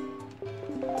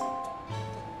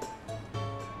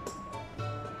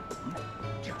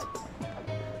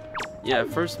 Yeah,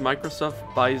 first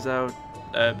Microsoft buys out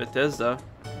Bethesda,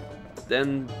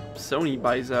 then Sony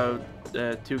buys out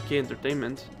 2K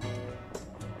Entertainment.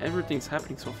 Everything's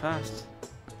happening so fast.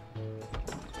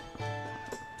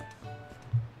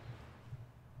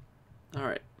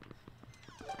 Alright.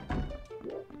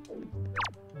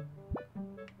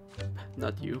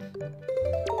 Not you.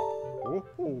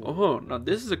 Oh, now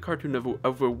this is a cartoon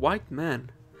of a white man.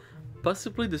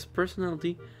 Possibly this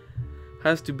personality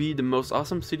has to be the most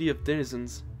awesome city of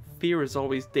denizens. Fear is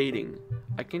always dating.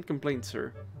 I can't complain,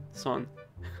 sir. Son.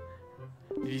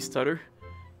 Did he stutter?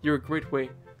 You're a great way.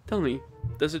 Tell me,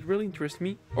 does it really interest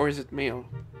me, or is it male?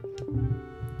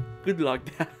 Good luck,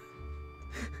 Dad.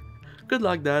 Good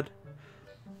luck, Dad.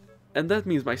 And that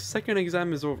means my second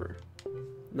exam is over.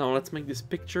 Now let's make this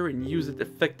picture and use it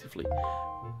effectively.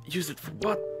 Use it for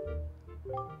what?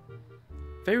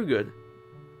 Very good.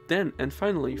 Then, and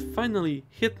finally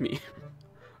hit me.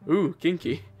 Ooh,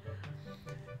 kinky.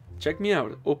 Check me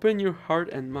out. Open your heart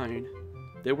and mind.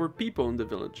 There were people in the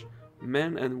village.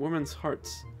 Men and women's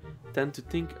hearts tend to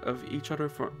think of each other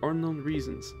for unknown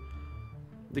reasons.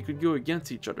 They could go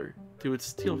against each other. They would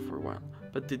steal for a while,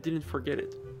 but they didn't forget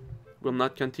it. Will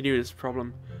not continue this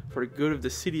problem. For the good of the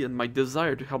city and my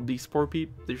desire to help these poor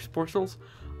souls,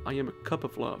 I am a cup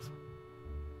of love.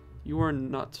 You are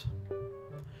not.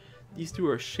 These two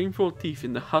are shameful thieves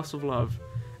in the house of love,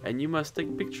 and you must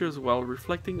take pictures while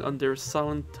reflecting on their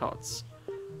silent thoughts.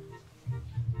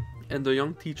 And the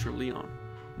young teacher, Leon,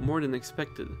 more than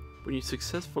expected, when you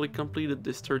successfully completed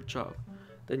this third job,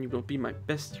 then you will be my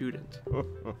best student.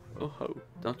 Oh ho,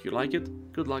 don't you like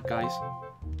it? Good luck, guys.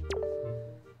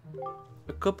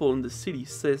 A couple in the city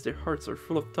says their hearts are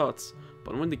full of thoughts,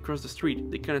 but when they cross the street,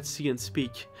 they cannot see and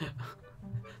speak.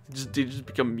 they just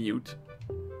become mute.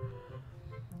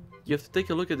 You have to take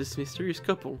a look at this mysterious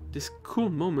couple, this cool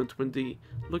moment when they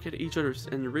look at each other's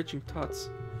enriching thoughts.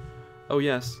 Oh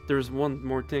yes, there's one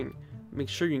more thing. Make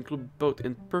sure you include both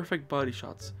in perfect body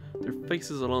shots. Their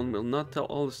faces alone will not tell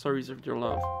all the stories of their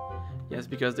love. Yes,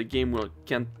 because the game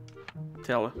can't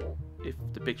tell if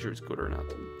the picture is good or not.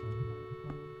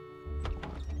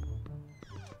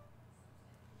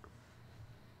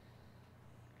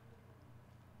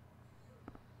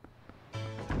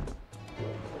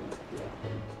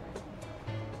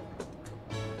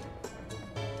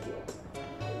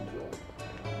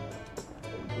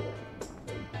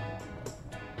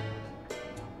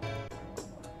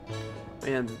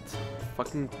 And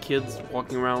fucking kids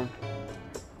walking around.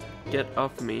 Get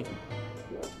off me.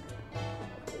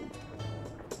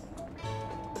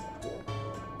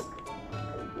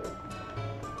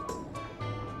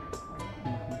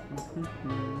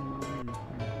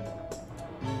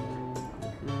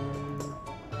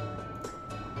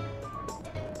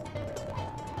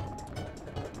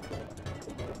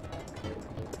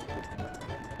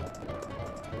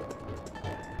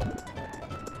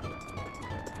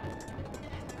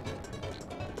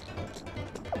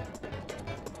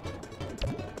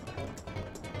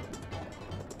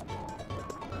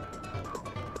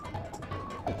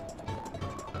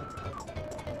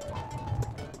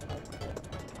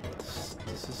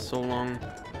 So long.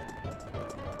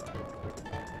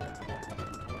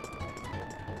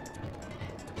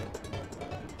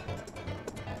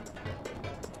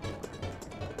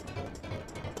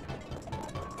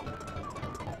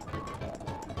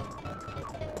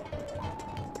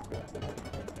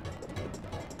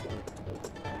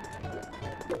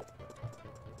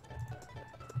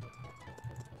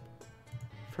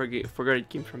 Forgot it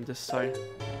came from this side.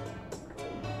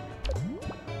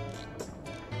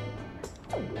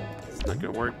 It's not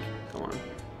gonna work. Come on.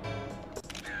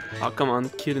 Oh, come on,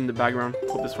 kid in the background.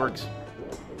 Hope this works.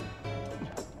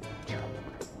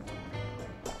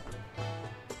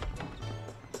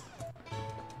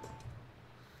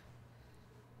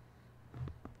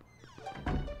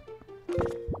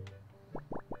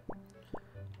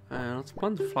 Let's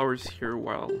plant the flowers here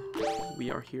while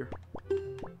we are here.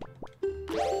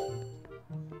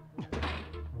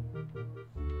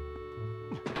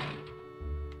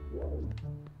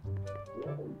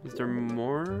 Is there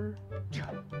more?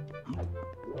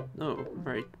 No,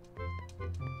 right.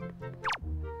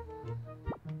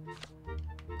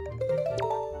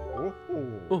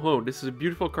 Oh, this is a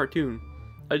beautiful cartoon.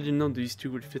 I didn't know these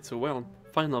two would fit so well.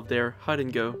 Fine love there, hide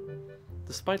and go.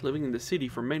 Despite living in the city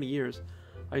for many years,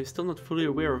 I am still not fully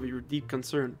aware of your deep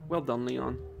concern. Well done,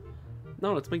 Leon.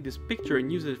 Now let's make this picture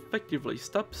and use it effectively.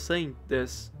 Stop saying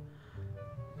this.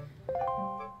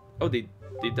 Oh, they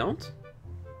don't?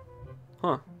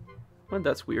 Huh. Well,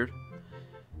 that's weird.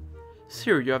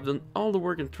 Sir, you have done all the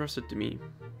work entrusted to me.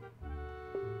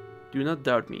 Do not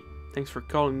doubt me. Thanks for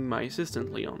calling me my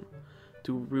assistant, Leon.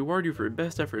 To reward you for your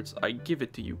best efforts, I give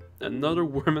it to you. Another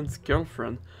woman's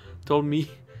girlfriend told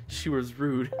me she was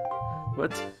rude.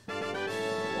 What?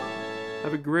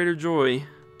 Have a greater joy.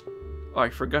 Oh, I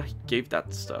forgot he gave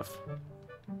that stuff.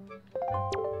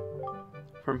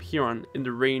 From here on, in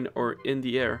the rain or in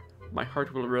the air, my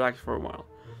heart will relax for a while.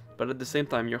 But at the same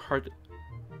time, your heart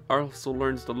also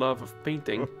learns the love of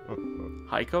painting.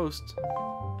 High Coast.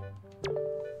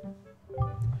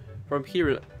 From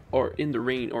here, or in the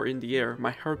rain, or in the air,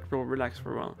 my heart will relax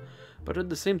for a while. But at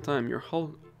the same time, your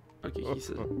whole... Okay, he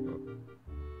said...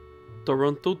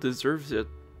 Toronto deserves it.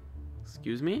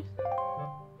 Excuse me?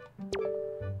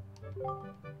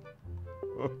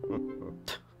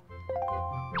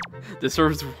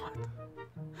 Deserves what?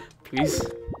 Please?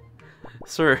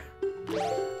 Sir.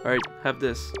 Alright, have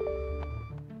this.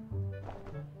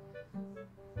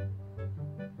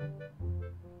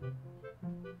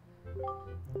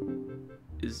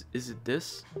 Is it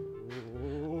this?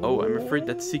 Oh, I'm afraid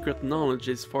that secret knowledge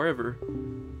is forever.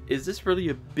 Is this really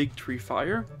a big tree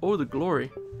fire? Oh, the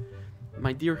glory.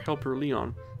 My dear helper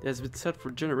Leon, it has been said for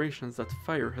generations that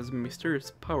fire has a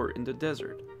mysterious power in the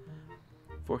desert.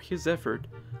 For his effort,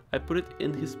 I put it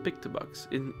in his box,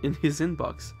 in his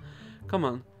inbox. Come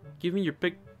on, give me your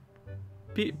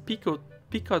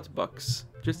Picot box,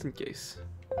 just in case.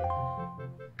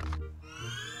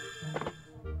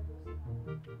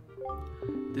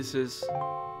 This is...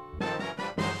 I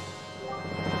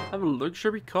have a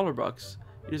luxury color box.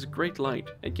 It is great light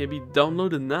and can be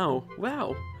downloaded now.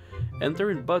 Wow!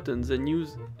 Enter in buttons and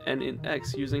use and in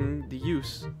X using the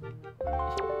use.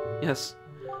 Yes.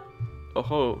 Oh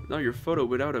ho, now your photo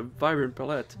without a vibrant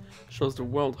palette shows the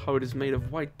world how it is made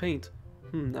of white paint.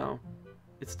 Now.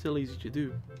 It's still easy to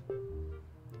do.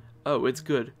 Oh, it's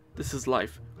good. This is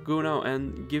life. Go now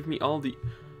and give me all the...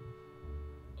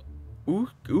 Ooh,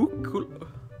 cool.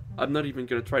 I'm not even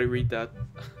gonna try to read that.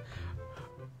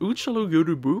 Ooh, shall go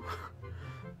to boo?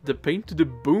 The paint to the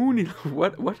boon?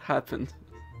 What happened?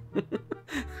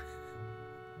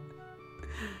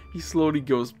 He slowly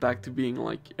goes back to being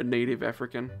like a native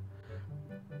African.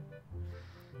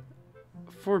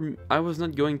 I was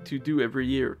not going to do every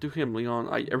year to him, Leon.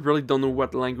 I really don't know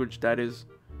what language that is.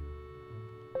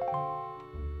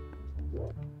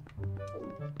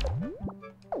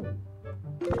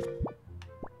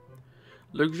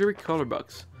 Luxury color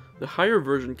box. The higher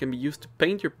version can be used to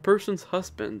paint your person's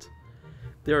husband.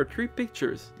 There are 3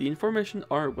 pictures. The information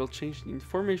R will change the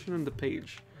information on the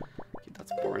page. Okay,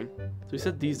 that's boring. So you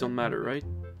said these don't matter, right?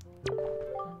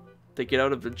 Take it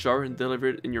out of the jar and deliver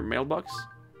it in your mailbox?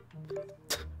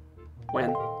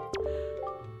 When?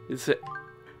 It's a...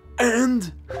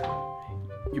 And!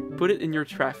 You put it in your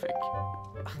traffic.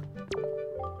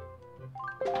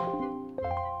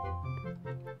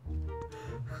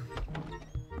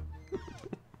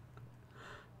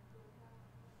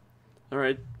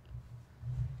 Alright.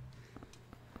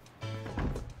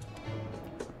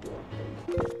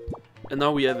 And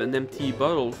now we have an empty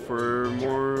bottle for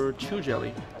more chew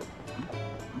jelly.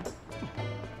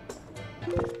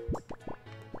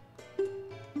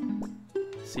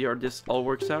 See how this all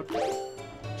works out?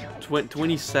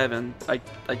 27. I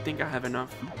think I have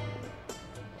enough.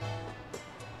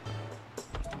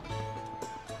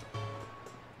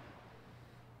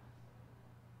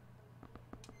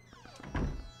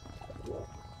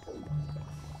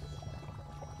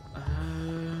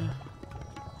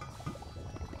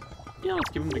 Yeah,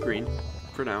 let's give him the green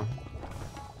for now.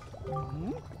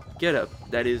 Get up.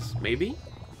 That is maybe.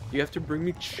 You have to bring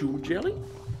me chew jelly?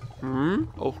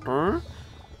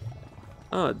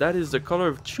 Oh, that is the color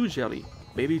of chew jelly.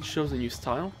 Maybe it shows a new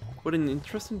style. What an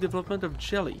interesting development of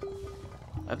jelly.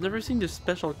 I've never seen this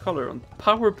special color on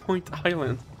PowerPoint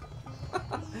Island.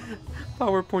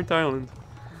 PowerPoint Island.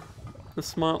 A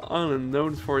small island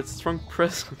known for its strong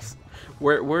presence.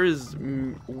 Where is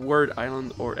Word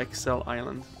Island or Excel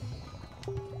Island?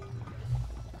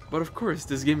 But of course,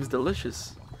 this game is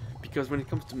delicious. Because when it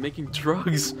comes to making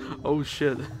drugs, oh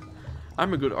shit.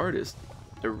 I'm a good artist.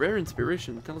 A rare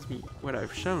inspiration tells me what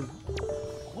I've shown.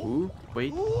 Ooh,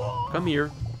 wait. Come here.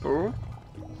 Oh.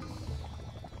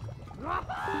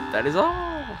 That is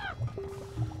all.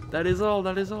 That is all,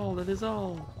 that is all, that is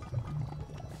all.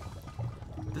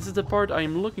 This is the part I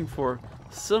am looking for.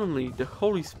 Suddenly, the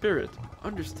Holy Spirit.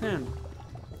 Understand.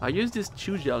 I used this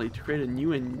chew jelly to create a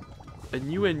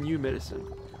new medicine.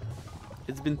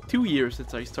 It's been 2 years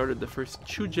since I started the first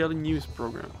chew jelly news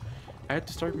program. I had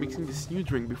to start mixing this new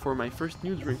drink before my first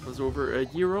new drink was over a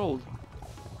year old.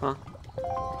 Huh?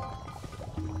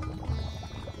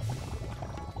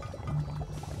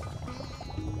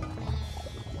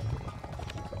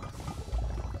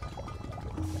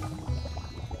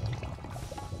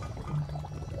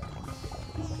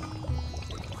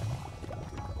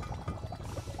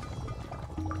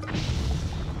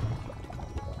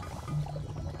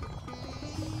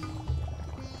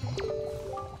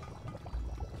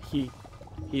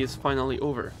 He is finally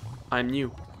over. I'm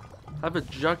new. I have a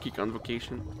jockey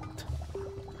convocation.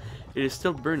 It is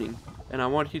still burning, and I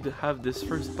want you to have this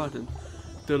first button.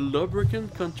 The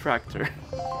lubricant contractor.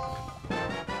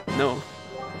 No.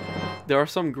 There are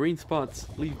some green spots.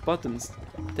 Leave buttons.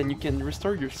 Then you can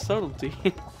restore your subtlety.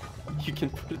 You can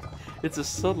put it. It's a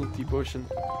subtlety potion.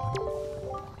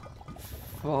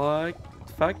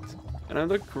 Fact.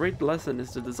 Another great lesson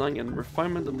is the design and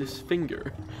refinement of this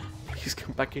finger. Please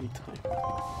come back anytime.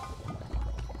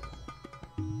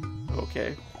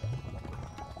 Okay.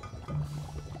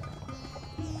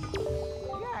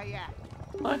 Yeah.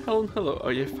 Hi, hello. Oh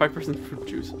yeah, 5% fruit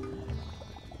juice.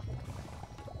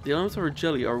 The elements of our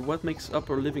jelly are what makes up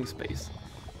our living space.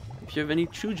 If you have any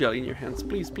chew jelly in your hands,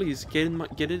 please get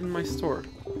it in my store.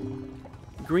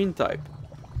 Green type,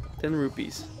 10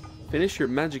 rupees. Finish your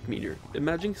magic meter.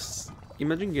 Imagine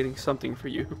getting something for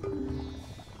you.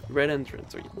 Red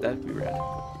entrance, oh yeah, that'd be red.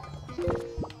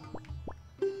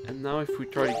 And now if we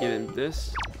try to give him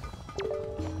this.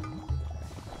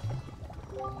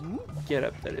 Get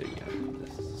up, that idiot.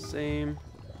 This is the same.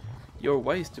 You're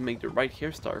wise to make the right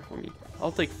hairstyle for me.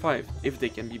 I'll take 5 if they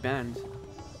can be banned.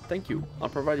 Thank you. I'll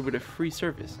provide you with a free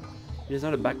service. It is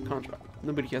not a bad contract.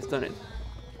 Nobody has done it.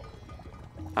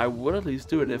 I would at least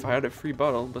do it if I had a free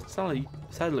bottle, but sadly,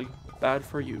 bad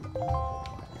for you.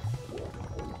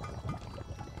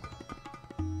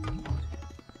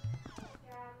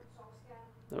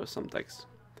 That was some text.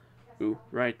 Ooh,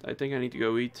 right. I think I need to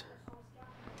go eat.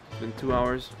 It's been 2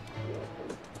 hours.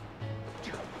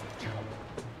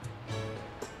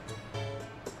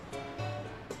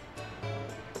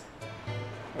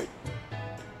 Right.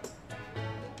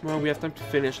 Well, we have time to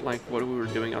finish like what we were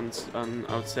doing on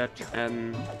outset,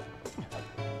 and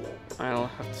I'll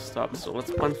have to stop. So let's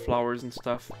plant flowers and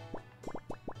stuff.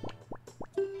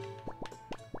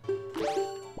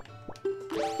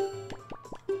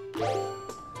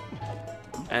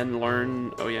 And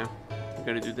learn. Oh yeah, I'm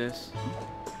gonna do this.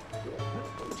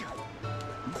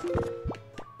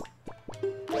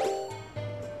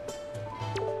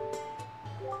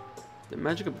 The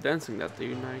magic of dancing that they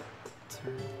unite.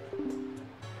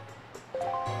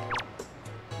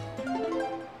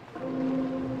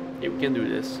 Yeah, we can do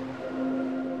this.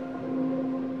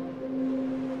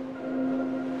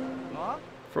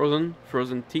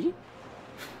 Frozen tea?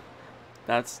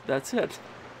 That's it.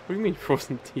 What do you mean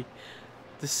frozen tea?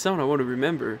 This sound I want to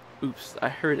remember. Oops, I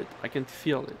heard it. I can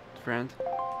feel it, friend.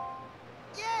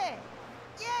 Yeah.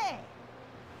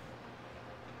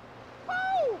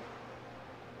 Woo!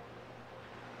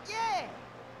 Yeah.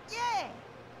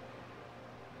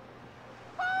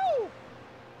 Woo!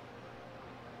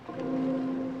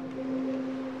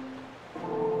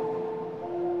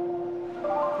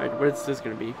 Alright, what is this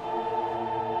gonna be?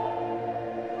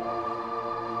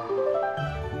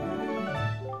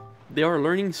 They are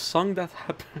learning song that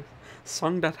happened.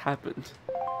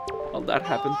 Well, that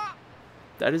happened.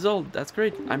 That is all. That's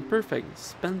great. I'm perfect.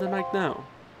 Spend the night now.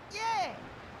 Yeah.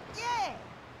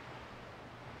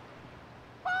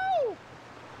 Woo!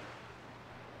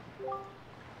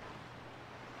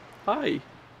 Hi.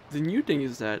 The new thing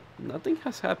is that nothing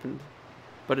has happened.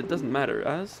 But it doesn't matter,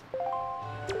 as...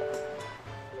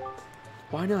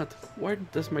 Why not? Why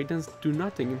does my dance do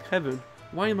nothing in heaven?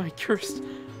 Why am I cursed?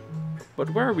 But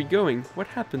where are we going? What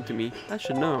happened to me? I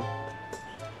should know.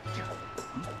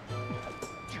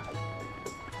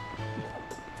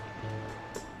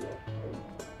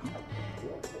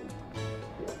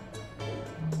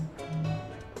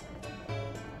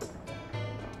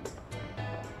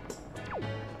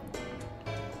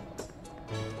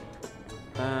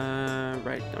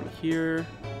 Right down here.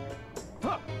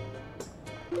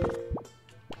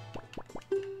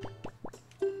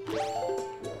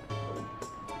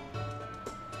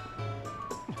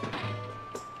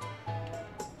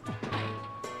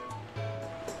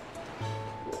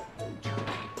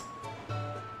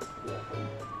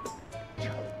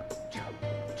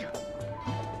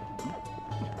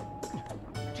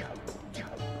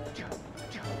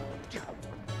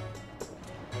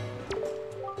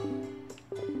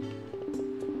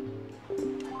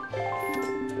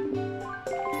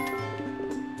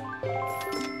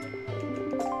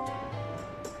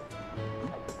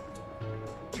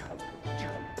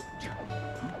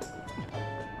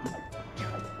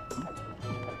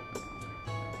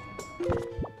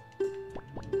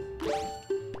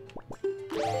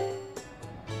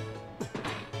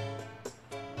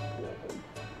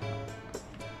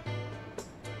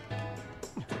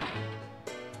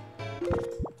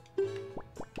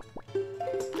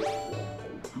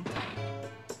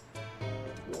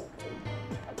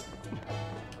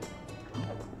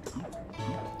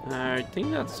 I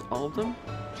think that's all of them.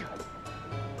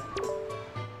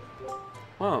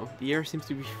 Wow, the air seems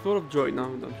to be full of joy now,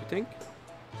 don't you think?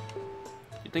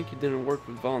 You think you didn't work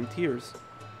with volunteers?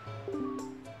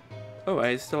 Oh,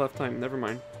 I still have time, never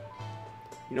mind.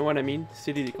 You know what I mean?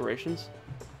 City decorations?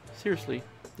 Seriously,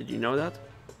 did you know that?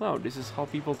 Wow, this is how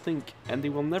people think, and they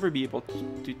will never be able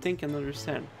to think and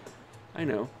understand. I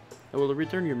know. I will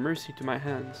return your mercy to my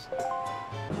hands.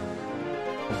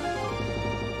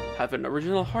 Have an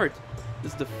original heart.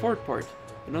 This is the fourth part.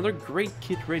 Another great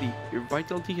kit ready. Your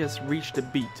vitality has reached the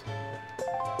beat.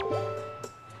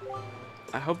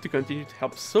 I hope to continue to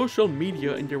help social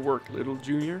media in their work, little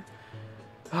junior.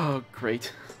 Oh,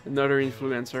 great. Another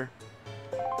influencer.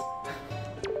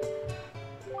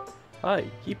 Hi,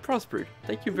 he prospered.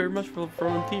 Thank you very much for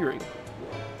volunteering.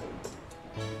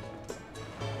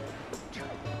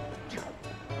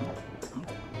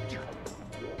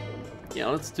 Yeah,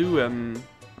 let's do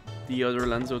the other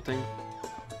Lenzo thing.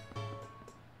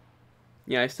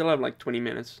 Yeah, I still have like 20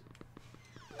 minutes.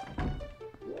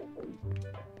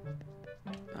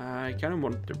 I kind of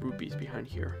want the rupees behind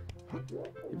here.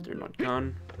 If they're not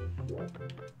gone.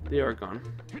 They are gone.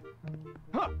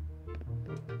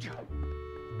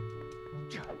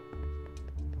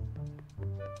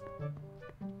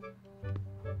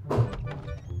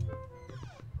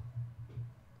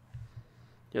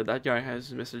 Yeah, that guy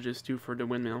has messages too for the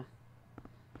windmill.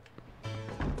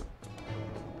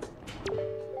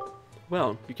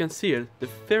 Well, you can see it. The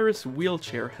Ferris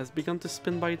wheelchair has begun to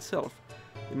spin by itself.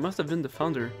 It must have been the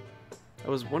founder. I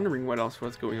was wondering what else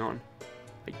was going on.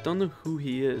 I don't know who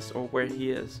he is or where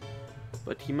he is,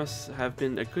 but he must have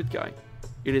been a good guy.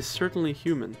 It is certainly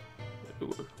human.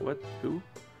 What? Who?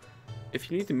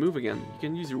 If you need to move again, you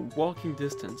can use your walking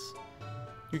distance.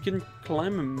 You can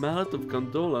climb a mallet of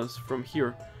gondolas from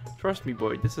here. Trust me,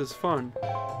 boy, this is fun.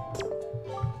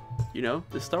 You know,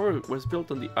 this tower was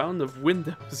built on the island of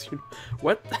Windows. You know,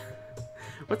 what?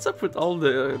 What's up with all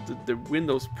the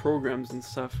Windows programs and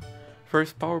stuff?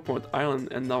 First PowerPoint Island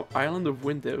and now Island of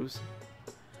Windows.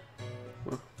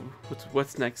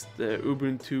 What's next? The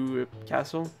Ubuntu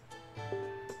Castle?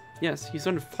 Yes, he's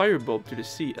on a firebolt to the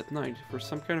sea at night for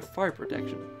some kind of fire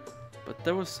protection. But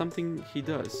that was something he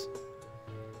does.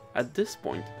 At this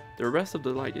point, the rest of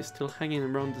the light is still hanging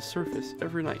around the surface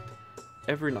every night.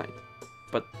 Every night.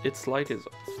 But its light is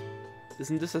off.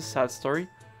 Isn't this a sad story?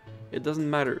 It doesn't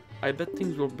matter. I bet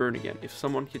things will burn again if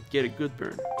someone could get a good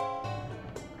burn.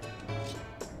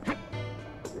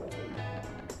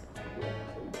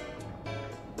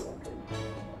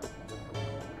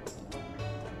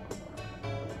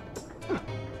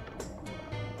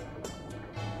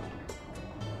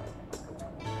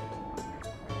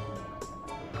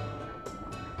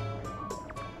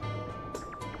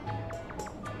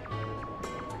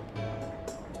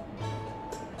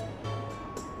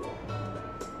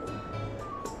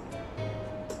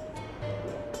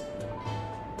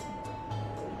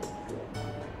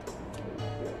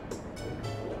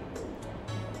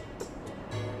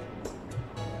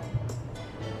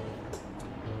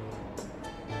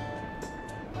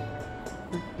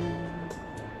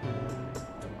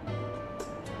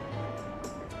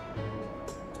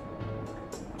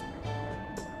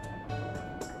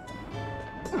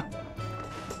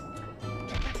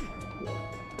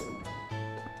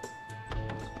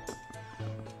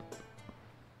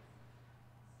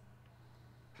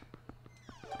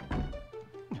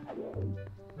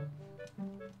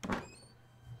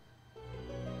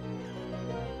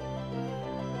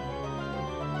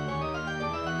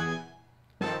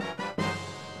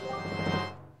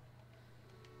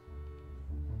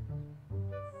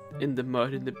 In the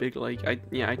mud in the big lake. I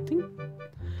think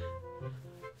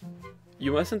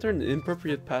you must enter an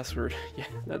inappropriate password. Yeah,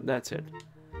 that's it.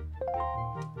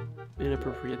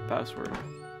 Inappropriate password.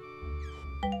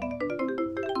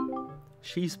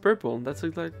 She's purple. That's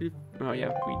exactly. Oh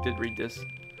yeah, we did read this.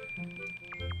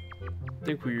 I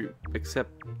think we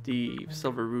accept the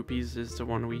silver rupees is the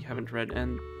one we haven't read,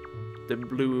 and the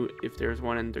blue if there's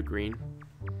one, and the green.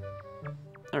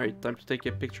 Alright, time to take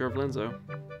a picture of Lenzo.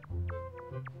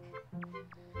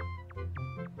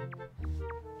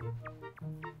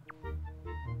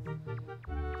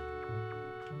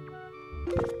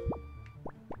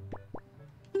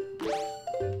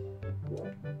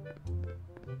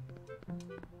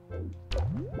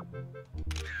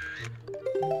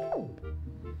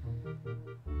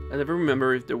 never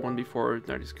remember if the one before or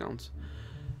this counts.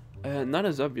 Not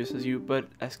as obvious as you, but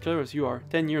as clear as you are.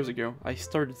 10 years ago, I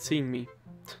started seeing me.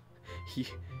 He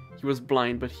was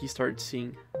blind, but he started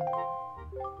seeing.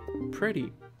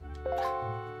 Pretty.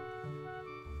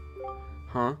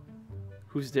 Huh?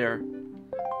 Who's there?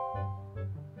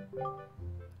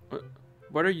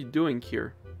 What are you doing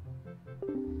here?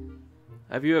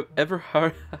 Have you ever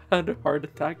had a heart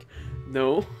attack?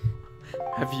 No.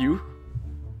 Have you?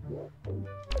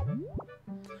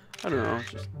 I don't know,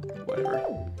 just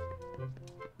whatever.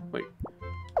 Wait.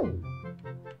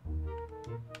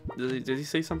 Did he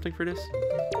say something for this?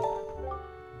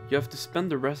 You have to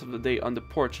spend the rest of the day on the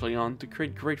porch, Leon, to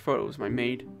create great photos, my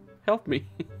maid. Help me.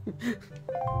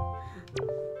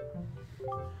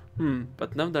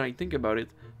 But now that I think about it,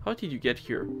 how did you get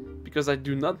here? Because I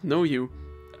do not know you.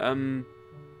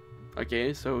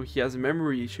 Okay, so he has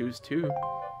memory issues too.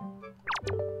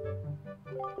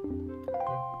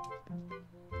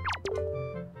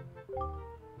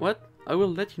 What? I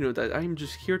will let you know that I am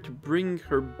just here to bring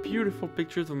her beautiful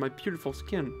pictures of my beautiful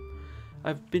skin.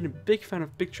 I've been a big fan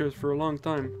of pictures for a long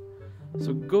time,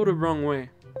 so go the wrong way.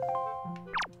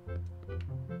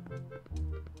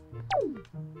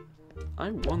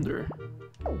 I wonder.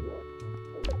 I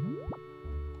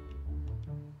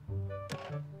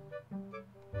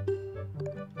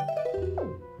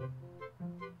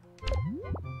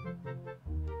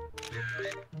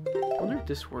wonder if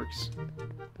this works.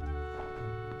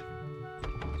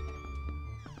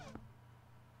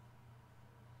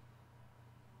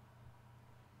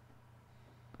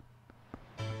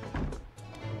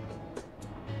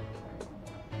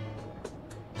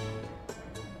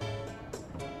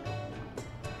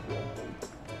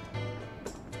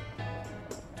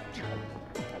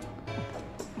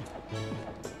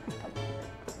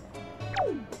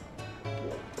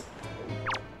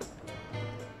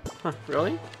 Huh,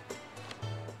 really?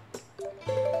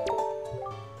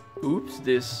 Oops,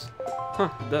 this.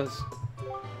 Huh, it does.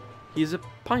 He's a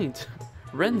pint,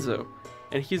 Renzo,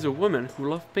 and he's a woman who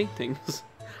loves paintings.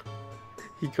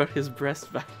 He got his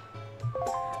breast back.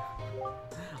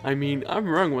 I mean, I'm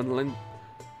wrong when Len...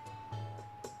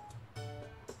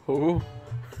 Oh.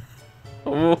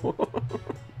 Oh.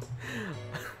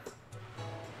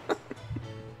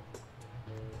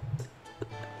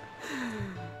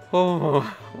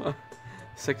 Oh.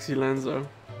 Sexy Lenzo.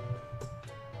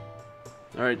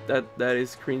 Alright, that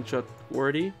is screenshot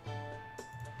worthy.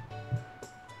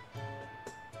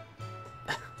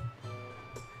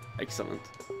 Excellent.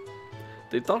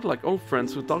 They talk like old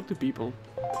friends who talk to people.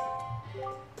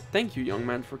 Thank you, young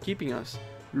man, for keeping us.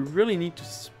 We really need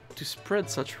to spread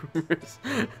such rumors.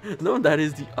 No, that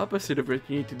is the opposite of what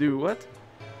you need to do. What?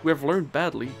 We have learned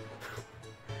badly.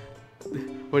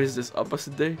 What is this,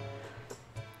 opposite day?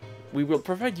 We will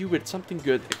provide you with something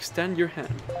good. Extend your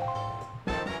hand.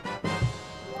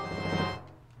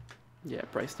 Yeah,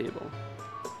 price table.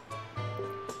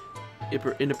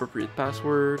 Inappropriate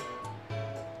password.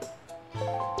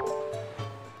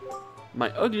 My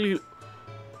ugly...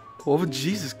 Oh,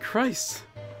 Jesus Christ!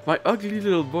 My ugly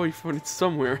little boy found it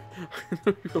somewhere.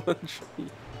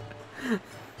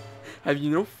 Have you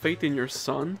no faith in your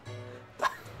son?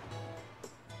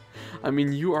 I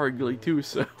mean, you are ugly too,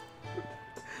 so...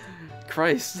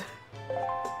 Christ.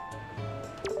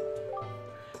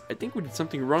 I think we did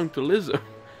something wrong to Lizzo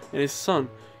and his son.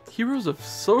 Heroes of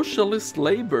socialist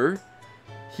labor?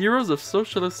 Heroes of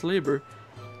socialist labor?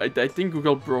 I think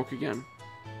Google broke again.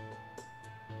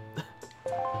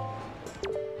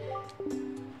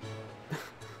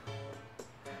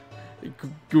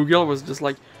 Google was just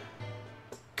like,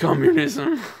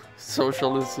 communism,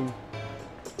 socialism.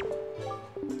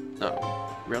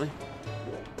 Oh, really?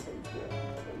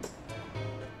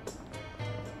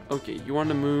 Okay, you want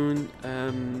the moon,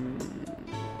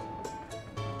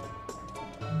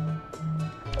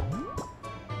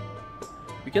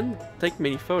 we can take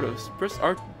many photos. Press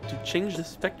R to change the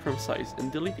spectrum size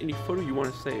and delete any photo you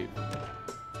want to save.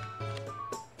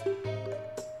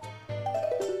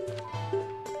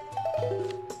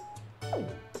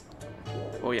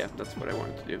 Oh yeah, that's what I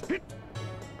wanted to do.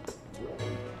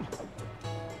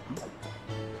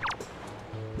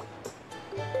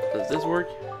 Does this work?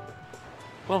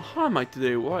 Well, how am I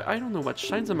today? Why? I don't know what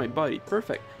shines on my body.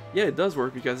 Perfect. Yeah, it does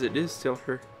work because it is still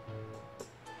her.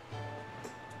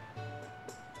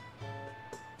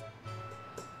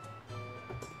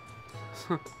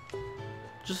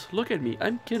 Just look at me.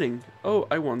 I'm kidding. Oh,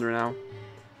 I wonder now.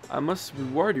 I must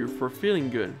reward you for feeling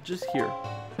good. Just here.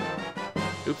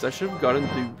 Oops, I should have gotten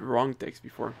the wrong text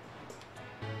before.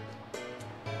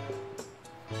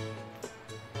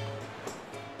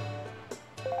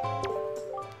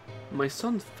 My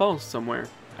son falls somewhere,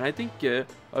 and I think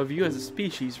of you as a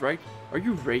species, right? Are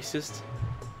you racist?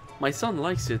 My son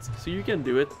likes it, so you can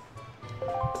do it.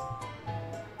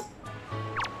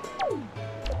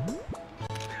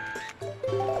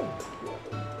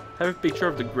 Have a picture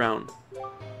of the ground.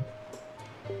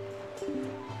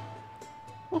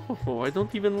 Oh, I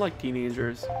don't even like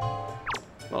teenagers.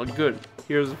 Well, good.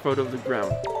 Here's a photo of the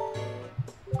ground.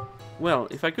 Well,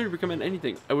 if I could recommend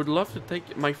anything, I would love to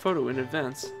take my photo in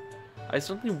advance. I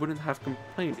certainly wouldn't have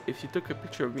complained if you took a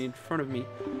picture of me in front of me.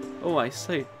 Oh, I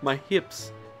say, my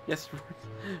hips. Yes,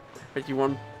 right, you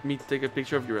want me to take a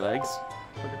picture of your legs?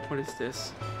 What is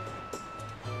this?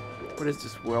 What is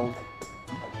this world?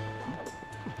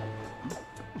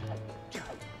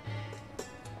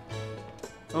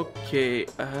 Okay,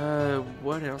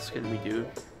 what else can we do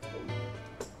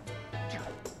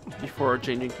before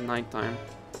changing to nighttime?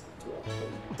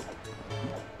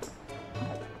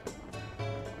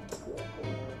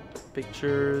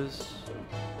 Pictures.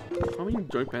 How many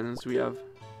joint pendants do we have?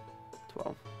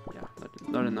 12. Yeah,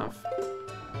 not enough.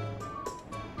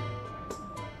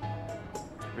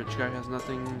 Rich guy has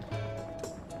nothing.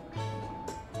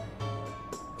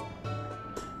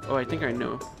 Oh, I think I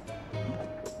know.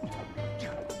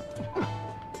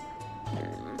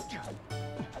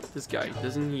 This guy,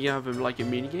 doesn't he have like a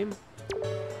mini game?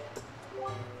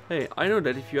 Hey, I know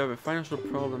that if you have a financial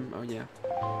problem, oh yeah.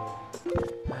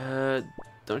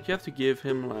 Don't you have to give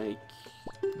him like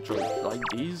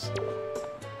these?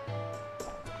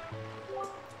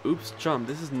 Oops, chum,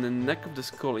 this is in the neck of the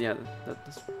skull. Yeah,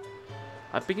 that's.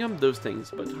 I'm picking up those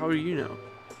things, but how do you know?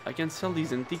 I can sell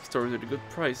these antique stores at a good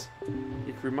price.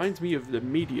 It reminds me of the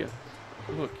media.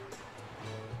 Look.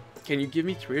 Can you give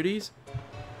me 3 of these?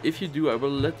 If you do, I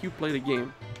will let you play the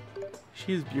game.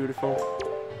 She's beautiful.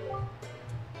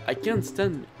 I can't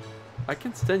stand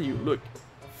you. Look.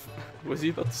 Was he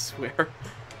about to swear?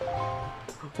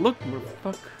 Look,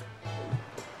 motherfucker.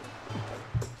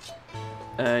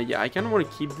 Yeah, I kind of want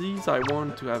to keep these. I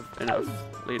want to have enough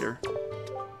later.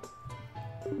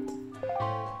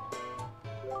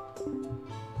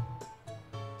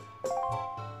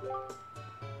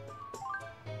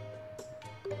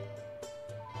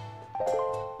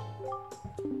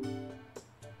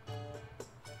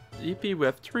 GP, we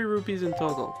have 3 rupees in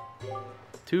total.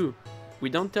 2. We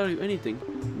don't tell you anything,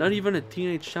 not even a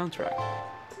teenage soundtrack.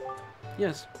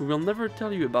 Yes, we will never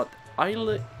tell you about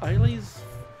Eileen's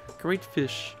great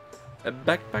fish, a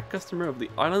backpack customer of the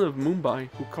island of Mumbai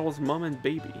who calls mom and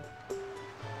baby.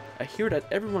 I hear that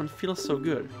everyone feels so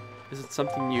good. Is it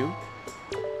something new?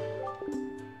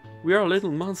 We are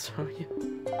little monsters.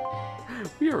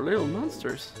 We are little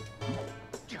monsters.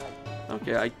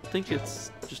 Okay, I think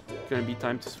it's just gonna be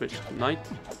time to switch to night.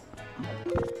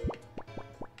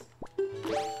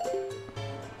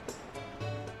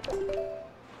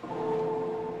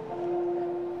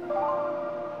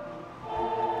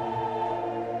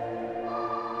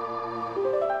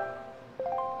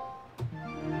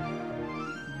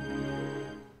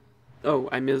 Oh,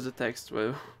 I missed the text.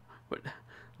 Well, but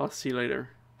I'll see you later.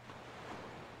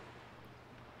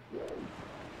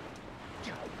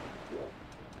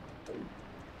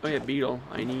 Oh yeah, Beetle.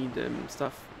 I need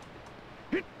stuff.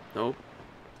 Nope.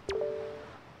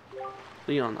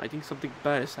 Leon, I think something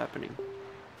bad is happening.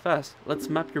 Fast, let's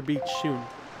map your beach soon.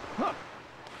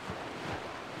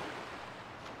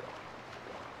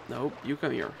 Nope, you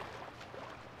come here.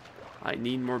 I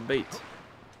need more bait.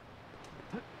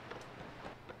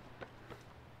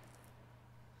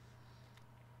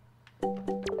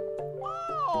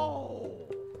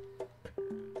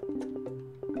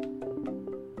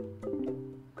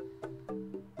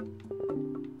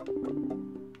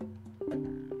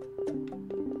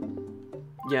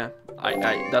 Yeah,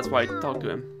 that's why I talked to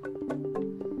him.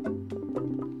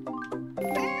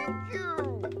 Thank you.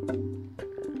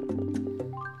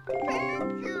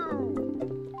 Thank you.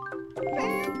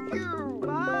 Thank you.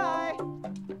 Bye.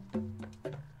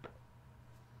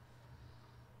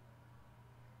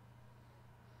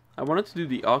 I wanted to do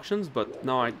the auctions, but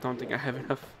no, I don't think I have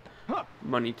enough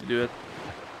money to do it.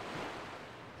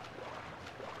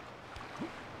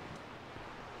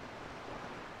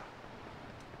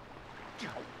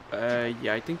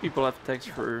 Yeah, I think people have tags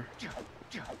for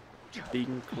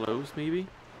being closed, maybe?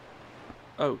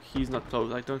 Oh, he's not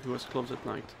closed. I thought he was closed at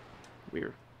night.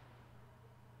 Weird.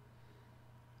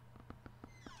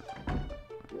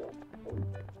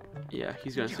 Yeah,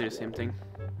 he's gonna say the same thing.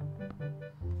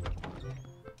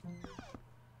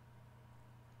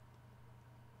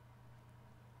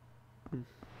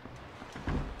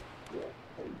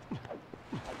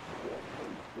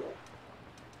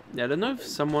 Yeah, I don't know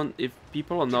if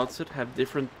people on Outset have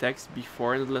different text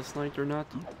before Endless Night or not.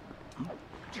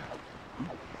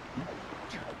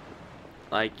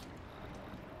 Like,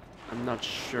 I'm not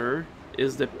sure.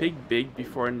 Is the pig big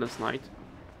before Endless Night?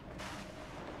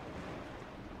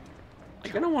 I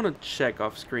kinda wanna check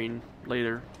off screen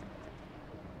later.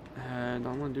 And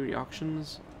I wanna do the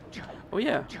auctions. Oh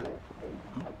yeah.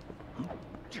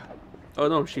 Oh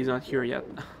no, she's not here yet.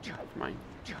 Never mind.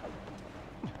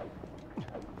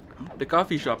 The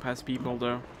coffee shop has people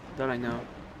though, that I know.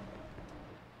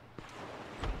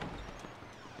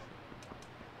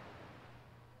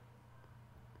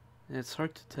 And it's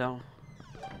hard to tell.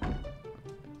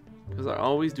 Because I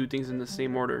always do things in the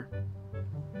same order.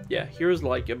 Yeah, here's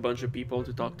like a bunch of people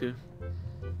to talk to.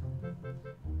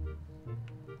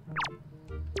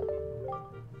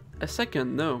 A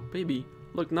second, no, baby.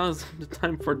 Look, now's the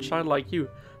time for a child like you.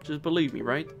 Just believe me,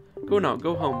 right? Go now,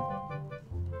 go home.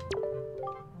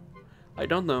 I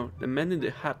don't know. The man in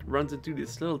the hat runs into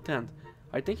this little tent.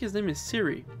 I think his name is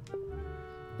Siri.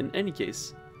 In any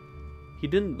case, he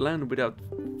didn't land without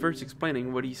first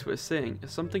explaining what he was saying.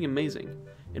 Something amazing.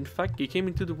 In fact, he came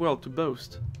into the world to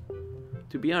boast.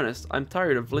 To be honest, I'm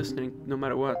tired of listening no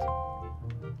matter what.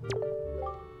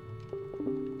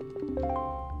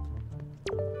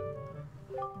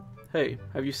 Hey,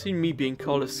 have you seen me being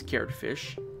called a scared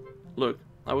fish? Look,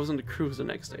 I was on the cruise the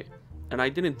next day, and I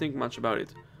didn't think much about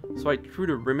it, so I threw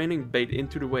the remaining bait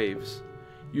into the waves.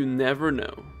 You never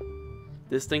know.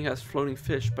 This thing has floating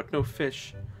fish, but no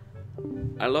fish.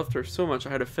 I loved her so much I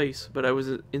had a face, but I was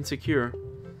insecure.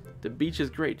 The beach is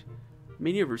great.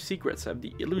 Many of her secrets have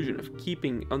the illusion of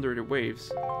keeping under the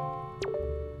waves.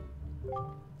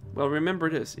 Well, remember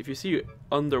this, if you see an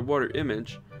underwater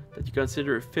image that you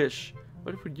consider a fish,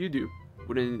 what would you do?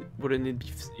 Wouldn't it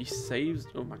be saved?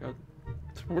 Oh my god.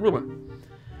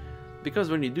 Because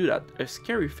when you do that, a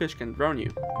scary fish can drown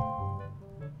you.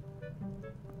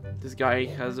 This guy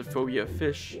has a phobia of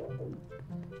fish.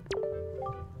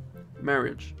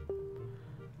 Marriage.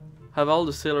 Have all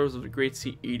the sailors of the Great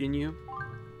Sea eaten you?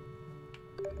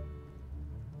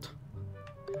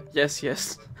 Yes,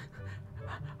 yes.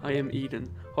 I am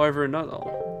eaten. However, not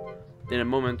all. In a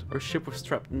moment, our ship was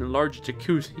trapped in a large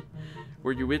jacuzzi.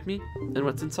 Were you with me? And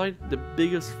what's inside? The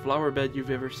biggest flower bed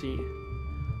you've ever seen.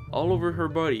 All over her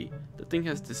body, the thing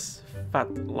has this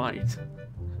fat light.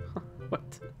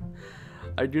 What?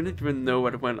 I do not even know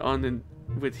what went on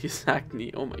with his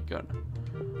acne. Oh my god.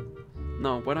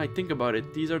 No, when I think about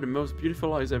it, these are the most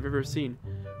beautiful eyes I've ever seen.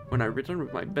 When I return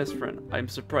with my best friend, I'm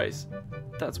surprised.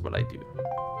 That's what I do.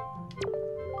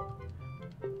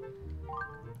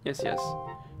 Yes, yes.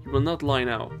 You will not lie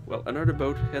now. Well, another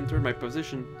boat entered my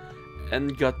position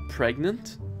and got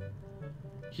pregnant?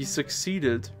 He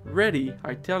succeeded. Ready,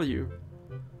 I tell you.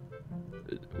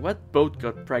 What boat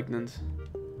got pregnant?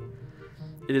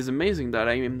 It is amazing that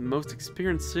I am the most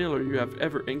experienced sailor you have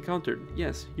ever encountered.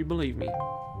 Yes, you believe me.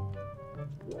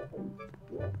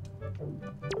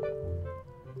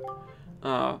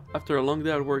 After a long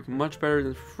day at work, much better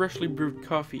than freshly brewed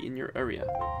coffee in your area.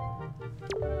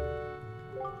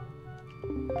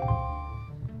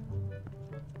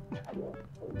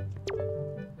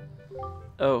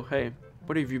 Oh, hey,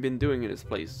 what have you been doing in this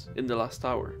place in the last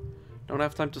hour? Don't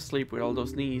have time to sleep with all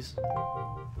those knees.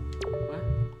 What?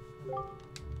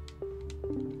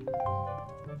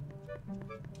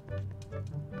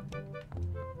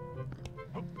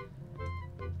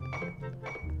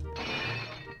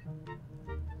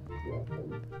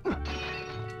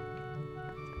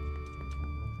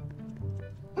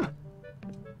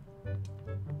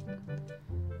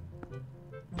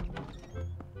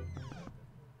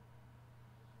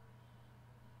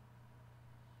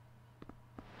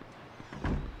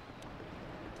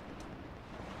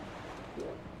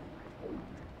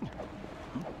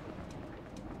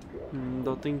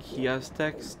 Don't think he has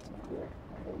text.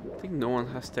 I think no one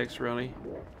has text really,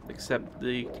 except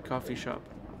the coffee shop.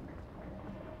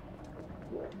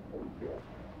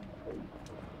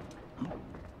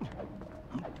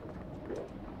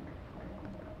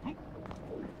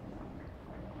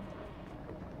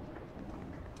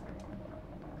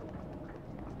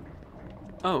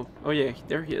 Oh yeah,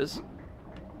 there he is.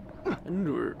 And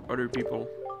there were other people.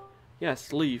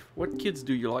 Yes, leave. What kids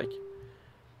do you like?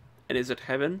 And is it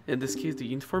heaven? In this case,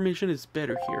 the information is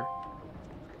better here.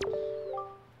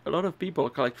 A lot of people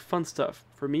collect fun stuff.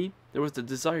 For me, there was the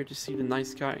desire to see the night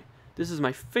sky. This is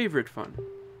my favorite fun.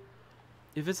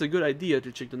 If it's a good idea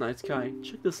to check the night sky,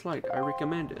 check this light. I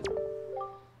recommend it.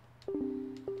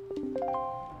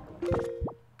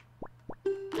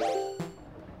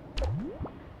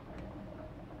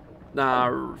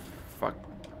 Nah, fuck.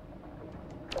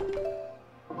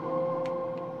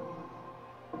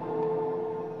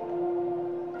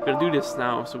 gonna do this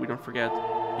now so we don't forget.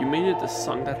 You made it a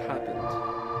song that happened.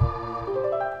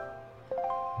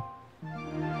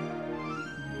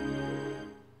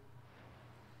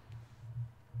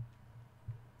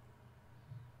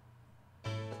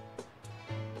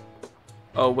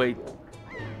 Oh wait,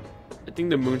 I think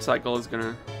the moon cycle is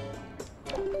gonna...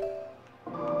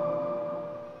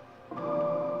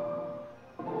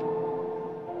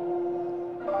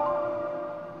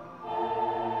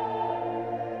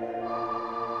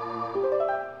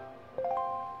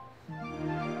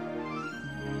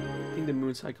 I think the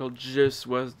moon cycle just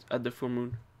was at the full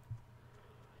moon.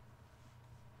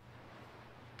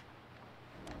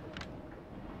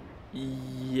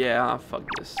 Yeah, fuck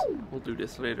this. We'll do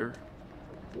this later.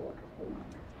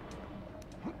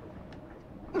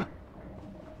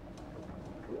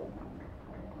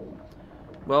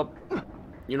 Well,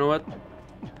 you know what?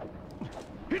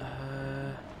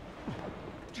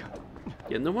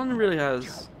 Yeah, no one really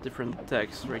has different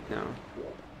text right now.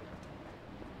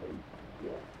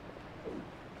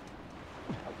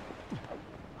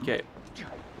 Okay.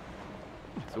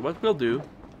 So what we'll do...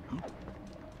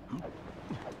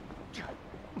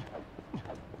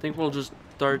 I think we'll just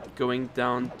start going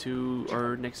down to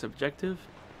our next objective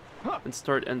and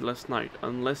start Endless Night,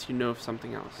 unless you know of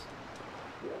something else.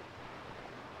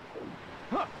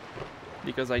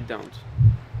 Because I don't.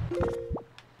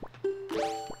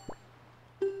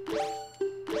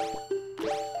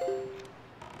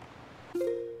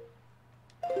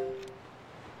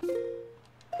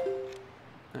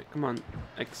 Come on,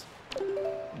 X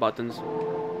buttons.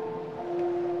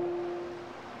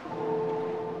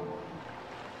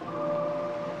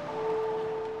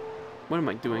 What am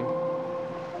I doing?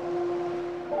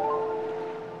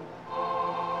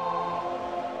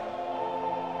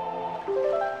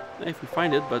 If we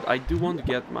find it, but I do want to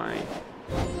get my...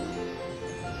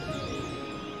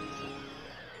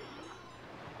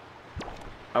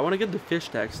 I want to get the fish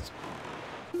text.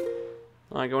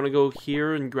 Like, I want to go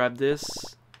here and grab this.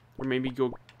 Or maybe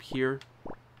go here.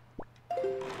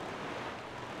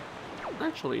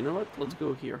 Actually, you know what? Let's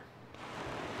go here.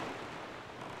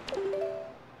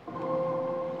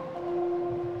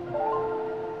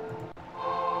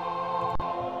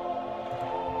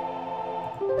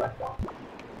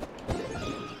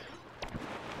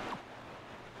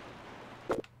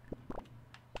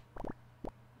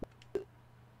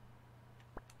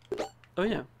 Oh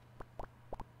yeah.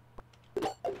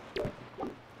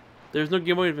 There's no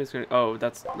giveaway if it's gonna... Oh,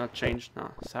 that's not changed. Nah,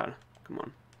 sad. Come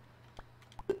on.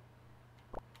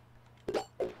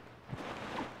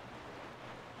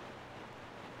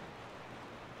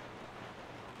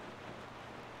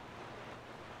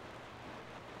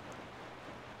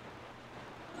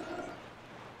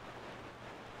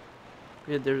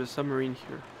 Yeah, there's a submarine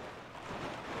here.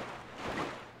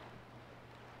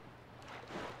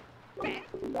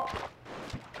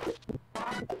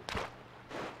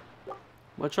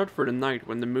 Watch out for the night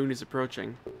when the moon is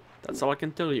approaching. That's all I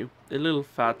can tell you. A little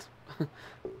fat.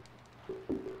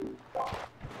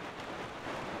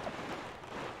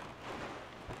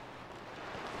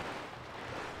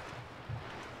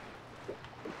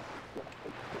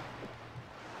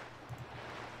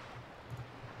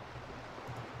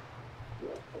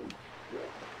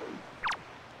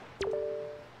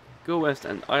 Go west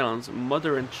and islands,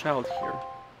 mother and child here.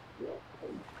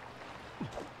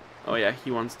 Oh yeah, he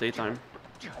wants daytime.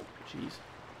 Jeez.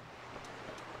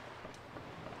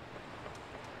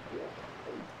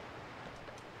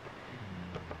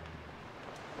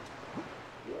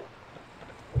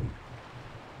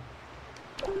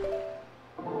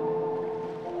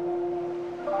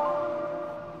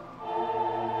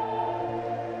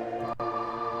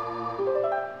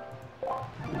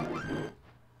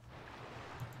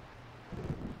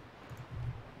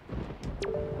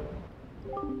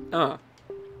 Ah.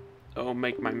 Oh,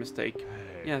 make my mistake.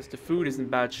 Yes, the food is in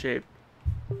bad shape.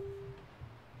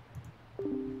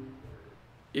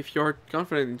 If you're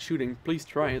confident in shooting, please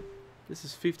try it. This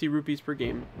is 50 rupees per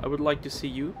game. I would like to see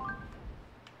you.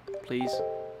 Please.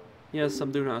 Yes,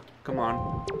 I'm doing that. Come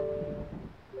on.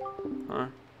 Huh?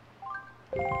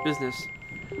 Business.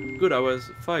 Good, I was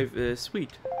 5.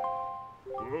 Sweet.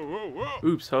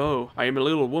 Oops, oh, I am a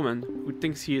little woman who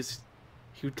thinks he is...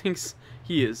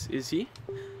 Is he?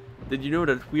 Did you know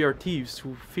that we are thieves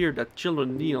who fear that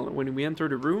children kneel when we enter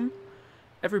the room?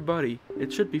 Everybody,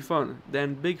 it should be fun.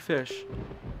 Then big fish.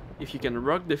 If you can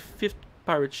rock the 5th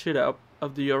pirate shit up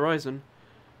of the horizon,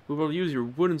 we will use your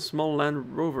wooden small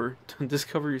land rover to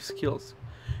discover your skills.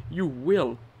 You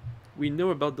will. We know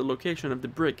about the location of the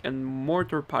brick and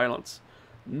mortar pilots.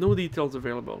 No details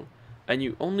available. And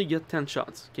you only get 10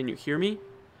 shots. Can you hear me?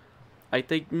 I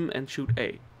take them and shoot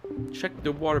A. Check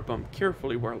the water pump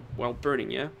carefully while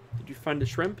burning, yeah? Did you find the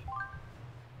shrimp?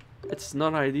 It's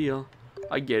not ideal.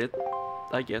 I get it.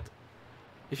 I get.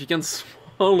 If you can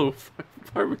swallow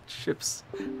pirate ships,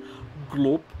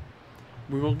 glop,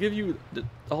 we will give you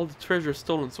all the treasure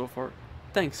stolen so far.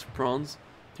 Thanks, prawns.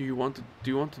 Do you want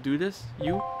to do this?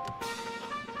 You?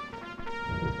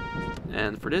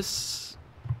 And for this,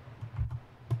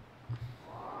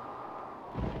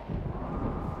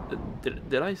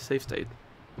 did I save state?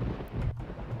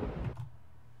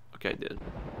 Okay, I did.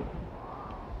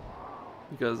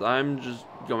 Because I'm just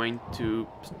going to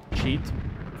cheat.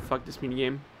 Fuck this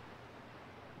minigame.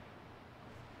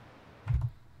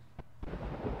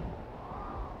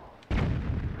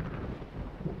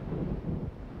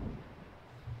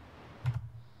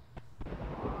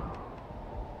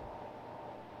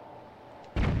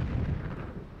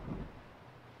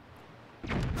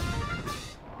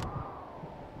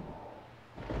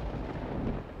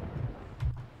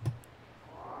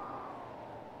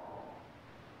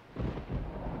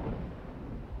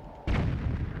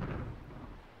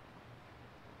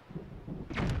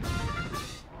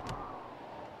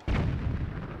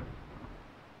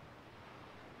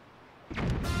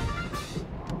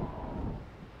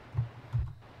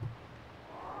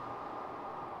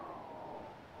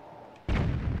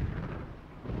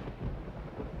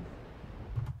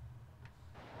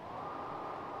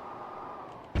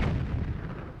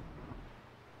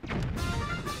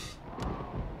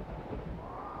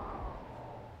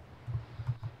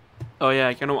 Oh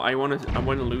yeah, I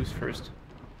wanna lose first.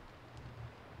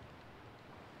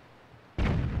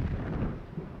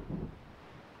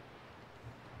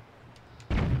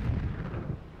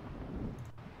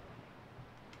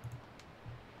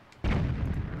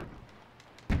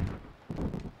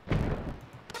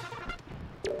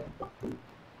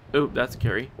 Oh, that's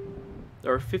scary.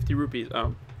 There are 50 rupees.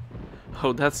 Oh.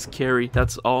 Oh, that's scary.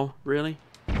 That's all? Really?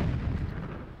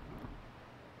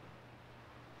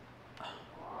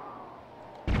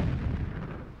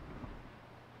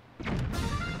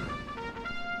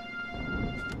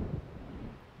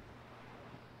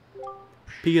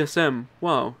 PSM.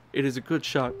 Wow, it is a good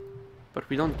shot. But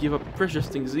we don't give up precious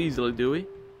things easily, do we?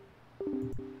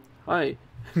 Hi,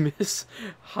 miss.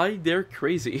 Hi there,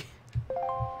 crazy.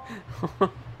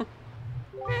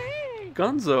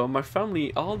 Gonzo, my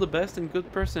family, all the best and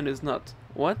good person is not.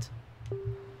 What?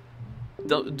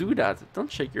 Don't do that.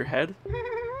 Don't shake your head.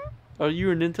 Are you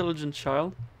an intelligent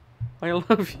child? I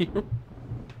love you.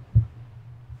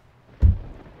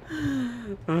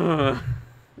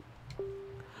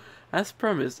 As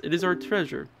promised, it is our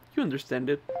treasure. You understand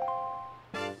it.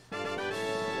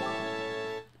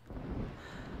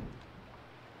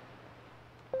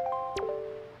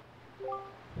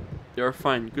 You are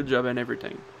fine. Good job and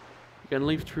everything. You can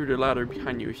leave through the ladder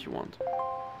behind you if you want.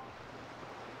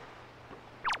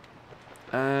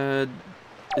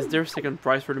 Is there a second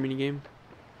prize for the minigame?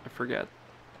 I forget.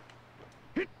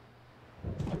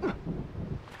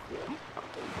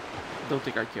 Don't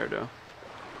think I care though.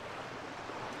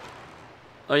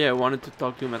 Oh yeah, I wanted to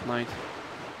talk to him at night.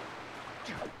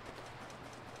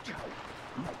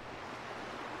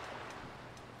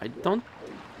 I don't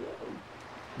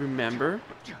remember.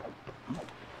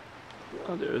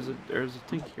 Oh, there's a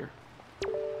thing here.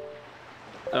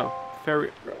 Oh,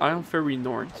 Isle Ferry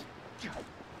North.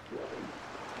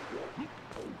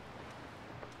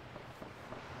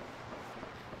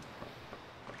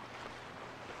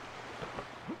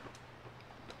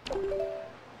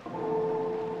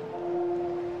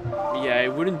 Yeah,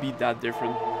 it wouldn't be that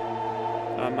different.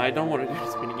 I don't want to do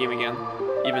this minigame again.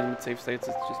 Even with save states,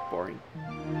 it's just boring.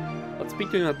 Let's speak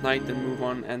to him at night and move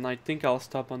on, and I think I'll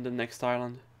stop on the next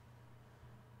island.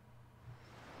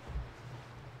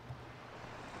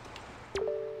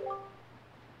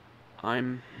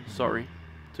 I'm sorry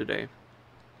today.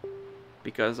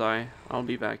 Because I'll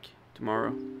be back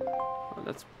tomorrow.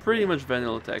 That's pretty much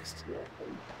vanilla text.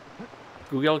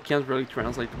 Google can't really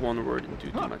translate one word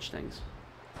into too much things.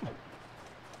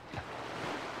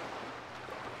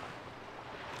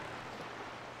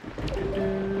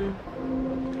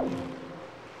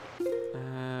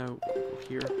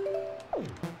 Here.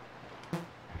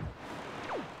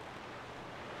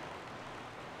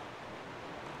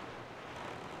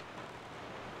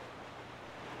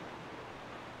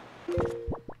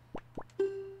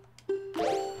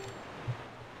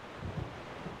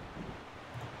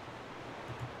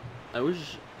 I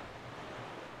wish.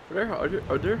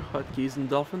 Are there hotkeys in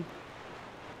Dolphin?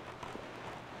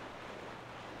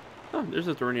 Oh, there's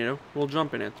a tornado. We'll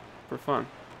jump in it for fun.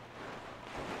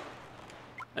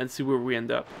 And see where we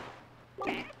end up.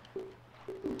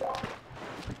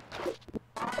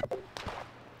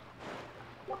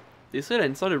 They say that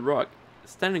inside a rock,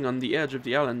 standing on the edge of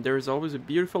the island, there is always a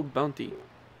beautiful bounty.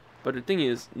 But the thing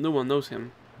is, no one knows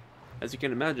him. As you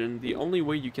can imagine, the only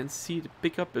way you can see to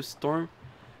pick up a storm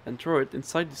and throw it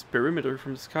inside this perimeter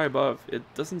from the sky above, it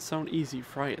doesn't sound easy,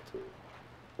 fry it.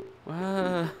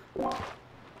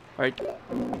 Alright,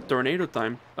 tornado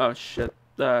time. Oh shit,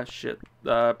 shit.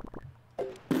 Oh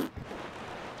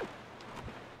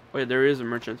yeah, there is a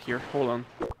merchant here, hold on.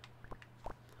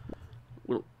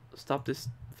 We'll stop this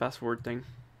fast forward thing.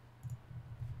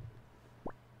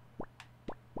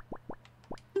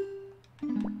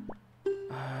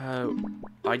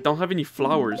 I don't have any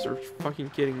flowers, are you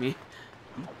fucking kidding me?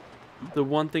 The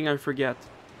one thing I forget.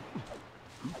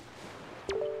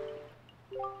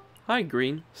 Hi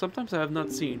Green, sometimes I have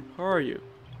not seen. How are you?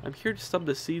 I'm here to stop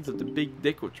the seeds of the big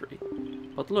deco tree.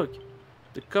 But look,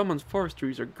 the common forest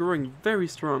trees are growing very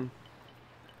strong.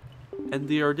 And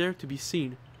they are there to be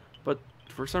seen. But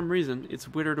for some reason, it's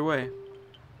withered away.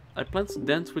 I plan to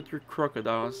dance with your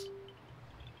crocodiles.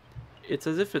 It's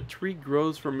as if a tree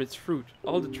grows from its fruit.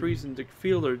 All the trees in the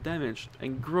field are damaged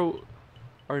and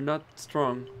are not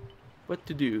strong. What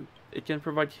to do? It can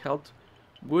provide health.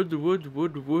 Wood,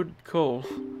 coal.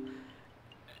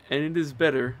 And it is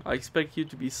better. I expect you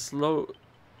to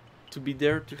be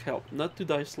there to help, not to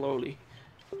die slowly.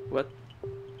 What?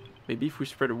 Maybe if we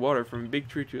spread the water from a big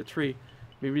tree to a tree,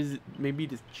 maybe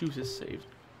the juice is saved.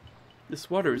 This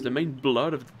water is the main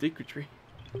blood of the deku tree.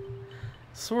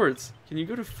 Swords, can you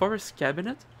go to forest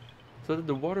cabinet so that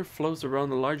the water flows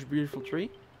around a large beautiful tree?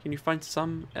 Can you find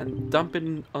some and dump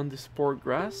it on this poor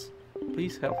grass?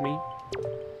 Please help me.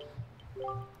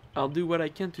 I'll do what I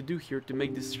can to do here to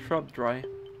make this shrub dry.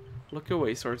 Look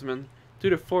away, swordsman, to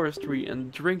the forest tree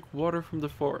and drink water from the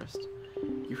forest.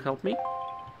 You help me?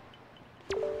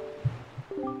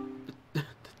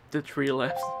 The tree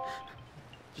left.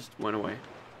 Just went away.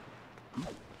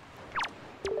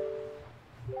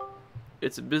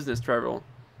 It's a business traveler.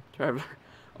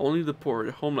 Only the poor,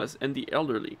 the homeless, and the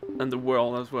elderly, and the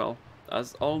well as well,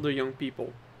 as all the young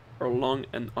people, are long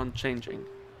and unchanging.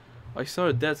 I saw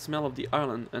a dead smell of the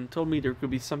island and told me there could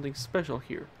be something special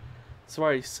here. So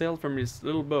I sailed from this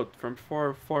little boat from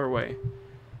far, far away.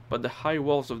 But the high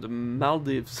walls of the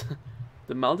Maldives,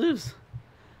 the Maldives,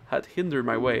 had hindered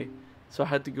my way, so I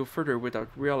had to go further without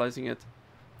realizing it.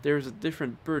 There is a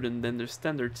different burden than the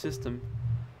standard system.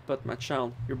 But my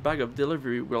child, your bag of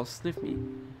delivery will sniff me.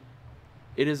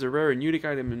 It is a rare and unique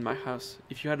item in my house.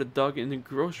 If you had a dog in a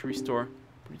grocery store,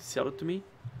 would you sell it to me?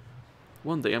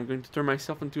 One day I'm going to turn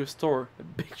myself into a store, a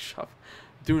big shop.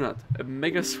 Do not, a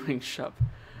mega swing shop.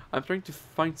 I'm trying to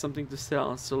find something to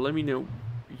sell, so let me know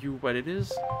what it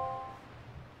is.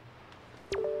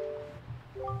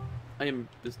 I am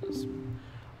business.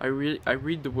 I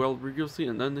read the world rigorously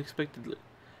and unexpectedly.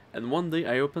 And one day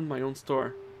I opened my own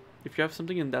store. If you have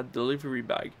something in that delivery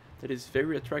bag that is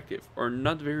very attractive or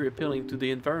not very appealing to the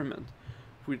environment,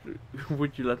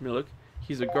 would you let me look?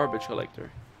 He's a garbage collector.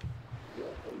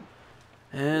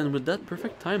 And with that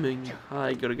perfect timing,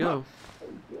 I gotta go.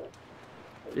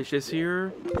 Fish is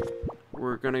here.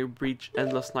 We're gonna reach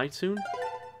Endless Night soon.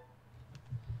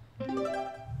 So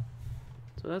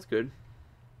that's good.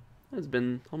 It's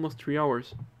been almost 3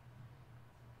 hours.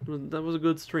 That was a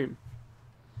good stream.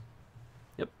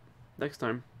 Yep, next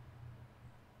time.